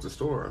towards the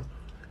store,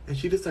 and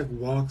she just like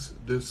walks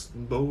the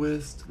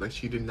slowest. Like,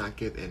 she did not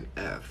give an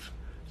F.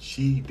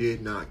 She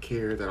did not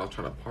care that I was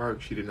trying to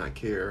park. She did not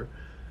care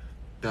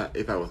that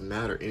if I was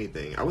mad or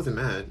anything. I wasn't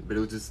mad, but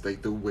it was just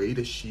like the way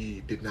that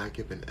she did not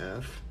give an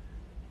F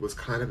was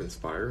kind of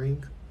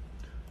inspiring.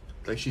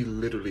 Like, she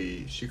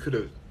literally, she could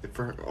have,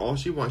 for her, all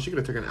she wanted, she could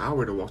have taken an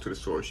hour to walk to the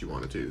store if she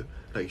wanted to.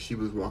 Like, she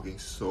was walking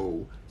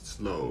so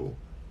slow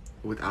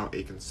without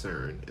a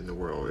concern in the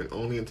world. And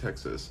only in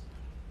Texas.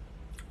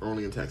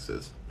 Only in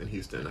Texas. In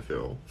Houston, I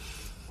feel.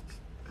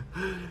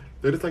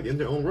 They're just, like, in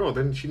their own world.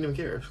 Then she didn't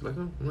even care. She's like,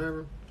 oh,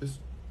 whatever.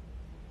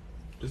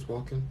 Just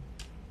walking.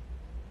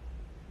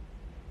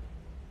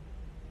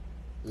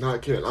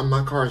 Not kidding.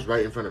 My car is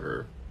right in front of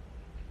her.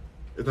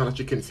 It's not like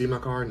she couldn't see my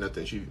car,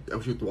 nothing. She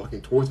was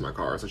walking towards my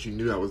car, so she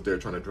knew I was there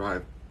trying to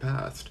drive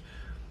past.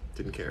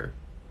 Didn't care.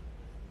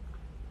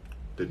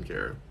 Didn't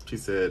care. She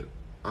said,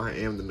 I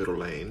am the middle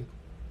lane.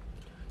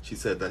 She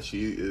said that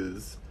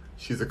she's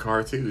a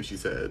car too, she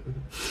said.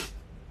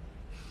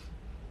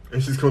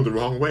 And she's going the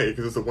wrong way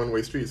because it's a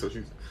one-way street, so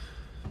she's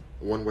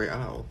a one-way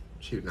aisle.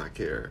 She did not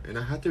care. And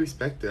I had to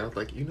respect it. I was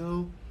like,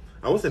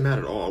 I wasn't mad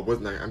at all.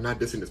 I'm not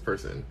dissing this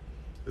person.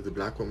 There's a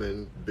black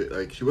woman,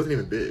 like, she wasn't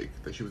even big.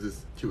 Like, she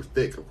was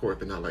thick, of course,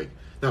 but not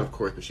of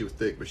course, but she was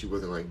thick, but she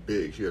wasn't, like,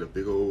 big. She had a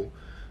big old,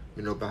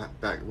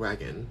 back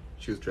wagon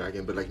she was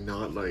dragging, but, like,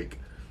 not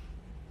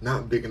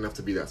big enough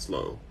to be that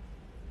slow.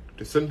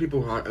 There's certain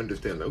people who I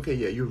understand, like, okay,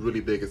 yeah, you're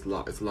really big, it's a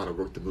lot of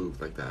work to move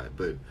like that,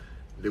 but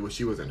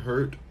she wasn't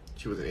hurt,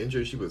 she wasn't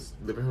injured, she was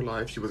living her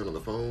life, she wasn't on the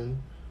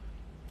phone.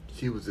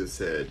 She was just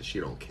said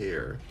she don't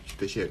care,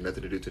 that she had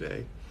nothing to do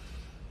today.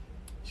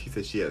 She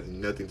said she has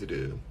nothing to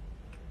do.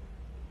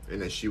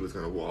 And that she was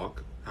going to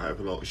walk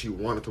however long she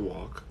wanted to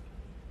walk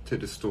to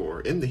the store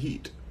in the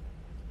heat.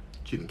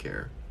 She didn't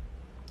care.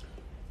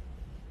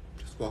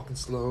 Just walking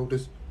slow,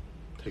 just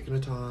taking her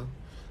time.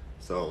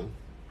 So,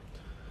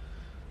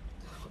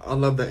 I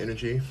love that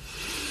energy.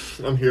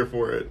 I'm here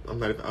for it.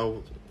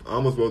 I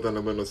almost rolled down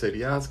the window and said,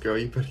 yes, girl,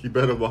 you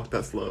better walk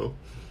that slow.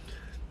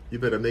 You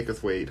better make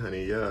us wait,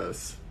 honey,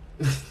 yes.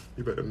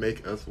 You better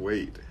make us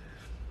wait.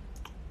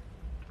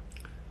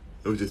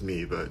 It was just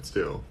me, but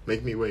still,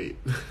 make me wait.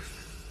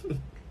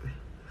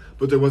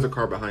 But there was a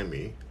car behind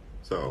me,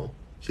 so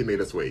she made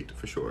us wait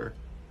for sure.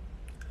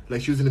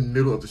 Like, she was in the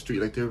middle of the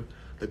street, like there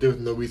was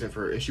no reason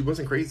for her, and she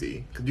wasn't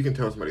crazy, because you can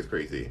tell somebody's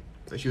crazy.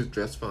 Like, she was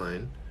dressed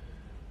fine,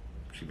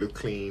 she looked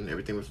clean,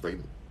 everything was like,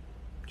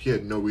 she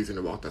had no reason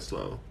to walk that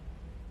slow,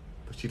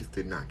 but she just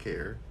did not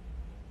care,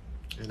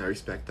 and I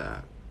respect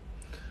that.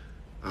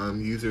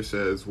 User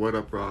says, what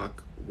up,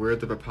 Rock? Where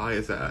the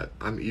papayas at?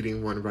 I'm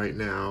eating one right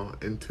now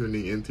and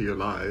tuning into your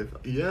live.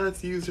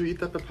 Yes, user, eat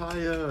that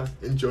papaya.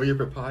 Enjoy your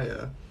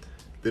papaya.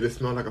 Did it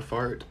smell like a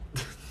fart?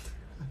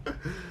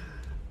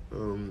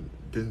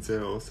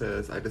 Denzel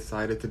says, I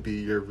decided to be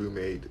your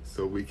roommate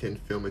so we can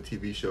film a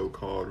TV show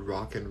called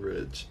Rock and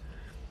Rich.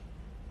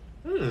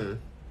 I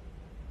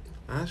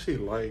actually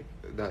like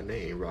that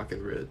name, Rock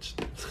and Rich.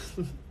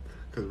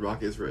 Because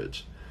Rock is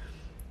rich.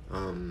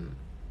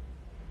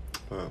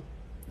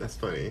 That's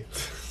funny.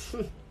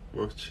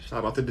 Well,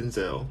 shout out to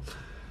Denzel.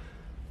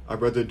 I'd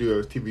rather do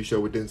a TV show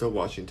with Denzel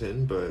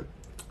Washington, but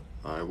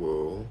I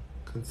will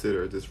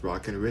consider this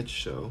Rock and Rich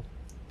show.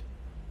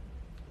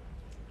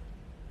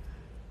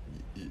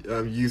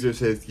 User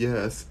says,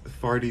 yes,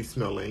 farty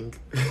smelling.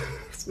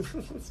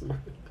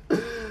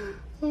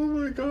 Oh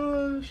my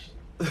gosh.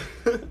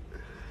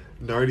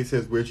 Nardi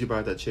says, where'd you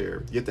buy that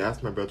chair? You have to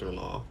ask my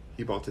brother-in-law.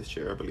 He bought this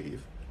chair, I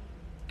believe.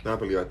 Not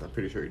believe, I'm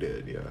pretty sure he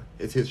did, yeah.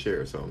 It's his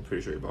chair, so I'm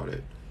pretty sure he bought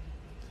it.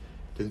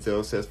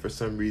 Denzel says, for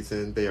some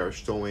reason, they are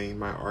showing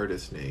my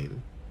artist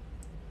name.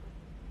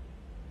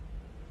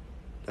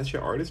 That's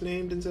your artist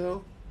name,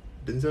 Denzel?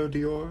 Denzel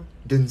Dior?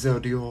 Denzel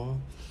Dior.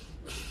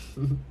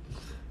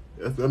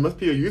 That must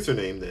be your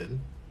username,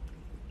 then.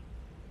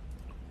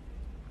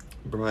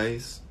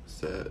 Bryce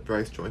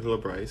joined. Hello,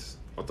 Bryce.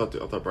 I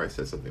thought Bryce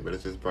said something, but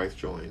it's just Bryce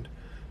joined.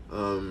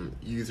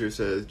 User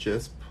says,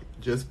 just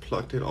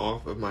plucked it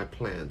off of my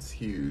plants.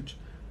 Huge.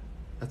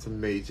 That's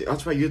amazing.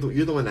 That's right. You're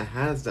the one that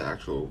has the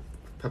actual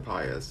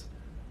papayas.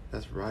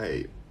 That's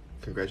right.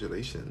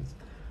 Congratulations.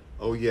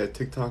 Oh yeah,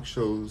 TikTok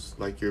shows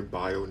like your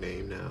bio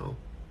name now.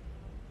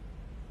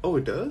 Oh,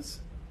 it does?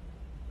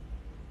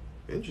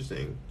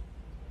 Interesting.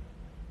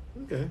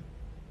 Okay.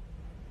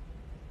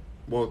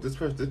 Well, this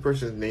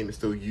person's name is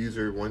still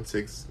user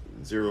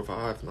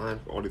 16059,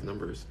 all these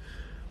numbers.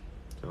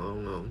 So I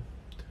don't know.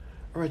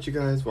 Alright, you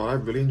guys, well, I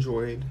really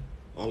enjoyed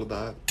all of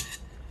that.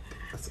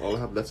 That's all I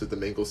have left is the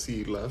mango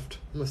seed left.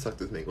 I'm gonna suck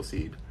this mango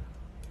seed.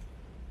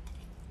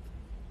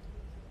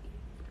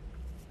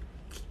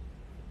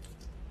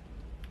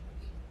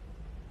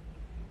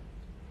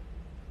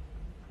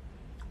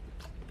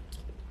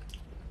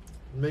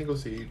 Mango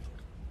seed.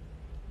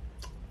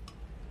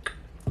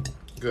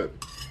 Good.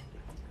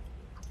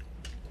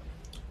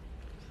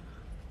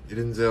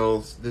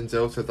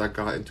 Denzel says I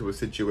got into a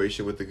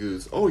situation with the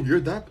goose. Oh, you're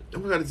that? Oh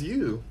my god, it's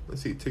you.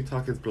 Let's see.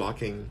 TikTok is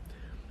blocking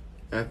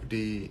F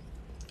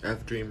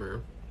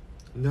Dreamer.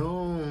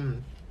 No,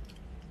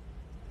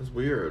 that's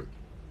weird.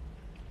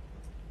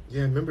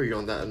 Yeah, I remember you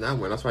on that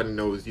one. That's why I didn't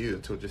know it was you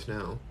until just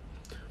now.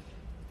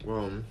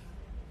 Well,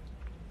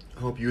 I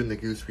hope you and the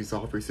goose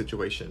resolve your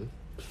situation.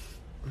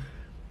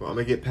 Well, I'm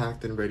gonna get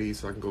packed and ready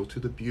so I can go to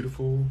the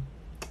beautiful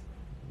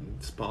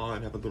spa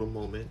and have a little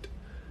moment.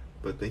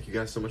 But thank you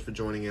guys so much for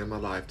joining in my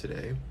live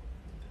today.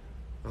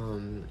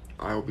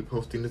 I will be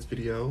posting this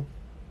video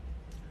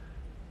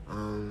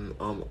on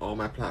all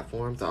my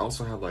platforms. I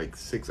also have like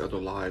 6 other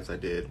lives I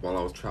did while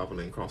I was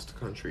traveling across the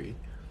country.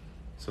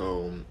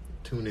 So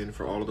tune in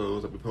for all of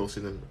those. I'll be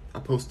posting them. I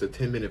post the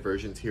 10-minute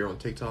versions here on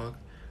TikTok.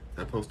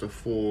 I post the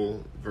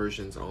full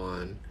versions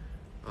on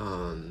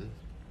my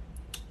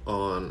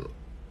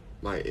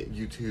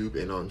YouTube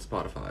and on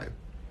Spotify.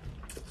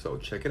 So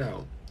check it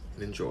out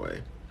and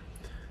enjoy.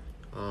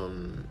 Oh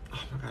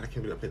my god, I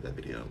can't believe I played that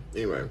video.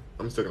 Anyway,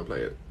 I'm still gonna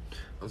play it.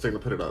 I'm still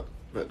gonna put it up.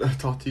 But I'll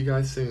talk to you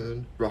guys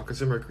soon.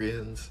 Rockers and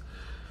Mercuryans.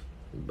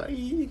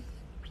 Bye.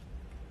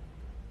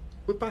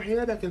 Whip my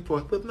hair back and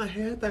forth. Whip my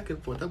hair back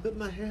and forth. I whip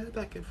my hair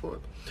back and forth.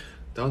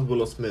 That was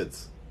Willow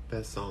Smith's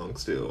best song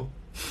still.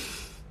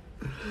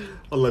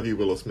 I love you,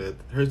 Willow Smith.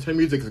 Her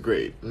music is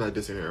great. I'm not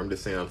dissing her. I'm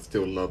just saying I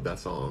still love that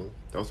song.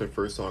 That was her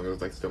first song. It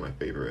was like still my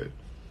favorite.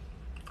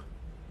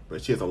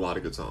 But she has a lot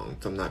of good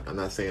songs. I'm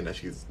not saying that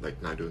she's like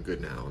not doing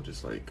good now.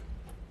 Just like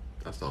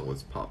that song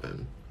was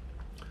popping.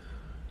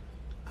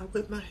 I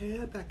whip my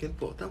hair back and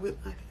forth. I whip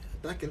my hair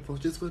back and forth.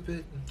 Just whip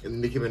it.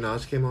 And Nicki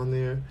Minaj came on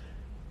there.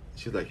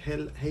 She's like,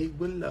 hey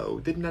Willow,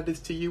 didn't I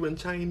this to you in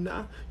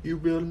China? You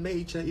real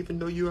major, even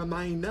though you a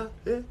minor.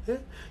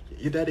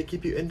 Your daddy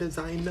keep you in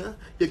designer.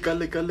 You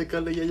gully,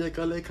 yeah, you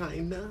gully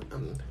kinda.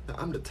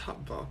 I'm the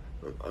top bar.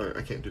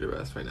 I can't do the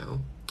rest right now.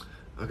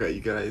 Okay,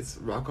 you guys,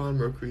 rock on,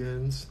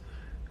 Mercuryans.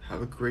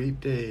 Have a great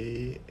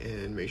day,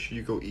 and make sure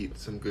you go eat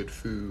some good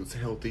foods,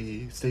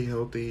 healthy, stay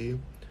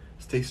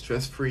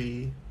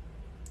stress-free,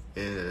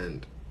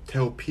 and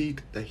tell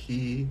Pete that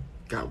he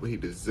got what he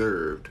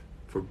deserved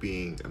for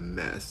being a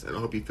mess. And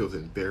I hope he feels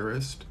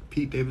embarrassed.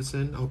 Pete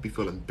Davidson, I hope you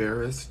feel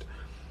embarrassed.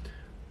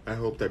 I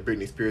hope that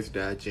Britney Spears'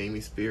 dad,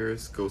 Jamie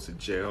Spears, goes to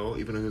jail,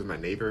 even though he was my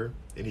neighbor,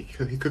 and he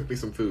cooked me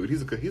some food.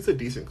 He's a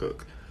decent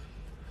cook.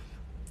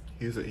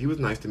 He was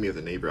nice to me as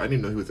a neighbor. I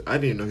didn't know he was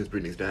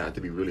Britney's dad,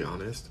 to be really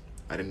honest.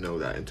 I didn't know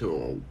that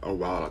until a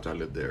while after I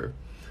lived there.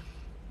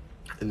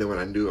 And then when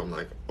I knew, I'm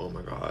like, oh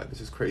my god, this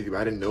is crazy.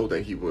 But I didn't know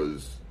that he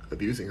was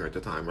abusing her at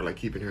the time, or like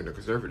keeping her in a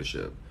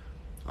conservatorship.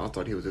 I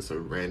thought he was just a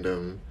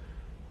random,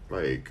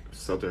 like,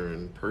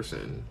 southern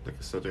person, like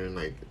a southern,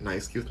 like,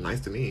 nice. He was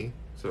nice to me.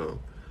 So,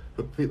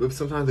 but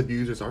sometimes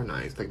abusers are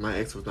nice. Like my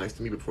ex was nice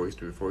to me before he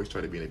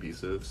started being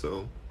abusive.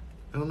 So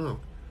I don't know.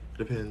 It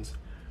depends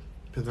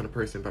on the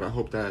person. But I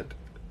hope that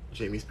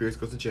Jamie Spears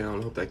goes to jail.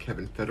 I hope that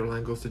Kevin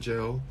Federline goes to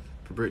jail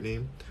for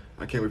Britney.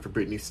 I can't wait for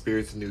Britney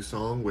Spears' new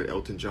song with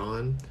Elton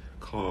John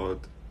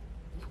called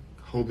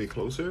Hold Me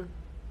Closer.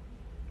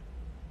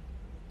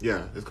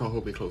 Yeah, it's called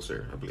Hold Me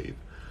Closer, I believe.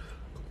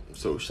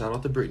 So shout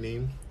out to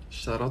Britney.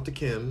 Shout out to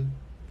Kim.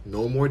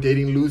 No more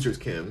dating losers,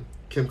 Kim.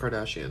 Kim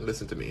Kardashian,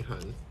 listen to me,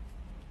 hun.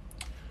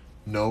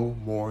 No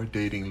more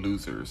dating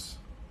losers.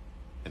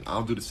 And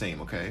I'll do the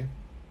same, okay?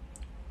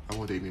 I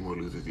won't date any more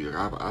losers either.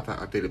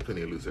 I've dated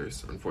plenty of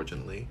losers,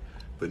 unfortunately.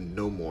 But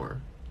no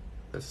more.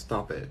 Let's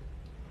stop it.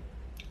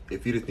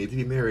 If you just need to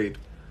be married,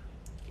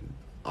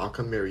 I'll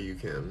come marry you,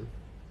 Kim.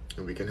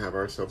 And we can have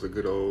ourselves a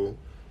good old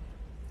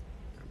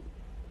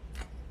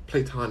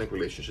platonic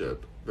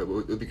relationship. But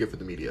it'll be good for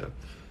the media.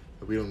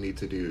 But we don't need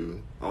to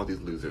do all these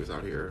losers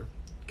out here,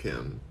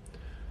 Kim.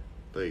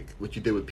 Like what you did with